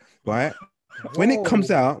this, right? When it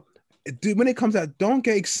comes out, don't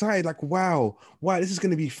get excited like, wow, this is going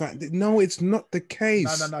to be fun. No, it's not the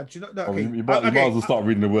case. No. Do you know? Okay. You might as well start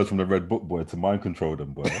reading the words from the Red Book, boy, to mind control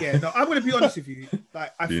them, boy. Yeah, no, I'm going to be honest with you.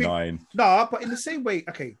 Like, I think, but in the same way,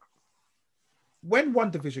 okay, when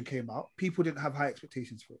WandaVision came out, people didn't have high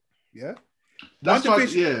expectations for it. Yeah, that's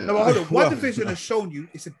WandaVision. No, hold on. WandaVision has shown you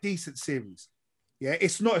it's a decent series. Yeah,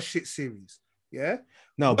 it's not a shit series. Yeah.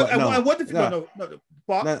 But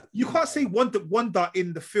you can't say Wanda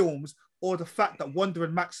in the films, or the fact that Wanda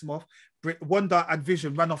and Maximoff, Wanda and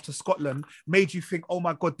Vision ran off to Scotland made you think, oh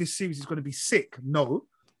my God, this series is going to be sick. No,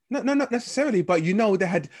 not necessarily, but they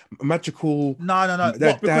had magical. No.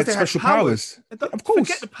 They had special powers. Of course,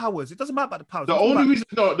 forget the powers. It doesn't matter about the powers. The only reason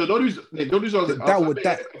I was a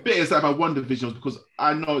bit excited about WandaVision was because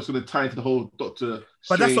I know it's going to tie into the whole Doctor.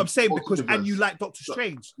 But that's what I'm saying, and you like Doctor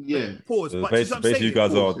Strange. Yeah. Pause. But basically, you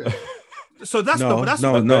guys are. So that's no.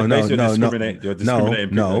 You're discriminating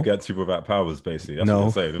people against people without powers, basically. That's what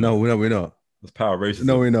I'm saying. No, we're not. It's power racism.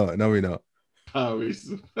 No, we're not. Power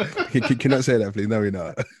racism. Can you say that, please? No, we're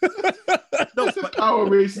not. Power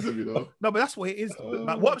racism, No, but that's what it is.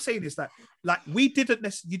 Like, what I'm saying is that, like, you didn't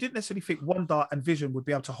necessarily think Wanda and Vision would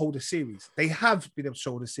be able to hold a series. They have been able to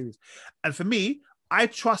hold a series, and for me, I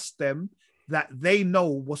trust them that they know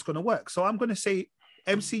what's going to work. So I'm going to say,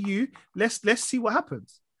 MCU, let's see what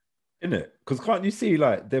happens. In it, because can't you see,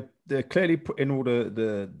 like, they're clearly putting all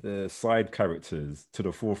the side characters to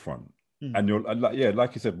the forefront, and you're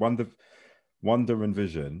like you said, Wanda and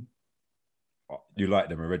Vision, you like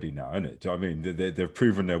them already now, innit? Do you know what I mean? They've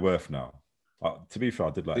proven their worth now. To be fair, I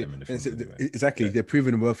did like them in the films. Anyway. Exactly, they're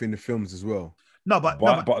proven their worth in the films as well. But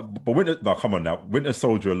Winter. No, come on now. Winter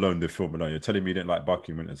Soldier alone, the film alone. You're telling me you didn't like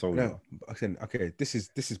Bucky and Winter Soldier? No, okay. This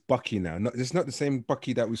is Bucky now. It's not the same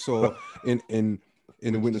Bucky that we saw in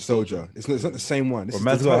the Winter Soldier. It's not the same one. Well,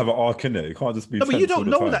 man's got to have an arc in it. You can't just be. No, but you don't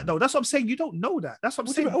know that though. That's what I'm saying. You don't know that. That's what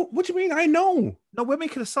I'm saying. What do you mean? I know. No, we're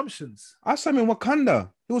making assumptions. I saw him in Wakanda.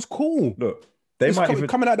 It was cool. Look, They might even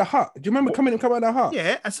coming out of the hut. Do you remember coming out of the hut?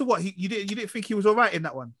 Yeah. And so what? You didn't think he was all right in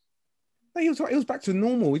that one? No, he was back to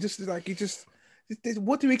normal. He just.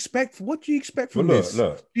 What do you expect? What do you expect from this?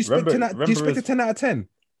 Look. Do you expect a 10 out of 10?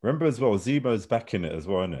 Remember as well, Zemo's back in it as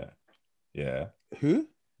well, isn't it? Yeah. Who?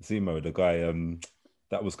 Zemo, the guy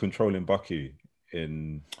that was controlling Bucky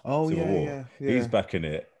in Civil War. Yeah. He's back in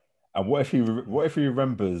it. And what if he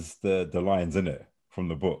remembers the lines in it from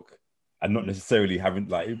the book, and not necessarily having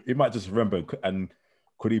like he might just remember, and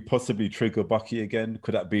could he possibly trigger Bucky again?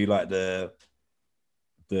 Could that be like the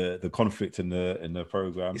conflict in the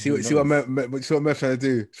program? See what Merv's trying to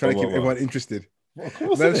do? Trying to keep everyone interested. Well, of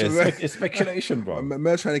course it's speculation, bro.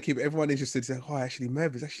 Merv's trying to keep everyone interested. Say, oh, actually,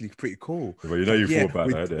 Merv is actually pretty cool. Well, you know you thought about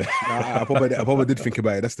that, didn't you? I probably did think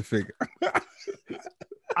about it. That's the thing.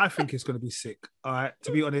 I think it's going to be sick. All right.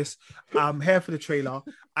 To be honest, I'm here for the trailer.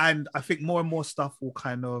 And I think more and more stuff will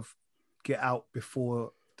kind of get out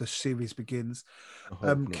before the series begins.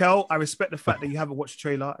 Kel, I respect the fact that you haven't watched the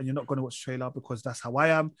trailer and you're not going to watch the trailer, because that's how I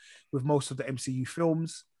am with most of the MCU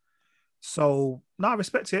films. So, no, I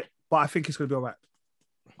respect it, but I think it's going to be all right.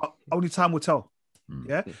 Only time will tell.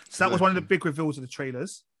 Yeah. So that was one of the big reveals of the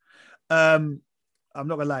trailers. I'm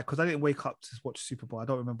not gonna lie, because I didn't wake up to watch Super Bowl. I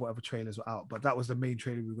don't remember what other trailers were out, but that was the main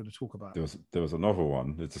trailer we were going to talk about. There was another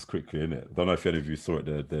one. It's just quickly in it. I don't know if any of you saw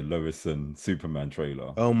it. The Lois and Superman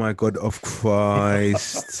trailer. Oh my God of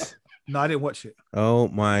Christ! No, I didn't watch it. Oh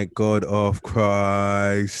my God of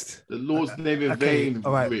Christ! The Lord's name in vain.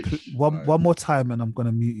 All right, one more time, and I'm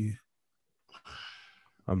gonna mute you.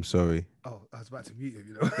 I'm sorry. Oh, I was about to mute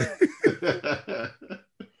you.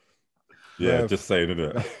 Yeah, just saying,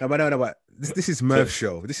 isn't it? No, but this is Merv's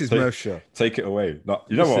show. This is Merv's show. Take it away. No,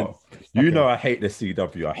 you know what? You know I hate the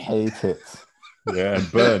CW. I hate it. Yeah,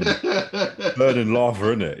 and Burn and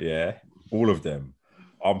Lava, innit? Yeah, all of them.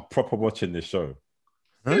 I'm proper watching this show.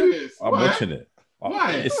 Serious? I'm watching it.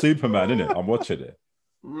 Why? It's Superman, innit? I'm watching it.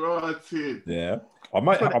 Rotted. Yeah, I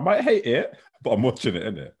might hate it, but I'm watching it,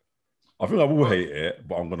 innit? I think I will hate it,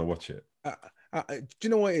 but I'm gonna watch it. Do you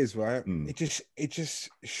know what it is, right? It just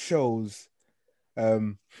shows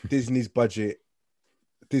Disney's budget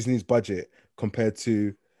compared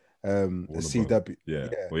to CW. Yeah.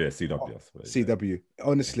 Well, yeah, CW. CW.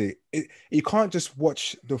 Honestly, you can't just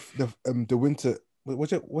watch the winter.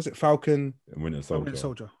 Was it Falcon and Winter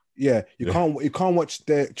Soldier? Yeah, you can't watch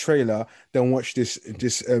the trailer then watch this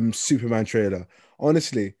Superman trailer.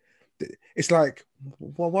 Honestly, it's like,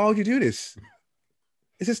 why would you do this?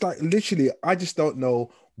 It's just like, literally, I just don't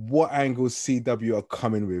know what angles CW are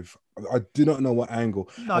coming with. I do not know what angle.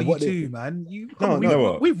 No, you do, man.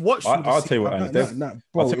 We've watched. I'll tell you what angle.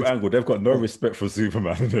 I'll tell you what angle. They've got no respect for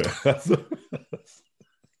Superman.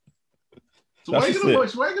 So why are you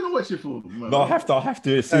gonna watch it for? Man? No, I have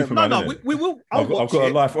to. It's Superman. No, we will. I've got a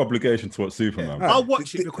life obligation to watch Superman. Yeah, I'll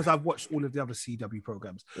watch it because I've watched all of the other CW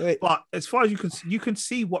programs. But as far as you can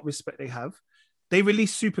see what respect they have. They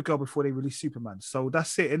released Supergirl before they released Superman. So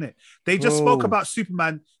that's it, innit? They just spoke about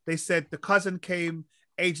Superman. They said the cousin came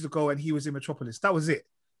ages ago and he was in Metropolis. That was it.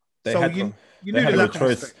 They had no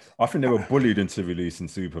choice. I think they were bullied into releasing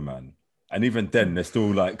Superman. And even then, they're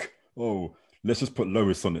still like, oh, let's just put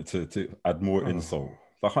Lois on it to add more insult.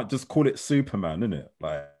 Like, I can't just call it Superman, innit?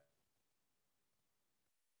 Like,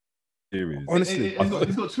 series. Honestly,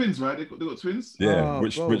 he's got twins, right? They got twins. Yeah,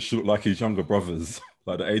 which look like his younger brothers.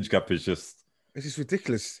 Like, the age gap is just. It's just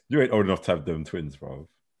ridiculous. You ain't old enough to have them twins, bro.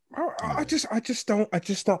 I just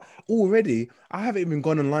don't. Already, I haven't even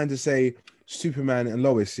gone online to say Superman and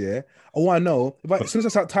Lois. Yeah. Oh, I know. But as soon as I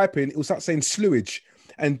start typing, it will start saying slewage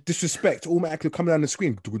and disrespect automatically coming down the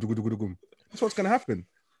screen. That's what's gonna happen.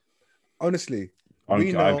 Honestly,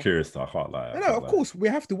 I'm curious. I can't lie. No, of course we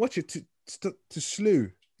have to watch it to slew.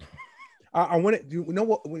 I want it. You know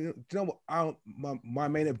what? My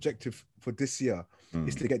main objective for this year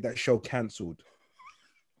is to get that show cancelled.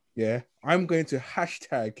 Yeah, I'm going to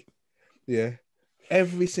hashtag. Yeah,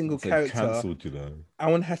 every single character. Cancelled, you know. I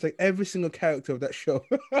want to hashtag every single character of that show.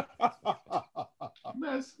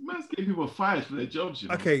 Man's getting people fired for their jobs. You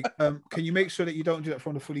know? Okay, can you make sure that you don't do that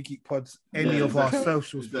from the Fully Geek Pods? Any of our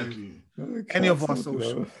socials, exactly. Any of our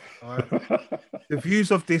socials. All right. The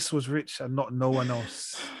views of this was Rich and not no one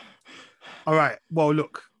else. All right. Well,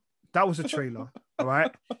 look, that was a trailer. All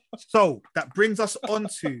right. So that brings us on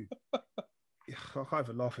to. I can't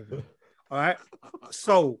even laugh at it. All right.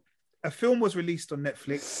 So a film was released on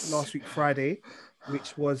Netflix last week, Friday,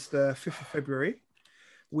 which was the 5th of February,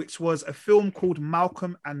 which was a film called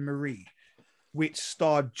Malcolm and Marie, which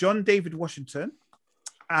starred John David Washington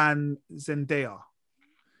and Zendaya.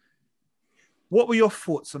 What were your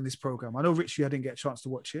thoughts on this program? I know, Rich, you didn't get a chance to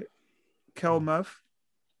watch it. Kel, Merv?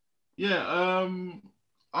 Yeah,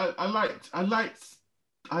 I liked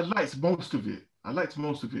most of it. I liked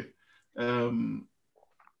most of it.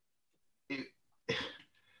 It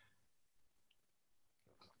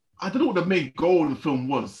I don't know what the main goal of the film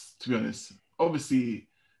was, to be honest. Obviously,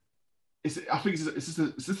 I think it's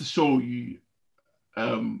just to show you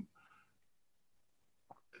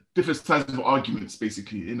different sides of arguments,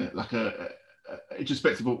 basically, in it, like a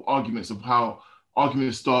introspective of arguments of how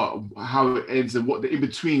arguments start, how it ends, and what the in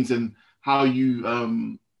betweens, and how you I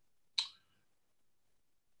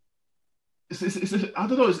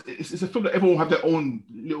don't know. It's a film that everyone have their own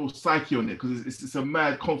little psyche on it, because it's a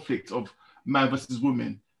mad conflict of man versus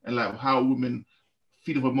woman, and like how women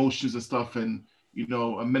feed of emotions and stuff, and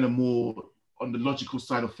and men are more on the logical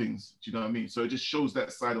side of things. Do you know what I mean? So it just shows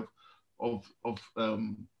that side of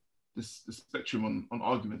the spectrum on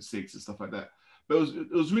argument sakes and stuff like that. But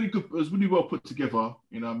it was really good. It was really well put together.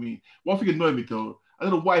 You know what I mean? One thing annoyed me though, I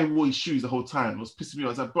don't know why he wore his shoes the whole time. It was pissing me off. I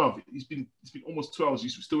was like, bro, it's been almost 2 hours. You're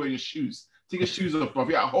still wearing your shoes. Take your shoes off, bro.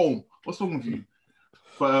 You're at home. What's wrong with you?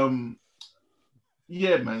 But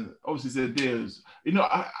yeah, man. Obviously, Zendaya's.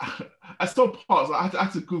 I saw parts. I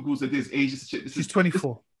had to Google Zendaya's age just to check. She's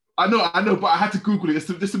 24. I know, but I had to Google it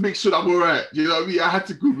just to make sure that I'm all right. You know what I mean? I had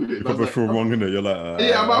to Google it. You probably feel wrong in it. You're like,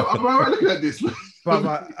 yeah, I'm all right looking at this. But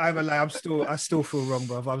I'm like, I still feel wrong,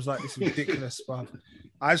 bro. I was like, this is ridiculous, bro.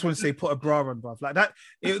 I just want to say, put a bra on, bro. Like that,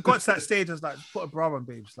 it got to that stage. I was like, put a bra on,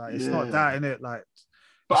 babes. Like it's not that, innit? Like,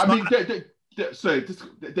 but I mean,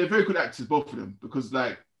 they're very good actors, both of them, because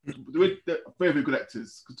like they're very, very good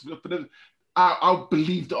actors. For them, I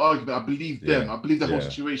believe the argument. I believe them. I believe the whole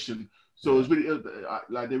situation. So it was really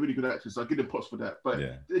like they're really good actors. So I give them props for that. But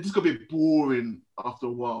it just got a bit boring after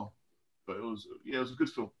a while. But it was a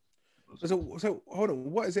good film. So hold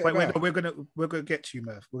on, what is it? Wait, we're gonna get to you,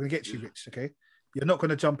 Merv. We're gonna get to you, Rich. Okay, you're not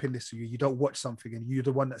gonna jump in this. You don't watch something, and you're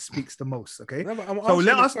the one that speaks the most. Okay, no, so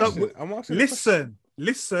let us know.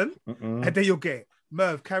 Listen, Mm-mm. and then you'll get it.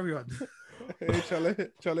 Merv. Carry on. Hey,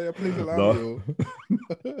 Charlie, please allow me.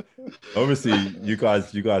 Obviously, you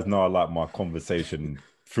guys know I like my conversation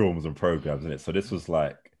films and programs in it. So this was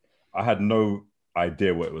like, I had no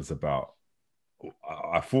idea what it was about.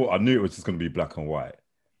 I knew it was just going to be black and white,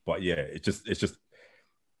 but yeah, it's just.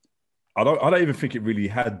 I don't even think it really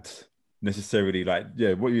had necessarily like,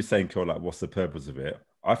 what you're saying, Kel, like what's the purpose of it?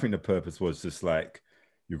 I think the purpose was just like,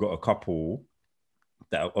 you've got a couple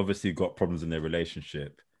that obviously got problems in their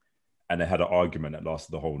relationship, and they had an argument that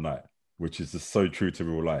lasted the whole night, which is just so true to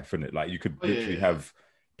real life, isn't it? Like you could literally have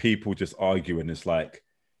people just arguing. It's like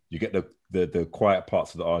you get the quiet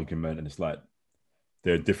parts of the argument, and it's like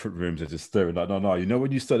they're in different rooms, they're just stirring like, no, you know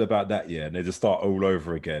when you said about that, and they just start all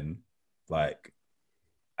over again. Like,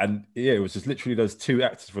 and it was just literally those two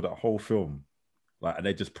actors for that whole film. Like, and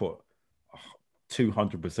they just put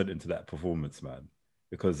 200% into that performance, man.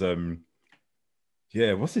 Because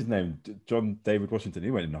what's his name? John David Washington.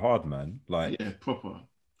 He went in hard, man. Like, proper.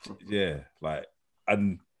 Yeah, like,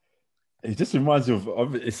 and it just reminds you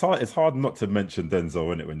of it's hard not to mention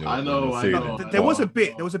Denzel in it when you're. I know. There was a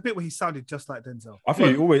bit where he sounded just like Denzel. I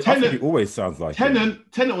think he always sounds like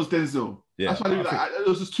Tenet was Denzel. Yeah, that's why it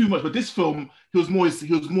was just too much. But this film, he was more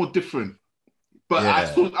different. But I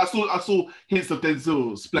saw hints of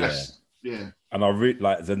Denzel splash. Yeah. And I really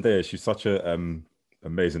like Zendaya. She's such a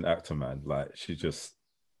amazing actor, man. Like she just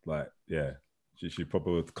she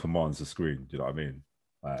probably commands the screen. Do you know what I mean?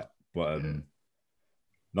 Like, but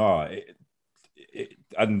no,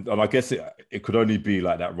 and I guess it could only be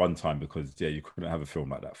like that runtime, because you couldn't have a film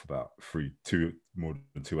like that for about more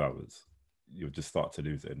than 2 hours. You'll just start to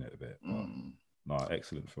lose it in it a bit. No,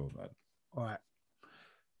 excellent film, man. All right.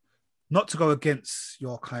 Not to go against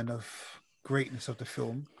your kind of greatness of the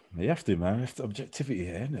film. You have to, man. It's objectivity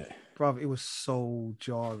here, isn't it? Bruv, it was so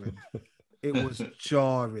jarring. It was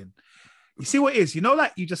jarring. You see what it is? You know,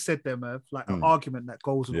 like you just said there, Merv, like an argument that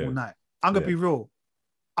goes on all night. I'm going to be real.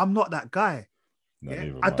 I'm not that guy.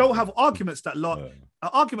 No, I don't have arguments that last. An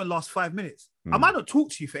argument lasts 5 minutes. I might not talk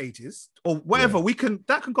to you for ages or whatever.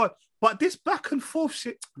 That can go. But this back and forth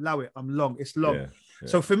shit, allow it. I'm long. It's long. Yeah.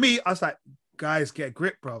 So for me, I was like, guys, get a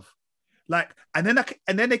grip, bruv. Like, and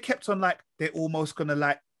then they kept on like they're almost gonna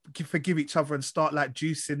like forgive each other and start like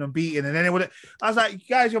juicing and beating, and then they would. I was like,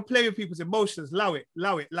 guys, you're playing with people's emotions. Allow it.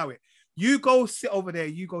 You go sit over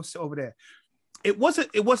there. It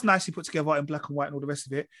was nicely put together in black and white and all the rest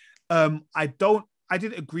of it. I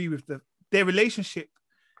didn't agree with their relationship.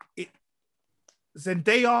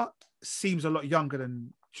 Zendaya seems a lot younger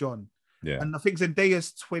than John. Yeah. And I think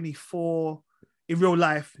Zendaya's 24 in real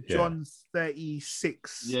life. John's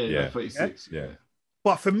 36. Yeah, 36. Yeah.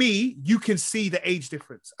 But for me, you can see the age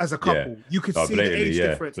difference as a couple. You could see the age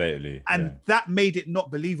difference. Blatantly, and that made it not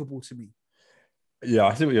believable to me. Yeah,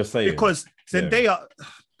 I see what you're saying. Because Zendaya,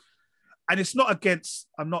 and it's not against,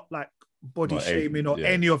 I'm not like body shaming or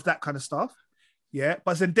any of that kind of stuff. Yeah.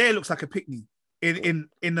 But Zendaya looks like a pick-me in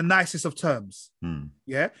the nicest of terms.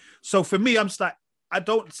 Yeah. So for me, I'm just like,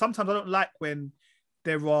 sometimes I don't like when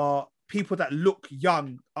there are people that look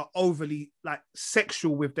young are overly like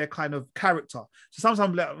sexual with their kind of character. So sometimes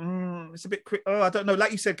I'm like, it's a bit, I don't know.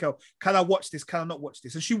 Like you said, Kel, can I watch this? Can I not watch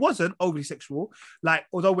this? And she wasn't overly sexual. Like,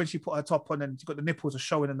 although when she put her top on and she got the nipples are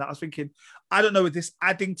showing and that, I was thinking, I don't know, is this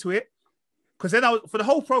adding to it? Because then for the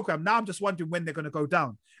whole program, now I'm just wondering when they're going to go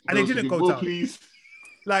down. And they didn't go down. Please.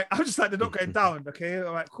 Like, I'm just like, they're not going down. Okay.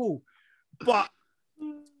 All right, cool. But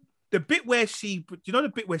the bit where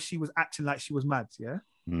the bit where she was acting like she was mad. Yeah.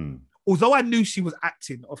 Although I knew she was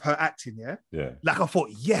acting, like I thought,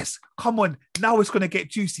 yes, come on, now it's gonna get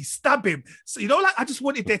juicy. Stab him. So like I just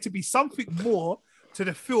wanted there to be something more to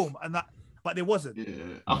the film, but there wasn't. Yeah,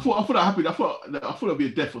 I thought that happened. I thought it'd be a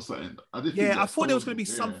death or something. I thought there was gonna be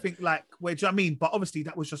something like where, do you know what I mean? But obviously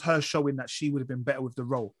that was just her showing that she would have been better with the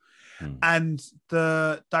role. And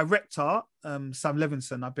the director, Sam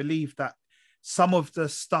Levinson, I believe that some of the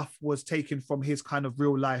stuff was taken from his kind of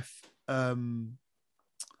real life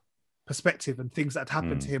perspective and things that had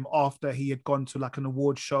happened to him after he had gone to like an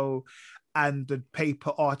award show and the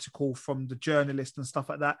paper article from the journalist and stuff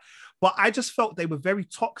like that. But I just felt they were very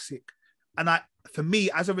toxic. And for me,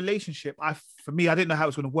 as a relationship, I didn't know how it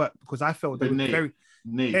was going to work because I felt they were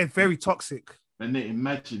very toxic. And Nate,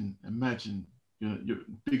 imagine your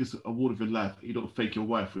biggest award of your life. You don't fake your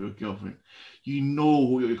wife or your girlfriend. You know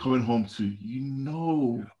what you're coming home to. You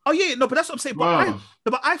know. Oh yeah, no, but that's what I'm saying.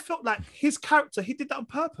 But I felt like his character, he did that on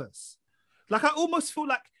purpose. Like I almost feel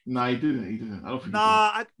like. Nah, he didn't. I don't think.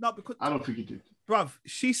 Because I don't think he did. Bruv,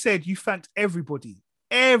 she said you thanked everybody.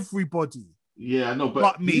 Everybody. Yeah, I know,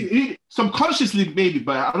 but me. He subconsciously maybe,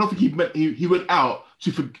 but I don't think he went out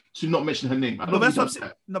to not mention her name. That's what I'm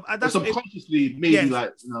saying. No, that's subconsciously maybe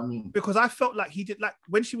like, you know what I mean? Because I felt like he did, like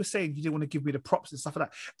when she was saying you didn't want to give me the props and stuff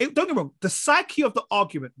like that. Don't get me wrong, the psyche of the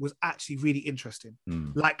argument was actually really interesting.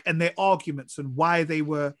 Like, and their arguments and why they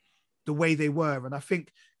were the way they were. And I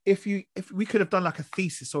think if we could have done like a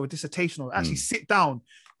thesis or a dissertation or actually sit down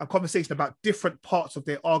a conversation about different parts of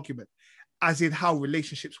their argument, as in how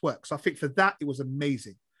relationships work. So I think for that, it was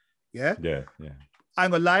amazing. Yeah? Yeah. I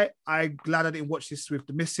ain't gonna lie, I'm glad I didn't watch this with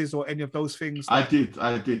the missus or any of those things. I did.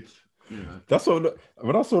 Yeah. That's what,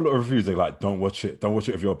 when I saw a lot of reviews, they're like, don't watch it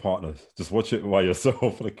with your partners. Just watch it by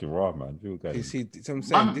yourself. Like, right, man. You see, I'm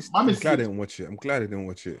saying, I'm glad I didn't watch it. I'm glad I didn't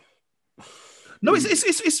watch it. No, it's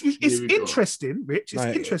interesting, Rich. It's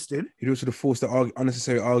interesting. You don't sort of force the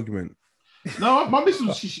unnecessary argument. No, my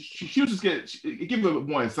missus, she was just it gave her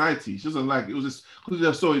more anxiety. She doesn't like it. Was just because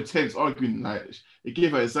they're so intense arguing. Like it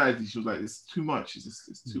gave her anxiety. She was like, "It's too much.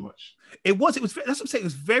 It's too much." It was. That's what I'm saying. It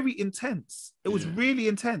was very intense. It was really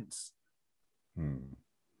intense.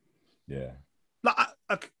 Yeah.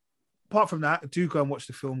 Like, apart from that, do go and watch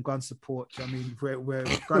the film. Gun support. Do you know what I mean? We're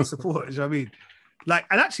gun support. Do you know what I mean? Like,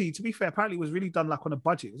 and actually, to be fair, apparently it was really done like on a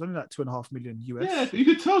budget. It was only like $2.5 million US. Yeah, you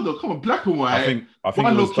could tell though. Come on, black and white. I think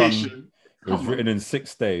one it was location. It was written in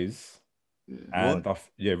 6 days. Yeah. And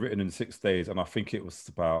written in 6 days. And I think it was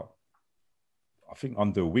about,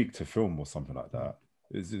 under a week to film or something like that.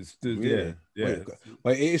 Yeah.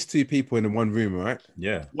 But it is 2 people in one room, right?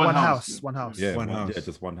 Yeah. One house. Yeah, one house. Yeah,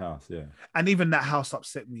 just one house. Yeah. And even that house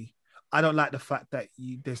upset me. I don't like the fact that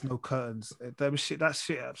there's no curtains. That shit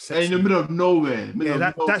upsets me. In the middle of nowhere.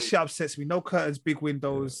 That shit upsets me. No curtains, big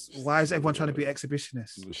windows. Yeah. Why is everyone trying to be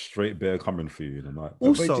exhibitionist? Straight bear coming for you tonight.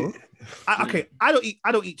 Also, I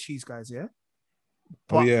don't eat cheese, guys. Yeah.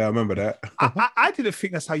 But I remember that. I didn't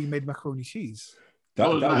think that's how you made macaroni cheese. I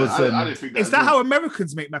didn't think that. Is that how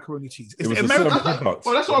Americans make macaroni cheese? That's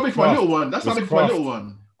what I make for my little one. That's what I make for my little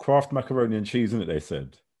one. Kraft macaroni and cheese, isn't it? They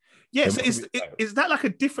said. Yeah, so is that like a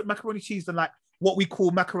different macaroni cheese than like what we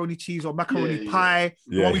call macaroni cheese or macaroni pie?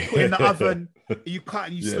 Yeah. What we put in the oven, you cut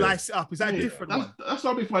and you slice it up. Is that a different one? That's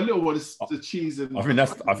what I mean for my little one. It's the cheese and I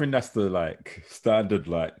think that's the like standard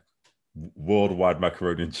like worldwide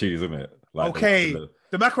macaroni and cheese, isn't it? Like the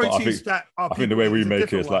macaroni cheese I think the way we make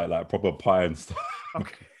it is like proper pie and stuff.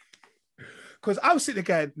 Okay. Because I was sitting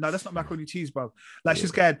there going, no, that's not macaroni cheese, bro. Like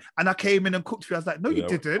she's going, and I came in and cooked for you. I was like, no, you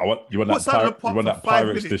didn't. You want that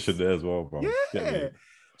Pyrex dish in there as well, bro. Yeah.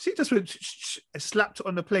 She just went slapped it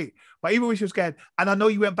on the plate. But even when she was going, and I know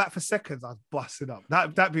you went back for seconds, I was busting up.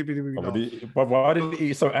 That made me really laugh. But why didn't you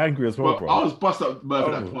eat so angry as well, bro? I was busting up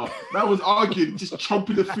Merv that part. That was arguing, just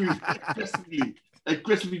chomping the food aggressively.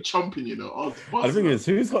 aggressively chomping, you know. And the thing is,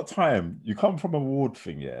 who's got time? You come from a ward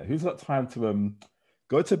thing, yeah. Who's got time to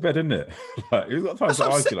go to bed, innit? Like, who's got time to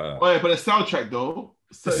argue like that? Oh, yeah, but the soundtrack though.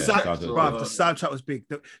 The soundtrack was big.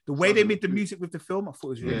 The way they made the music with the film, I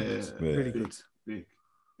thought it was really good. Big.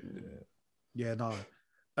 Yeah, no.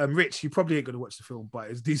 Rich, you probably ain't gonna watch the film, but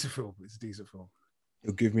it's a decent film.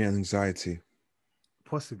 It'll give me anxiety.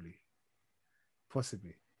 Possibly.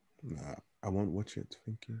 Nah, I won't watch it.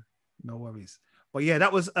 Thank you. No worries. But yeah,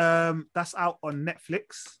 that was that's out on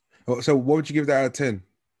Netflix. Oh, so what would you give that out of 10?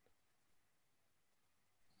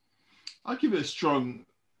 I'll give it a strong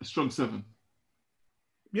 7.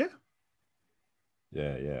 Yeah.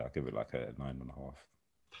 Yeah. I'll give it like a 9.5.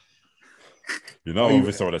 You know,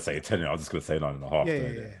 obviously, when I say 10, I was just gonna say 9.5.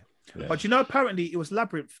 Yeah. But you know, apparently it was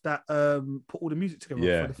Labyrinth that put all the music together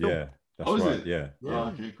for the film. Yeah. That's right. It? Yeah. Oh,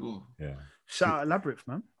 okay, cool. Yeah. Shout out Labyrinth,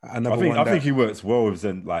 man. I think he works well with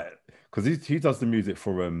Zen, like, because he does the music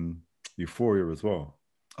for Euphoria as well.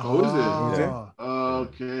 Oh, is it? Yeah.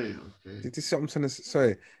 Okay. This is what I'm trying to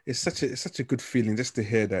say. It's such a good feeling just to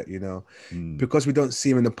hear that, you know, because we don't see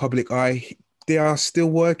them in the public eye. They are still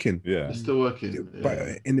working. Yeah, they're still working.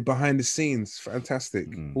 But in the behind the scenes, fantastic,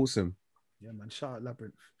 awesome. Yeah, man. Shout out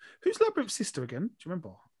Labyrinth. Who's Labyrinth's sister again? Do you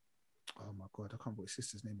remember? Oh my god, I can't remember what his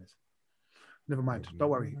sister's name is. Never mind. Don't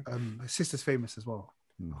worry. His sister's famous as well.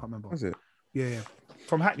 I can't remember. Is it? Yeah.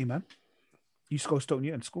 From Hackney, man. Used to go to Stone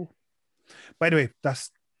Newton school. But anyway,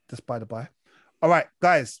 that's by the by. All right,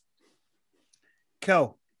 guys.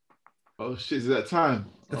 Kel. Oh shit, is that time?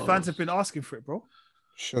 The fans have been asking for it, bro.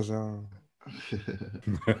 Shazam.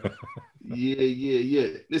 Yeah.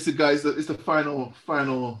 Listen, guys, it's the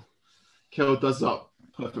final Kel Does Up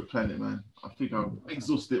Perfect Planet, man. I think I've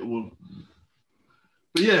exhausted it all.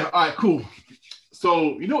 But yeah, all right, cool.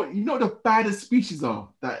 So you know the baddest species are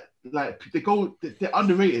that like they're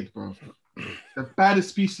underrated, bro. The baddest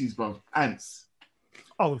species, bro, ants.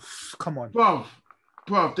 Oh, come on, bro,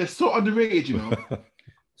 they're so underrated, you know.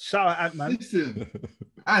 Shout out Ant Man. Listen,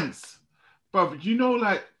 ants, bro. Do you know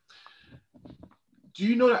that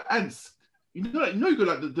ants? You got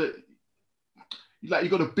like you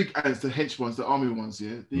got the big ants, the hench ones, the army ones,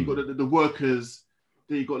 yeah. Then you got the workers.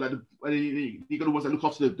 Then you got like you got the ones that look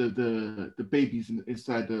after the babies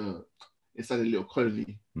inside the little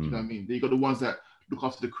colony. You know what I mean? Then you got the ones that look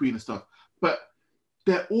after the queen and stuff. But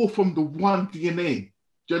they're all from the one DNA.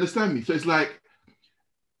 Do you understand me? So it's like,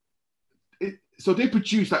 so they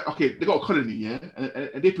produce like, okay, they got a colony, yeah,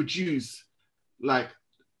 and they produce like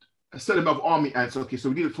a certain amount of army ants. Okay, so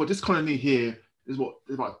we need for this colony here. There's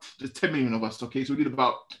about 10 million of us. Okay, so we need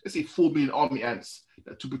about, let's say, 4 million army ants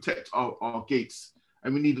to protect our gates,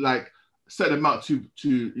 and we need like a certain amount to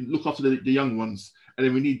look after the young ones, and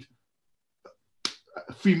then we need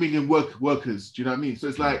 3 million workers. Do you know what I mean? So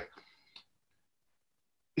it's like,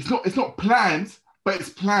 it's not planned, but it's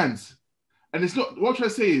planned, and it's not. What I'm trying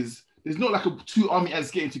to say is, there's not like two army ants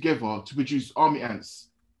getting together to produce army ants.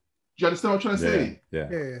 Do you understand what I'm trying to say?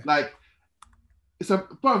 Yeah. Like,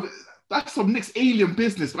 bro, that's some next alien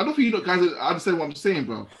business. I don't think you guys understand what I'm saying,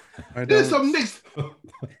 bro. There's some next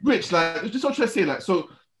Rich, like, just what I'm trying to say, like, so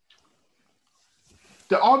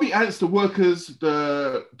the army ants, the workers,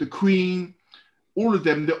 the queen, all of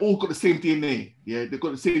them, they all got the same DNA. Yeah, they've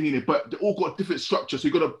got the same DNA, but they all got different structures. So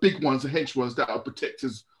you got the big ones, the hench ones that are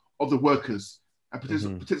protectors of the workers and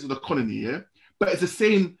protectors of the colony. Yeah, but it's the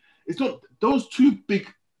same. It's not those two big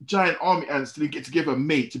giant army ants didn't get together and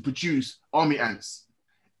mate to produce army ants.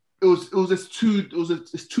 It was just two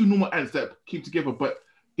normal ants that came together, but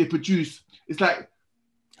they produce. It's like,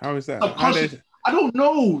 how is that? I don't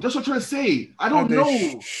know. That's what I'm trying to say. I don't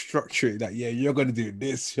know. Structure it that, yeah, you're gonna do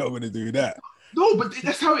this, you're gonna do that. No, but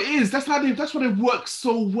that's how it is. That's why they work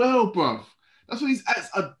so well, bro. That's why these ants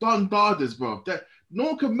are done daughters, bro. That no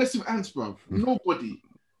one can mess with ants, bro.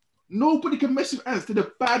 Nobody can mess with ants. They're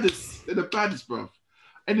the baddest, bro.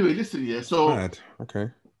 Anyway, listen, yeah. So bad. Okay.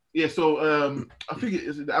 Yeah, so I think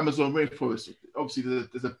it's in the Amazon rainforest. Obviously,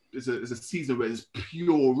 there's a season where there's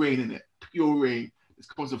pure rain in it. Pure rain. It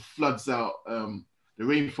comes and floods out the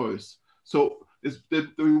rainforest. So there's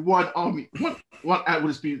one ant would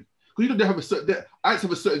just be, because they have ants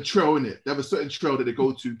have a certain trail in it. They have a certain trail that they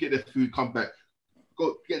go to get their food, come back. Do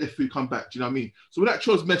you know what I mean? So when that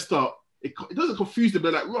trail's messed up, it doesn't confuse them.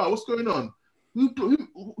 They're like, right, what's going on? Who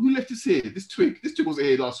left this here? This twig wasn't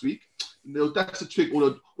here last week. That's a twig,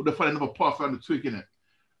 or they'll find another path around the twig in it.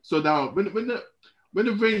 So now when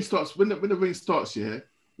the rain starts, yeah,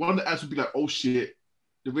 one of the ants will be like, oh shit,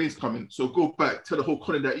 the rain's coming. So go back, tell the whole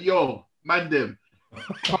colony that, yo, man them,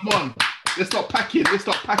 come on, let's start packing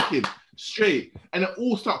straight. And they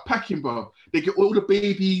all start packing, bro. They get all the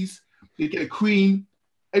babies, they get a queen,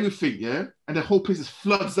 everything, yeah? And the whole place just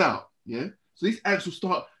floods out, yeah? So these ants will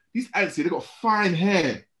start, these ants here, they got fine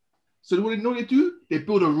hair. So what they do? They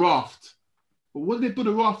build a raft. But what do they build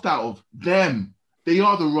a raft out of? Them. They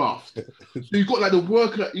are the raft. So you got like the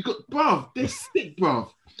worker, you got, bruv, they're sick,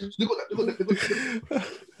 bruv. So they got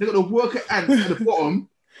the worker ants at the bottom,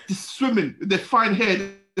 just swimming, with their fine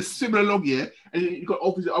hair, just swimming along here. And then you got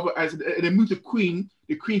obviously other ants, and they move the queen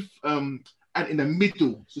ant in the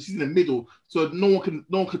middle. So she's in the middle. So no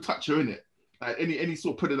one can touch her in it. Like any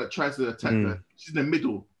sort of predator that tries to attack her, she's in the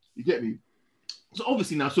middle. You get me? So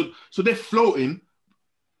obviously now, so they're floating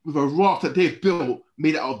with a raft that they've built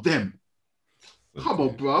made out of them. Come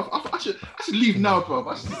on, bruv. I should leave now, bruv.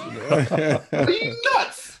 Are you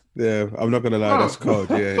nuts? Yeah, I'm not gonna lie, that's cold.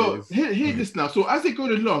 Yeah. So hear this now. So as they go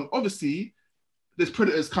along, obviously there's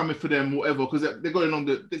predators coming for them, whatever, because they're going along.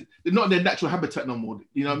 They're not in their natural habitat no more.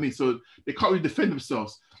 You know what I mean? So they can't really defend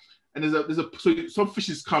themselves. And so some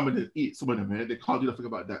fishes come and eat some of them. Yeah? They can't do nothing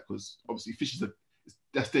about that because obviously fishes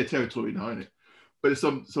that's their territory now, isn't it? But there's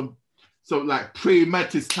some like praying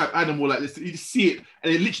mantis type animal like this. You just see it,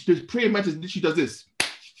 and the praying mantis literally does this.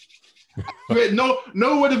 No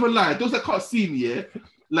word of a lie. Those that can't see me, yeah,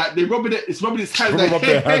 like it's rubbing its hands. Like,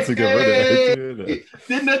 their hands together.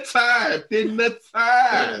 Dinner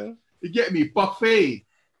time. You get me? Buffet,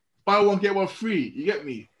 buy one get one free. You get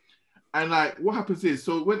me? And like, what happens is,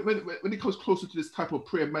 so when it comes closer to this type of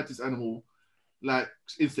praying mantis animal, like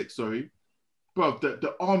insect, sorry, bro,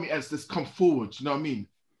 the army ants just come forward. You know what I mean?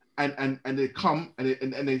 And they come and they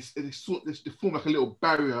form like a little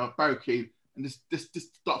barricade and just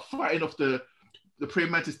start fighting off the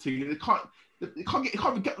praying mantis thing. And they can't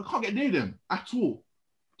get near them at all.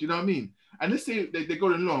 Do you know what I mean? And let's say they're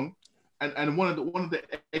going along, and one of the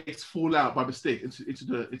eggs fall out by mistake into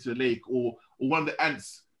the lake, or one of the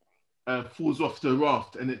ants falls off the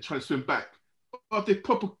raft and it tries to swim back. But they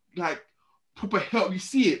proper help. You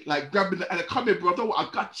see it like grabbing and come here, bro. I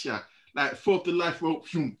got you. Like throw up the life rope,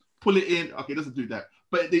 pull it in. Okay, it doesn't do that,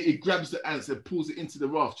 but it grabs the ants and pulls it into the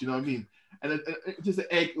raft. You know what I mean? And then if there's an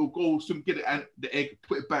egg, it'll go swim, get the egg,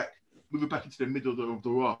 put it back, move it back into the middle of the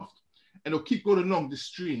raft, and it'll keep going along the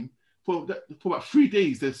stream for about 3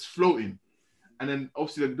 days. They're floating, and then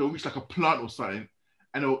obviously they'll reach like a plant or something,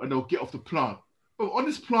 and they'll get off the plant. But on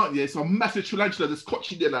this plant, yeah, it's a massive tarantula that's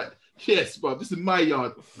crouching there like, yes, bro, this is my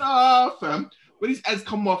yard. Nah, fam. When these ants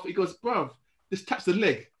come off, it goes, bro, this taps the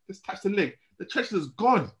leg. The tarantula's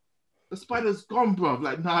gone. The spider's gone, bro.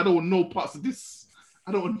 Like, nah, I don't want no parts of this.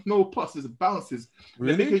 I don't want no parts of this. It bounces.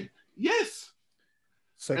 Really? Yes.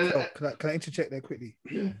 So, can I interject there quickly?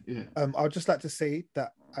 Yeah. I would just like to say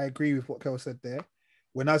that I agree with what Kel said there.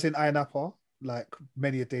 When I was in Iron Apple, like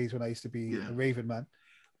many a days when I used to be a Raven man,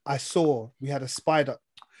 we had a spider.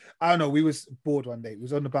 I don't know, we was bored one day. We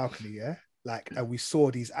was on the balcony, yeah? And we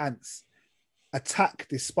saw these ants attack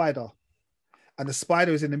this spider. And the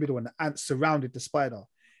spider was in the middle and the ants surrounded the spider.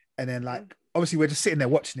 And then obviously we're just sitting there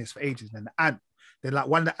watching this for ages. And then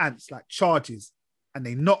one of the ants charges and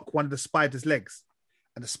they knock one of the spider's legs.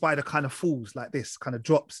 And the spider kind of falls like this, kind of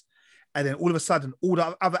drops. And then all of a sudden, all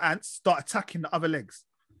the other ants start attacking the other legs.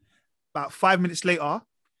 About 5 minutes later,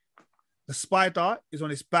 the spider is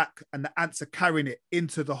on its back and the ants are carrying it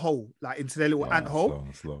into the hole, into their little ant hole.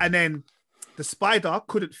 Slow. And then the spider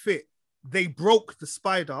couldn't fit. They broke the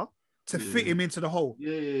spider to fit him into the hole.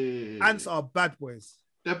 Yeah. Ants are bad boys.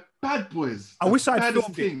 They're bad boys. I wish I'd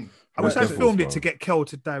filmed it. I wish I filmed it to get Kel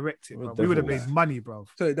to direct it, bro. We would have made money, bro.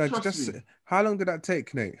 So how long did that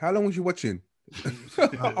take, Nate? How long was you watching?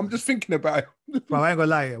 I'm just thinking about it. Bro, I ain't gonna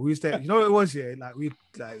lie, yeah. We was there. You know what it was, yeah? We've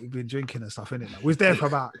been drinking and stuff, innit? We was there for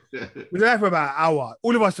about an hour.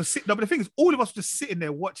 All of us just sitting. No, but the thing is, all of us were just sitting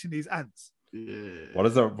there watching these ants. Yeah. Why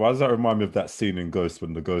does that remind me of that scene in Ghost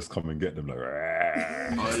when the ghosts come and get them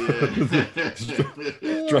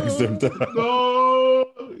drags them down? No.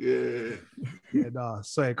 Yeah. Yeah, nah.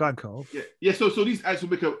 Sorry, go on, Cole. Yeah. So these ants will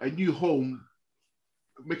make a new home.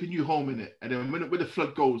 Make a new home in it, and then when the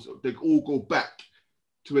flood goes, they all go back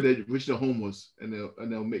to where their original home was, and they'll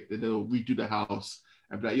redo the house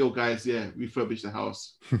and be like, "Yo, guys, refurbish the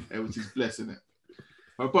house. Everything's blessed in it."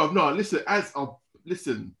 But no, listen.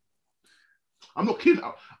 I'm not kidding.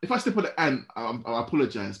 If I step on the ant, I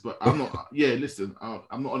apologize, but I'm not. Yeah, listen,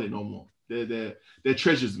 I'm not on it no more. They're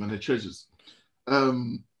treasures, man. They're treasures.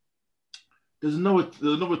 There's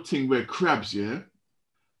another thing where crabs, yeah.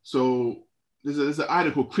 So. There's an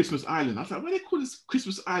island called Christmas Island. I was like, why do they call this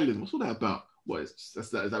Christmas Island? What's all that about? What is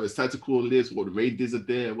that where Santa Claus lives? What, the reindeers are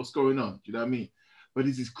there? What's going on? Do you know what I mean? But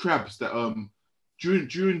there's these crabs that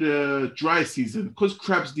during the dry season, because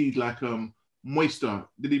crabs need moisture.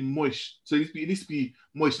 They need moist. So it needs to be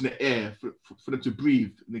moist in the air for them to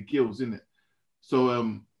breathe in the gills, isn't it?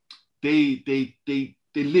 So they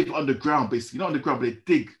live underground, basically. Not underground, but they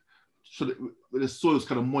dig so that the soil's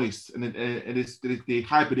kind of moist, and then they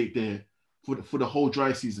hibernate there for the whole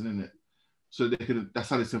dry season, isn't it? So that's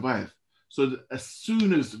how they survive. So as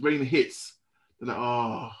soon as rain hits, they're like,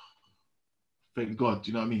 oh, thank God, do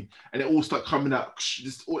you know what I mean? And they all start coming out.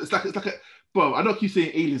 It's like a, bro, I don't keep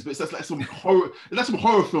saying aliens, but it's like some horror. It's like some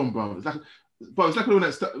horror film, bro. It's like when I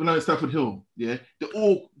at Stafford Hill, yeah. They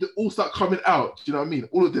all start coming out. Do you know what I mean?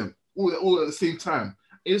 All of them, all at the same time.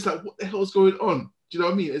 And it's like, what the hell is going on? Do you know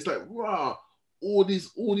what I mean? It's like, rah, all these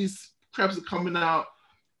crabs are coming out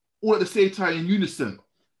all at the same time in unison,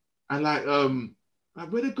 and like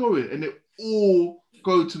where they're going, and they all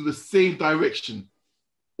go to the same direction.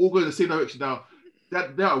 All go in the same direction. Now,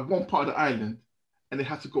 they're at one part of the island, and they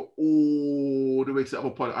have to go all the way to the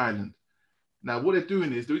other part of the island. Now, what they're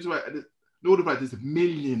doing is, there's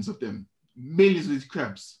millions of them, millions of these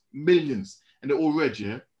crabs, millions, and they're all red,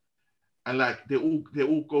 yeah? And like, they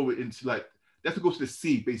all go into like, they have to go to the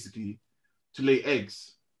sea, basically, to lay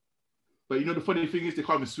eggs. But you know, the funny thing is, they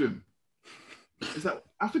can't even swim. It's like,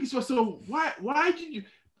 I think it's so, why did you,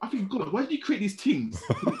 I think, God, why did you create these things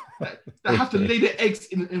that have to lay their eggs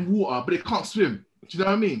in water, but they can't swim? Do you know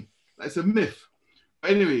what I mean? Like, it's a myth.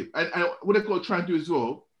 But anyway, and what they've got to try and do as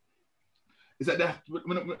well is that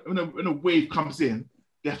when a wave comes in,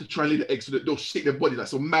 they have to try and lay the eggs so that they'll shake their body like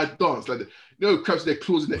some mad dance. Like, crabs with their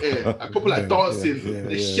claws in the air, like proper like dancing, and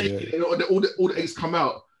they shake it, and all the eggs come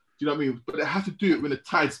out. Do you know what I mean? But they have to do it when the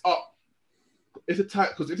tide's up.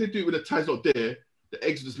 Because if they do it when the tide's not there, the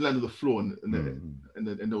eggs will just land on the floor and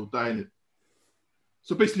they'll die in it.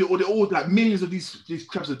 So basically, all like millions of these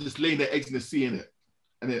crabs are just laying their eggs in the sea, in it.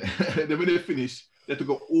 And then when they finish, they have to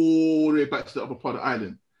go all the way back to the upper part of the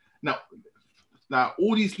island. Now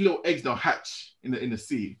all these little eggs now hatch in the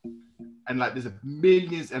sea, and like there's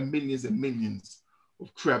millions and millions and millions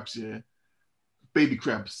of crabs, yeah, baby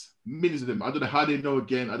crabs, millions of them. I don't know how they know.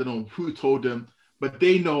 Again, I don't know who told them, but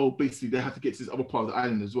they know basically they have to get to this other part of the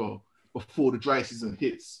island as well before the dry season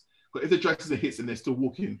hits. But if the dry season hits and they're still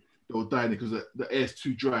walking, they'll die because the air's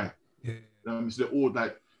too dry. Yeah. So they're all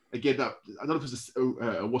like, again, that I don't know if it's a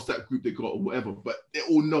WhatsApp group they got or whatever, but they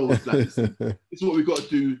all know like this is what we got to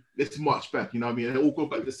do. Let's march back. You know what I mean? And they all go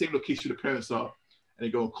back to the same location the parents are, and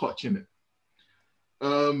they go and catch in it.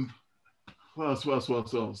 What else?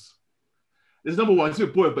 There's another one. It's a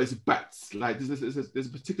bit boring, but it's bats. Like there's a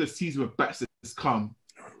particular season where bats just come,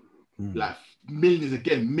 like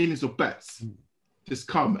millions of bats just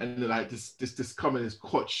come, and they're like just come and just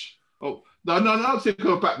catch. Oh no! I'm saying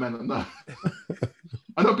because of Batman. No.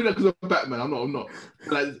 I'm not being that because of Batman. I'm not.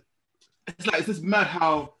 Like, it's just mad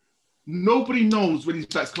how nobody knows where these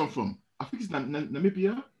bats come from. I think it's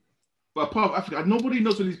Namibia, but apart of Africa, nobody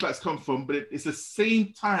knows where these bats come from. But it's the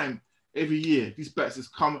same time every year. These bats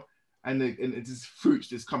just come and it's just fruits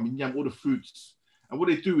just come and yam all the fruits. And what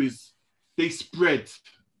they do is they spread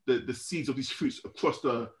the seeds of these fruits across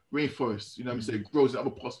the rainforest. You know what I mean? So it grows in other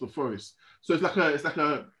parts of the forest. So it's like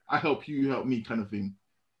a I help you, you help me kind of thing.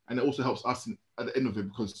 And it also helps us at the end of it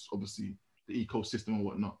because obviously the ecosystem and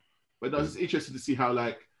whatnot. But it's interesting to see how,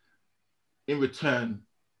 like, in return,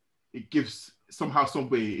 it gives somehow, some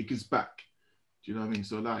way, it gives back. Do you know what I mean?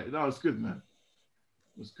 So like, that was good, man.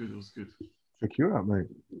 It was good. Check you out, mate.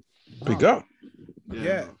 Big up.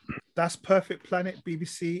 Yeah, that's Perfect Planet,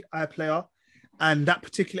 BBC iPlayer, and that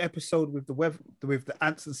particular episode with the weather, with the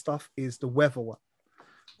ants and stuff, is the weather one.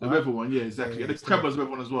 The weather one, yeah, exactly. And the Crabber's weather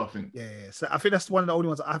one as well, I think. Yeah. So I think that's one of the only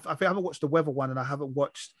ones. I think I haven't watched the weather one, and I haven't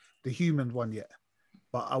watched the human one yet.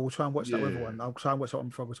 But I will try and watch that weather one. I'll try and watch that one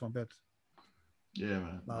before I go to my bed. Yeah,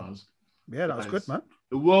 man. That was good, man.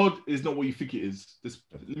 The world is not what you think it is.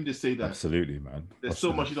 Let me just say that. Absolutely, man. There's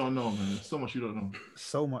so much you don't know, man. There's so much you don't know.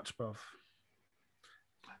 So much, bro.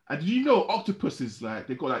 And did you know octopuses, like,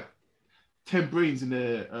 they've got like 10 brains in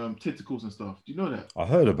their tentacles and stuff? Do you know that? I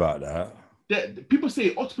heard about that. People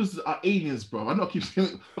say octopuses are aliens, bro. I know I keep saying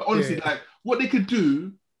it, but honestly, like, what they could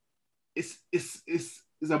do is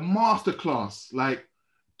a masterclass. Like,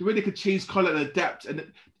 the way they could change color and adapt,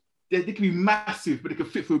 and they can be massive, but they can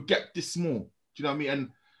fit through a gap this small. Do you know what I mean? And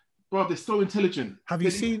bro, they're so intelligent. Have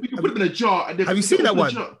you seen? We can put them in a jar. And have you seen that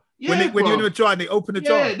one? Yeah, when you're in a jar and they open the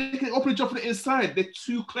jar. Yeah, they can open the jar from the inside. They're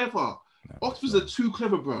too clever. Octopuses are too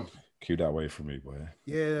clever, bro. Keep that away from me, boy.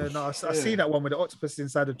 Yeah, no, I seen that one with the octopus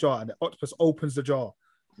inside the jar, and the octopus opens the jar.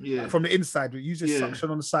 Yeah, from the inside. It uses suction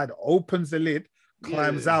on the side, opens the lid,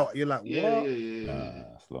 climbs out. You're like, what? Yeah.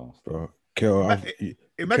 That's long, bro. Kel, Imagine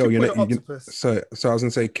Kel, putting an octopus. so I was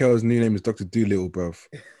gonna say Kel's new name is Dr. Doolittle, bruv.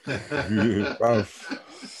 Bruv.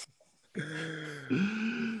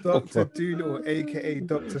 Dr. Doolittle, aka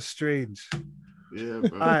Doctor Strange. Yeah,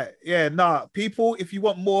 bro. All right, yeah, nah. People, if you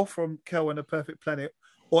want more from Kel and the Perfect Planet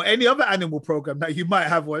or any other animal program that you might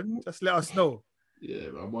have one, just let us know. Yeah,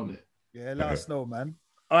 I'm on it. Yeah, let us know, man.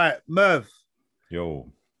 All right, Merv.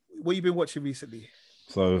 Yo. What you been watching recently?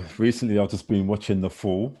 So recently, I've just been watching The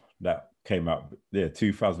Fall that came out,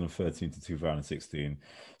 2013 to 2016.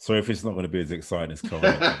 So if it's not going to be as exciting as Cole,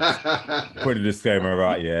 put a disclaimer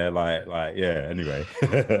out, yeah. Anyway,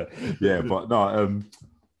 yeah, but no,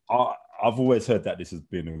 I've always heard that this has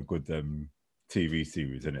been a good TV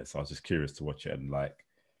series, in it. So I was just curious to watch it, and like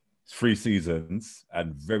it's 3 seasons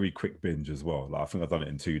and very quick binge as well. Like I think I've done it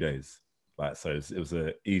in 2 days. Like so, it was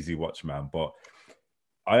an easy watch, man. But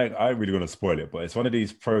I ain't really going to spoil it, but it's one of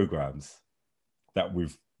these programs that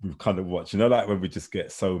we've kind of watched. You know, like when we just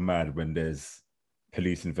get so mad when there's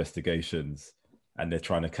police investigations and they're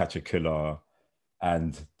trying to catch a killer,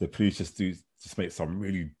 and the police just make some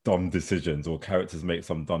really dumb decisions, or characters make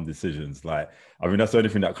some dumb decisions. Like, I mean, that's the only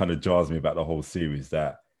thing that kind of jars me about the whole series.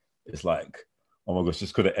 That it's like, oh my gosh,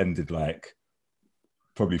 this could have ended like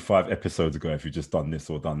probably 5 episodes ago if you just done this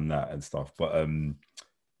or done that and stuff. But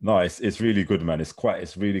no, it's really good, man.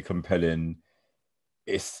 It's really compelling.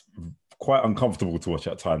 It's quite uncomfortable to watch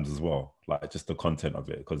at times as well, like just the content of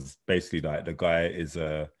it, because basically like the guy is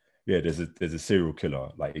there's a serial killer.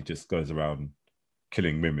 Like he just goes around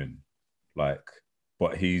killing women, like,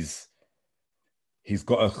 but he's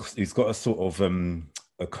got a sort of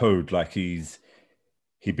a code, like he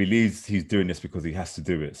believes he's doing this because he has to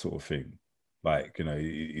do it, sort of thing. Like, you know,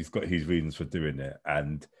 he's got his reasons for doing it.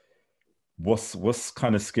 And what's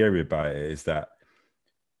kind of scary about it is that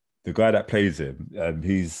the guy that plays him,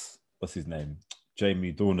 he's, what's his name?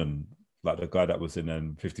 Jamie Dornan, like the guy that was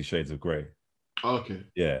in 50 Shades of Grey. Oh, okay.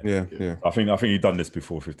 Yeah. I think he'd done this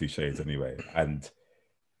before 50 Shades anyway. And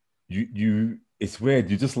you it's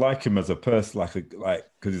weird. You just like him as a person, like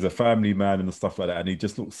because he's a family man and stuff like that. And he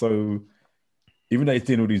just looks so, even though he's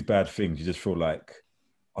doing all these bad things, you just feel like,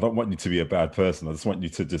 I don't want you to be a bad person. I just want you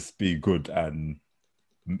to just be good and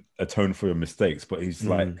atone for your mistakes. But he's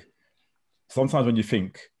like, sometimes when you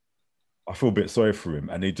think, I feel a bit sorry for him,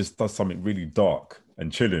 and he just does something really dark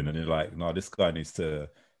and chilling, and you're like, no, this guy needs to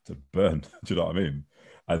burn. Do you know what I mean?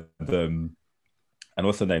 And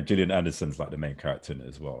what's her name? Gillian Anderson's like the main character in it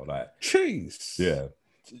as well. Like, jeez, yeah,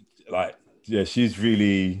 like, yeah, she's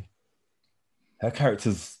really, her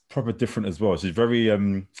character's proper different as well. She's very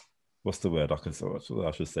what's the word I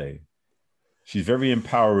should say? She's very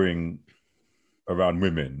empowering around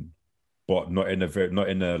women, but not in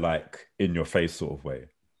a like in your face sort of way.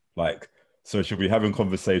 Like, so she'll be having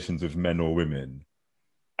conversations with men or women,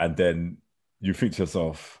 and then you think to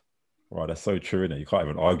yourself, right, that's so true, innit? You can't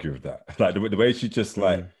even argue with that. Like the way she just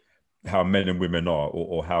like how men and women are,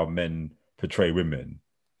 or how men portray women,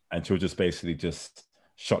 and she'll just basically just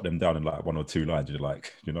shut them down in like 1 or 2 lines. You're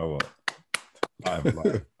like, you know what?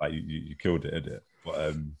 like you killed it, innit?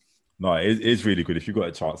 But no, it is really good if you got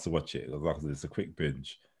a chance to watch it. Like, it's a quick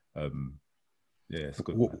binge. Yeah, it's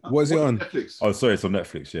good. What is it on? Netflix. Oh, sorry, it's on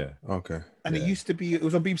Netflix. Yeah. Okay. And it used to be, it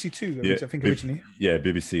was on BBC Two, Yeah, I think originally. Yeah,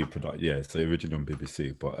 BBC product. Yeah, so originally on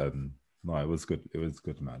BBC, but no, it was good. It was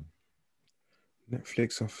good, man.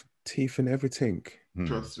 Netflix off teeth and everything.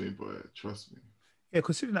 Trust me, boy. Trust me. Yeah,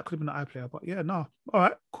 considering that could have been an iPlayer, but yeah, no. All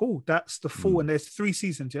right, cool. That's The Fall, and there's 3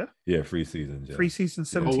 seasons, yeah? Yeah, 3 seasons. Yeah. 3 seasons,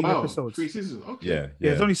 17 episodes. 3 seasons. Okay. Yeah.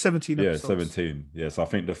 There's only 17 episodes. Yeah, 17. Yeah, so I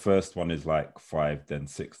think the first one is like 5, then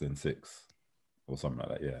 6, then 6, or something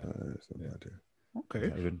like that. Yeah. That's not bad, yeah. Okay.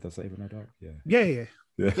 Does that even add up? Yeah.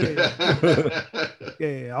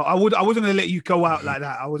 Yeah. I wasn't gonna let you go out like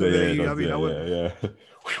that. I wasn't gonna let you. I mean, yeah.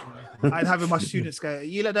 I'd have my students go,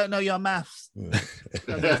 "You lot don't know your maths." Who's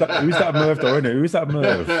that Merv though, innit? Who's that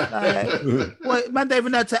Merv? What, man don't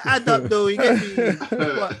even know to add up though. You get me?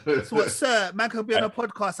 What, sir? Man could be on a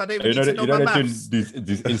podcast. I don't even need to know my maths. These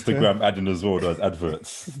Instagram adding as well, those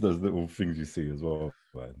adverts, those little things you see as well.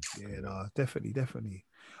 Man. Yeah, no, definitely.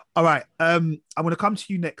 All right, I'm gonna come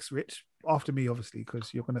to you next, Rich. After me, obviously,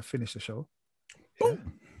 because you're gonna finish the show. Yeah.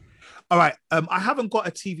 All right. I haven't got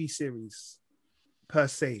a TV series per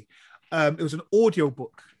se. It was an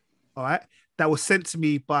audiobook, all right, that was sent to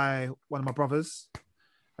me by one of my brothers.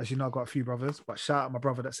 As you know, I've got a few brothers, but shout out my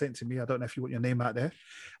brother that sent to me. I don't know if you want your name out there.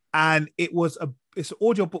 And it's an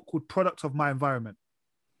audiobook called Product of My Environment.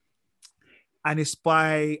 And it's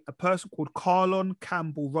by a person called Carlon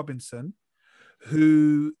Campbell Robinson,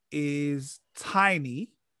 who is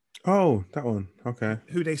Tiny. Oh, that one. Okay.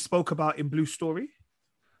 Who they spoke about in Blue Story.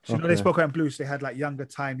 So, you know, they spoke about Blues. They had like younger,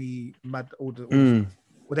 Tiny, mad, older. Well,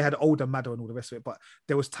 they had older, madder, and all the rest of it. But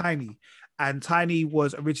there was Tiny, and Tiny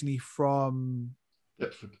was originally from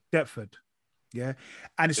Deptford. Yeah,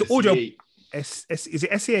 and it's an audio. Is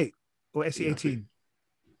it SE8 or SE18?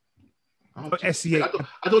 SE8.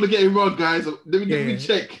 I don't want to get it wrong, guys. Let me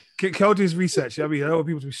check. Kel do his research. I mean, I don't want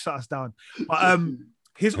people to shut us down. But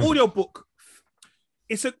his audiobook,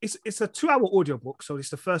 it's a 2-hour audiobook. So it's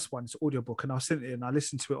the first one. It's an audiobook, and I sent it and I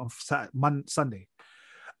listened to it on Sunday.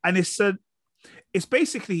 And it's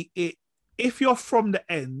basically it. If you're from the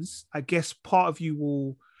ends, I guess part of you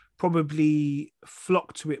will probably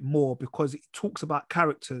flock to it more because it talks about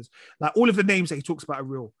characters. Like all of the names that he talks about are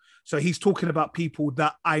real. So he's talking about people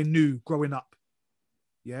that I knew growing up.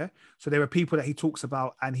 Yeah. So there are people that he talks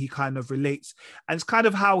about and he kind of relates. And it's kind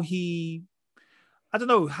of how he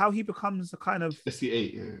becomes a kind of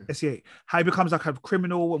SE8. How he becomes like a kind of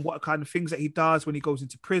criminal and what kind of things that he does when he goes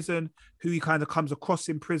into prison, who he kind of comes across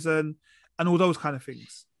in prison and all those kind of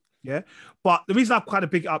things. Yeah. But the reason I kind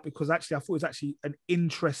of big it up because actually I thought it was actually an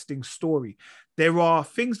interesting story. There are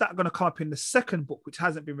things that are going to come up in the second book, which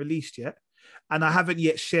hasn't been released yet. And I haven't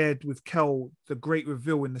yet shared with Kel the great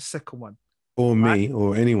reveal in the second one. Or me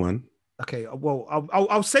or anyone. Okay, well,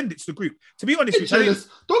 I'll send it to the group. To be honest,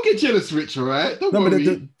 don't get jealous, Rich. All right? Don't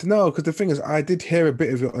worry. Because the thing is, I did hear a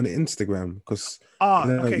bit of it on Instagram. Because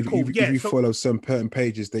okay, cool. If you follow some certain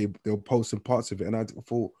pages, they'll post some parts of it, and I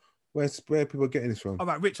thought, where are people getting this from? All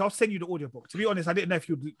right, Rich, I'll send you the audiobook. To be honest, I didn't know if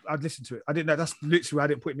I'd listen to it. I didn't know. That's literally why I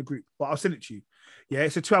didn't put it in the group, but I'll send it to you. Yeah,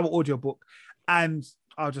 it's a 2-hour audiobook, and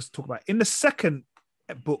I'll just talk about it. In the second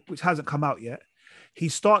book, which hasn't come out yet, he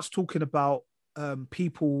starts talking about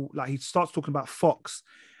people, like he starts talking about Fox,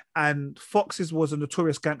 and Fox was a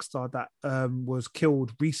notorious gangster that was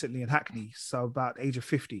killed recently in Hackney, so about the age of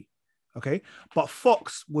 50. Okay, but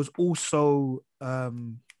Fox was also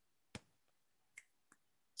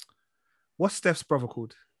what's Steph's brother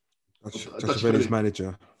called? Dutchavelli's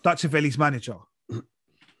manager. Dutchavelli's manager.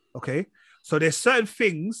 Okay, so there's certain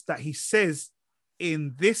things that he says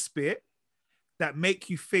in this bit that make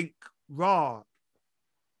you think, rah.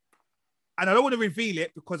 And I don't want to reveal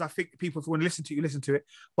it because I think people, if you want to listen to it, you listen to it.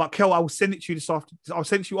 But Kel, I will send it to you I'll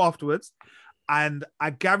send it to you afterwards. And I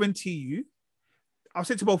guarantee you, I'll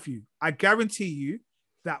send it to both of you. I guarantee you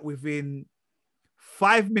that within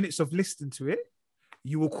 5 minutes of listening to it,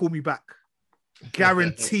 you will call me back.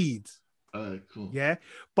 Guaranteed. Cool. Yeah.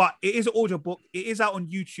 But it is an audiobook. It is out on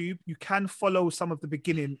YouTube. You can follow some of the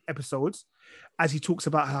beginning episodes as he talks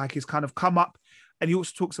about how he's kind of come up. And he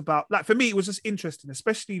also talks about, like, for me, it was just interesting,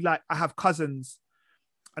 especially like I have cousins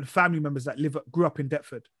and family members that grew up in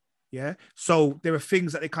Deptford. Yeah. So there are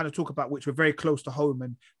things that they kind of talk about, which were very close to home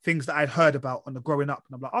and things that I'd heard about on the growing up.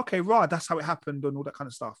 And I'm like, okay, right, that's how it happened and all that kind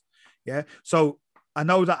of stuff. Yeah. So I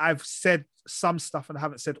know that I've said some stuff and I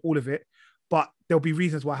haven't said all of it, but there'll be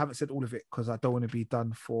reasons why I haven't said all of it because I don't want to be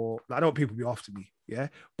done for, like, I don't want people to be after me. Yeah.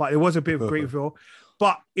 But it was a bit of a great reveal.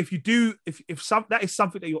 But if you do, if that is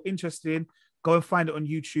something that you're interested in, go and find it on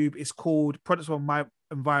YouTube. It's called Products of My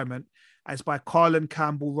Environment. And it's by Carlin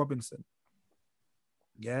Campbell Robinson.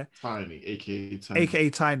 Yeah. Tiny, aka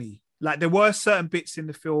Tiny. Like there were certain bits in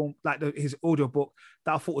the film, like his audiobook,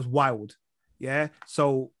 that I thought was wild. Yeah.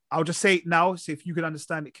 So I'll just say it now, see if you can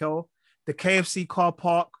understand it, Kel. The KFC car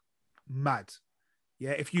park, mad.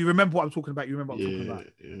 Yeah. If you remember what I'm talking about, you remember what I'm talking about.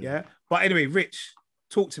 Yeah. But anyway, Rich,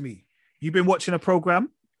 talk to me. You've been watching a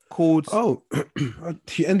program called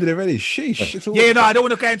he ended already. Sheesh. Yeah, no, I don't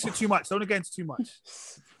want to get into it too much.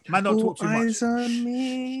 Man, don't talk too much. Eyes on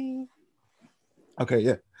me. Okay,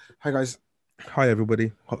 yeah. Hi guys. Hi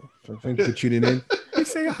everybody. Thank you for tuning in. You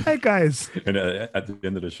say hi guys. And at the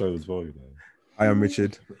end of the show as well, you know. I am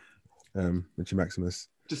Richard. Richard Maximus.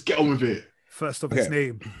 Just get on with it. First of his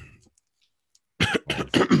name.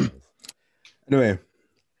 Anyway.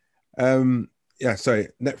 Yeah, sorry.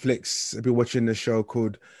 Netflix. I've been watching a show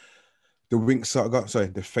called The Winx Saga. Sorry,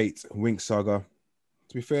 The Fate Winx Saga.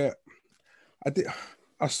 To be fair,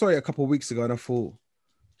 I saw it a couple of weeks ago and I thought,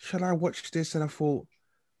 shall I watch this? And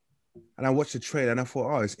I watched the trailer and I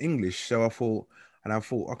thought, oh, it's English. So I thought,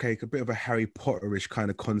 okay, a bit of a Harry Potterish kind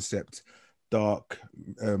of concept, dark,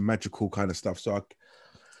 magical kind of stuff. So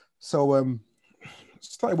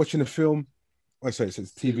started watching the film. Oh, sorry, so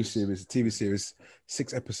it's a TV series,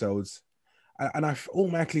 6 episodes. And I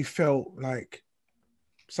automatically felt like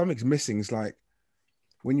something's missing. It's like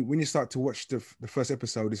when you start to watch the first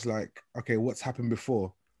episode, it's like, okay, what's happened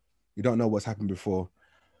before? You don't know what's happened before.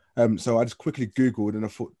 So I just quickly Googled and I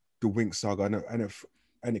thought the Winx Saga,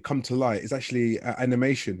 and it come to light. It's actually an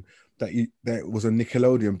animation that was on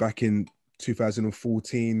Nickelodeon back in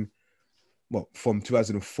 2014, well, from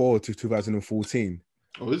 2004 to 2014.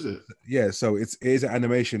 Oh, is it? Yeah, so it is an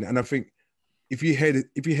animation, and I think if you hear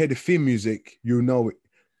the theme music, you know it,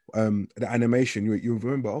 the animation. You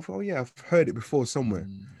remember, oh yeah, I've heard it before somewhere.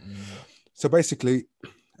 So basically,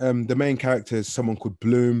 the main character is someone called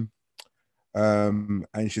Bloom, and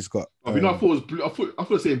she's got. I thought it was blue. I thought it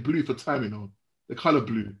was saying blue for time. The color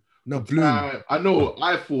blue. No, for Bloom. Time. I know.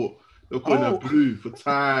 I thought they were calling her blue for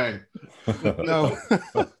time. No.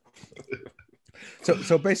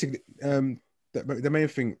 So basically, the main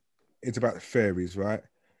thing is about fairies, right?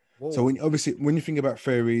 Whoa. So when you think about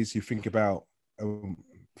fairies, you think about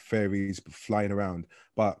fairies flying around,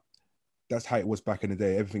 but that's how it was back in the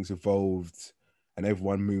day. Everything's evolved and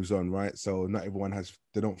everyone moves on, right? So not everyone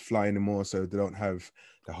they don't fly anymore, so they don't have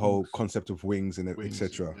the whole concept of wings and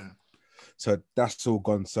etc. Yeah. So that's all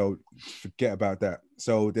gone. So forget about that.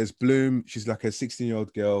 So there's Bloom. She's like a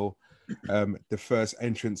 16-year-old girl. The first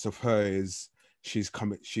entrance of her is she's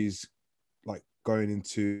like going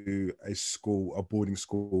into a boarding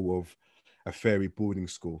school of a fairy boarding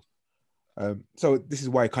school. So this is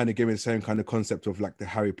why I kind of giving the same kind of concept of like the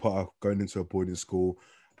Harry Potter going into a boarding school,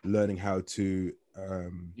 learning how to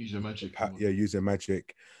use your magic. Use their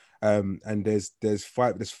magic. And there's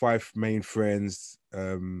five main friends.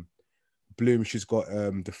 Bloom, she's got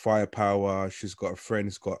the firepower. She's got a friend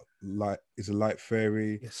who's got a light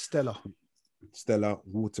fairy. Yeah, Stella,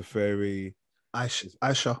 water fairy.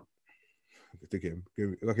 Aisha.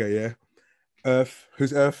 Okay, yeah. Earth.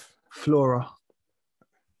 Who's Earth? Flora.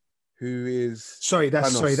 Who is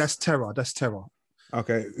that's Terra. That's Terra.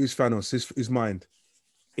 Okay, who's Thanos? Who's Mind?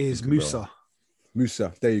 Is Musa.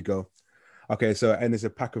 Musa. There you go. Okay, so and there's a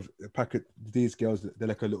pack of these girls. They're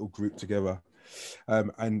like a little group together,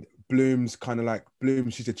 and Bloom's kind of like Bloom.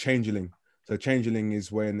 She's a changeling. So changeling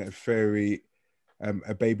is when a fairy,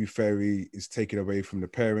 a baby fairy, is taken away from the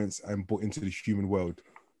parents and brought into the human world.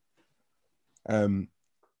 And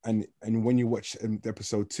when you watch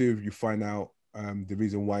episode 2, you find out the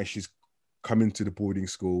reason why she's coming to the boarding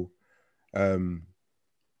school.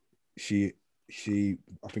 She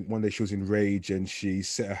I think one day she was enraged and she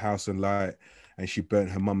set her house on light and she burnt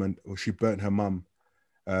her mum,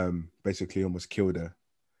 basically almost killed her.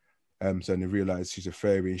 So they realized she's a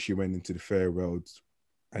fairy and she went into the fairy world,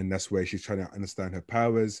 and that's where she's trying to understand her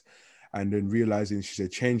powers, and then realizing she's a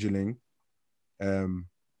changeling.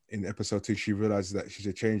 In episode 2, she realizes that she's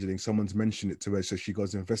a changeling. Someone's mentioned it to her, so she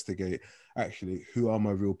goes to investigate. Actually, who are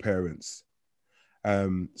my real parents?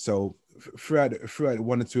 So throughout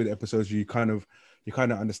 1 or 2 of the episodes, you kind of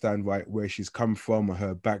understand where she's come from,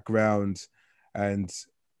 her background, and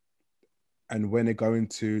when they go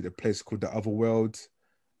into the place called the Other World,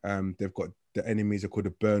 they've got the enemies are called the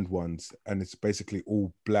Burned Ones, and it's basically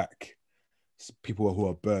all black people who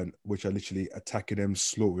are burnt, which are literally attacking them,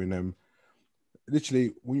 slaughtering them.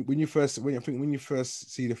 Literally, when you first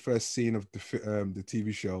see the first scene of the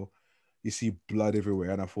TV show, you see blood everywhere,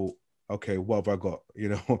 and I thought, okay, what have I got?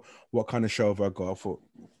 What kind of show have I got? I thought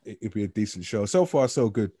it'd be a decent show. So far, so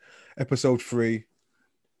good. Episode 3.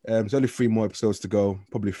 There's only 3 more episodes to go.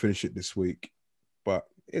 Probably finish it this week, but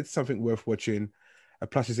it's something worth watching.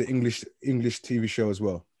 Plus, it's an English TV show as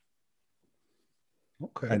well.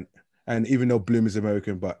 Okay. And even though Bloom is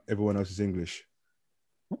American, but everyone else is English.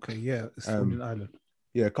 Okay, yeah, it's from an island.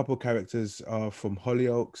 Yeah, a couple of characters are from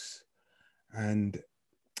Hollyoaks, and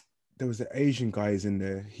there was an Asian guy in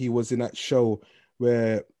there. He was in that show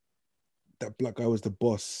where that black guy was the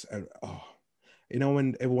boss, and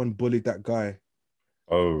when everyone bullied that guy.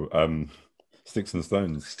 Sticks and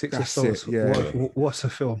Stones. Sticks and Stones. Yeah. What's a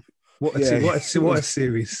film? What a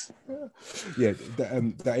series. Yeah,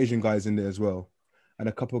 that Asian guy's in there as well, and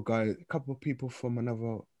a couple of people from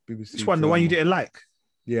another BBC. Which one? The one you didn't like?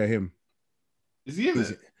 Yeah, him. Is he in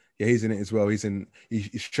it? Yeah, he's in it as well. His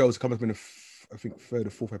show's come up in I think 3rd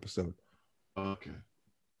or 4th episode. Oh, okay.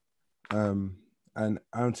 And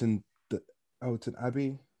Alton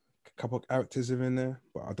Abbey, a couple of characters are in there,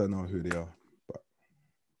 but I don't know who they are.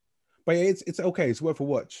 But yeah, it's okay. It's worth a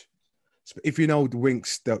watch. If you know the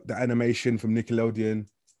Winx, the animation from Nickelodeon,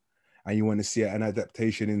 and you want to see an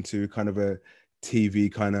adaptation into kind of a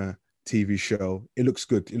TV show, it looks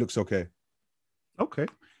good. It looks okay. Okay.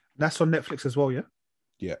 That's on Netflix as well, yeah?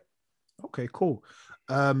 Yeah. Okay, cool.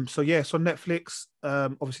 So it's on Netflix.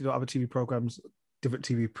 Obviously, there are other TV programs, different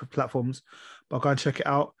TV platforms, but I'll go and check it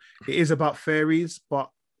out. It is about fairies,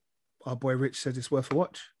 but our boy Rich says it's worth a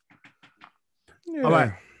watch. Yeah. All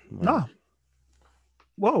right. No.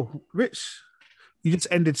 Whoa, Rich, you just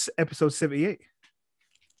ended episode 78.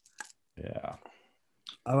 Yeah.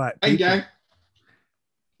 All right. Hey, gang.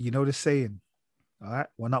 You know the saying. All right.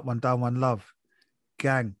 1 up, 1 down, 1 love.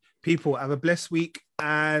 Gang, People, have a blessed week.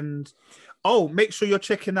 And make sure you're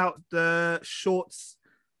checking out the shorts,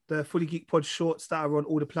 the Fully Geek Pod shorts that are on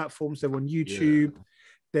all the platforms. They're on YouTube,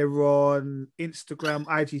 they're on Instagram,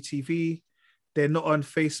 IGTV. They're not on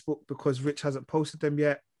Facebook because Rich hasn't posted them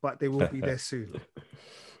yet, but they will be there soon.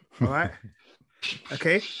 All right.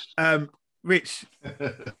 Okay. Rich,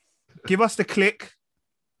 give us the click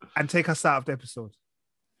and take us out of the episode.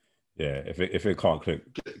 Yeah, if it can't click,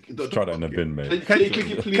 try that in the bin, mate. Can you click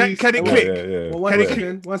it, please? Can it click? Yeah. Well,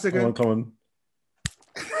 one second. Come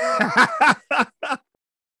on.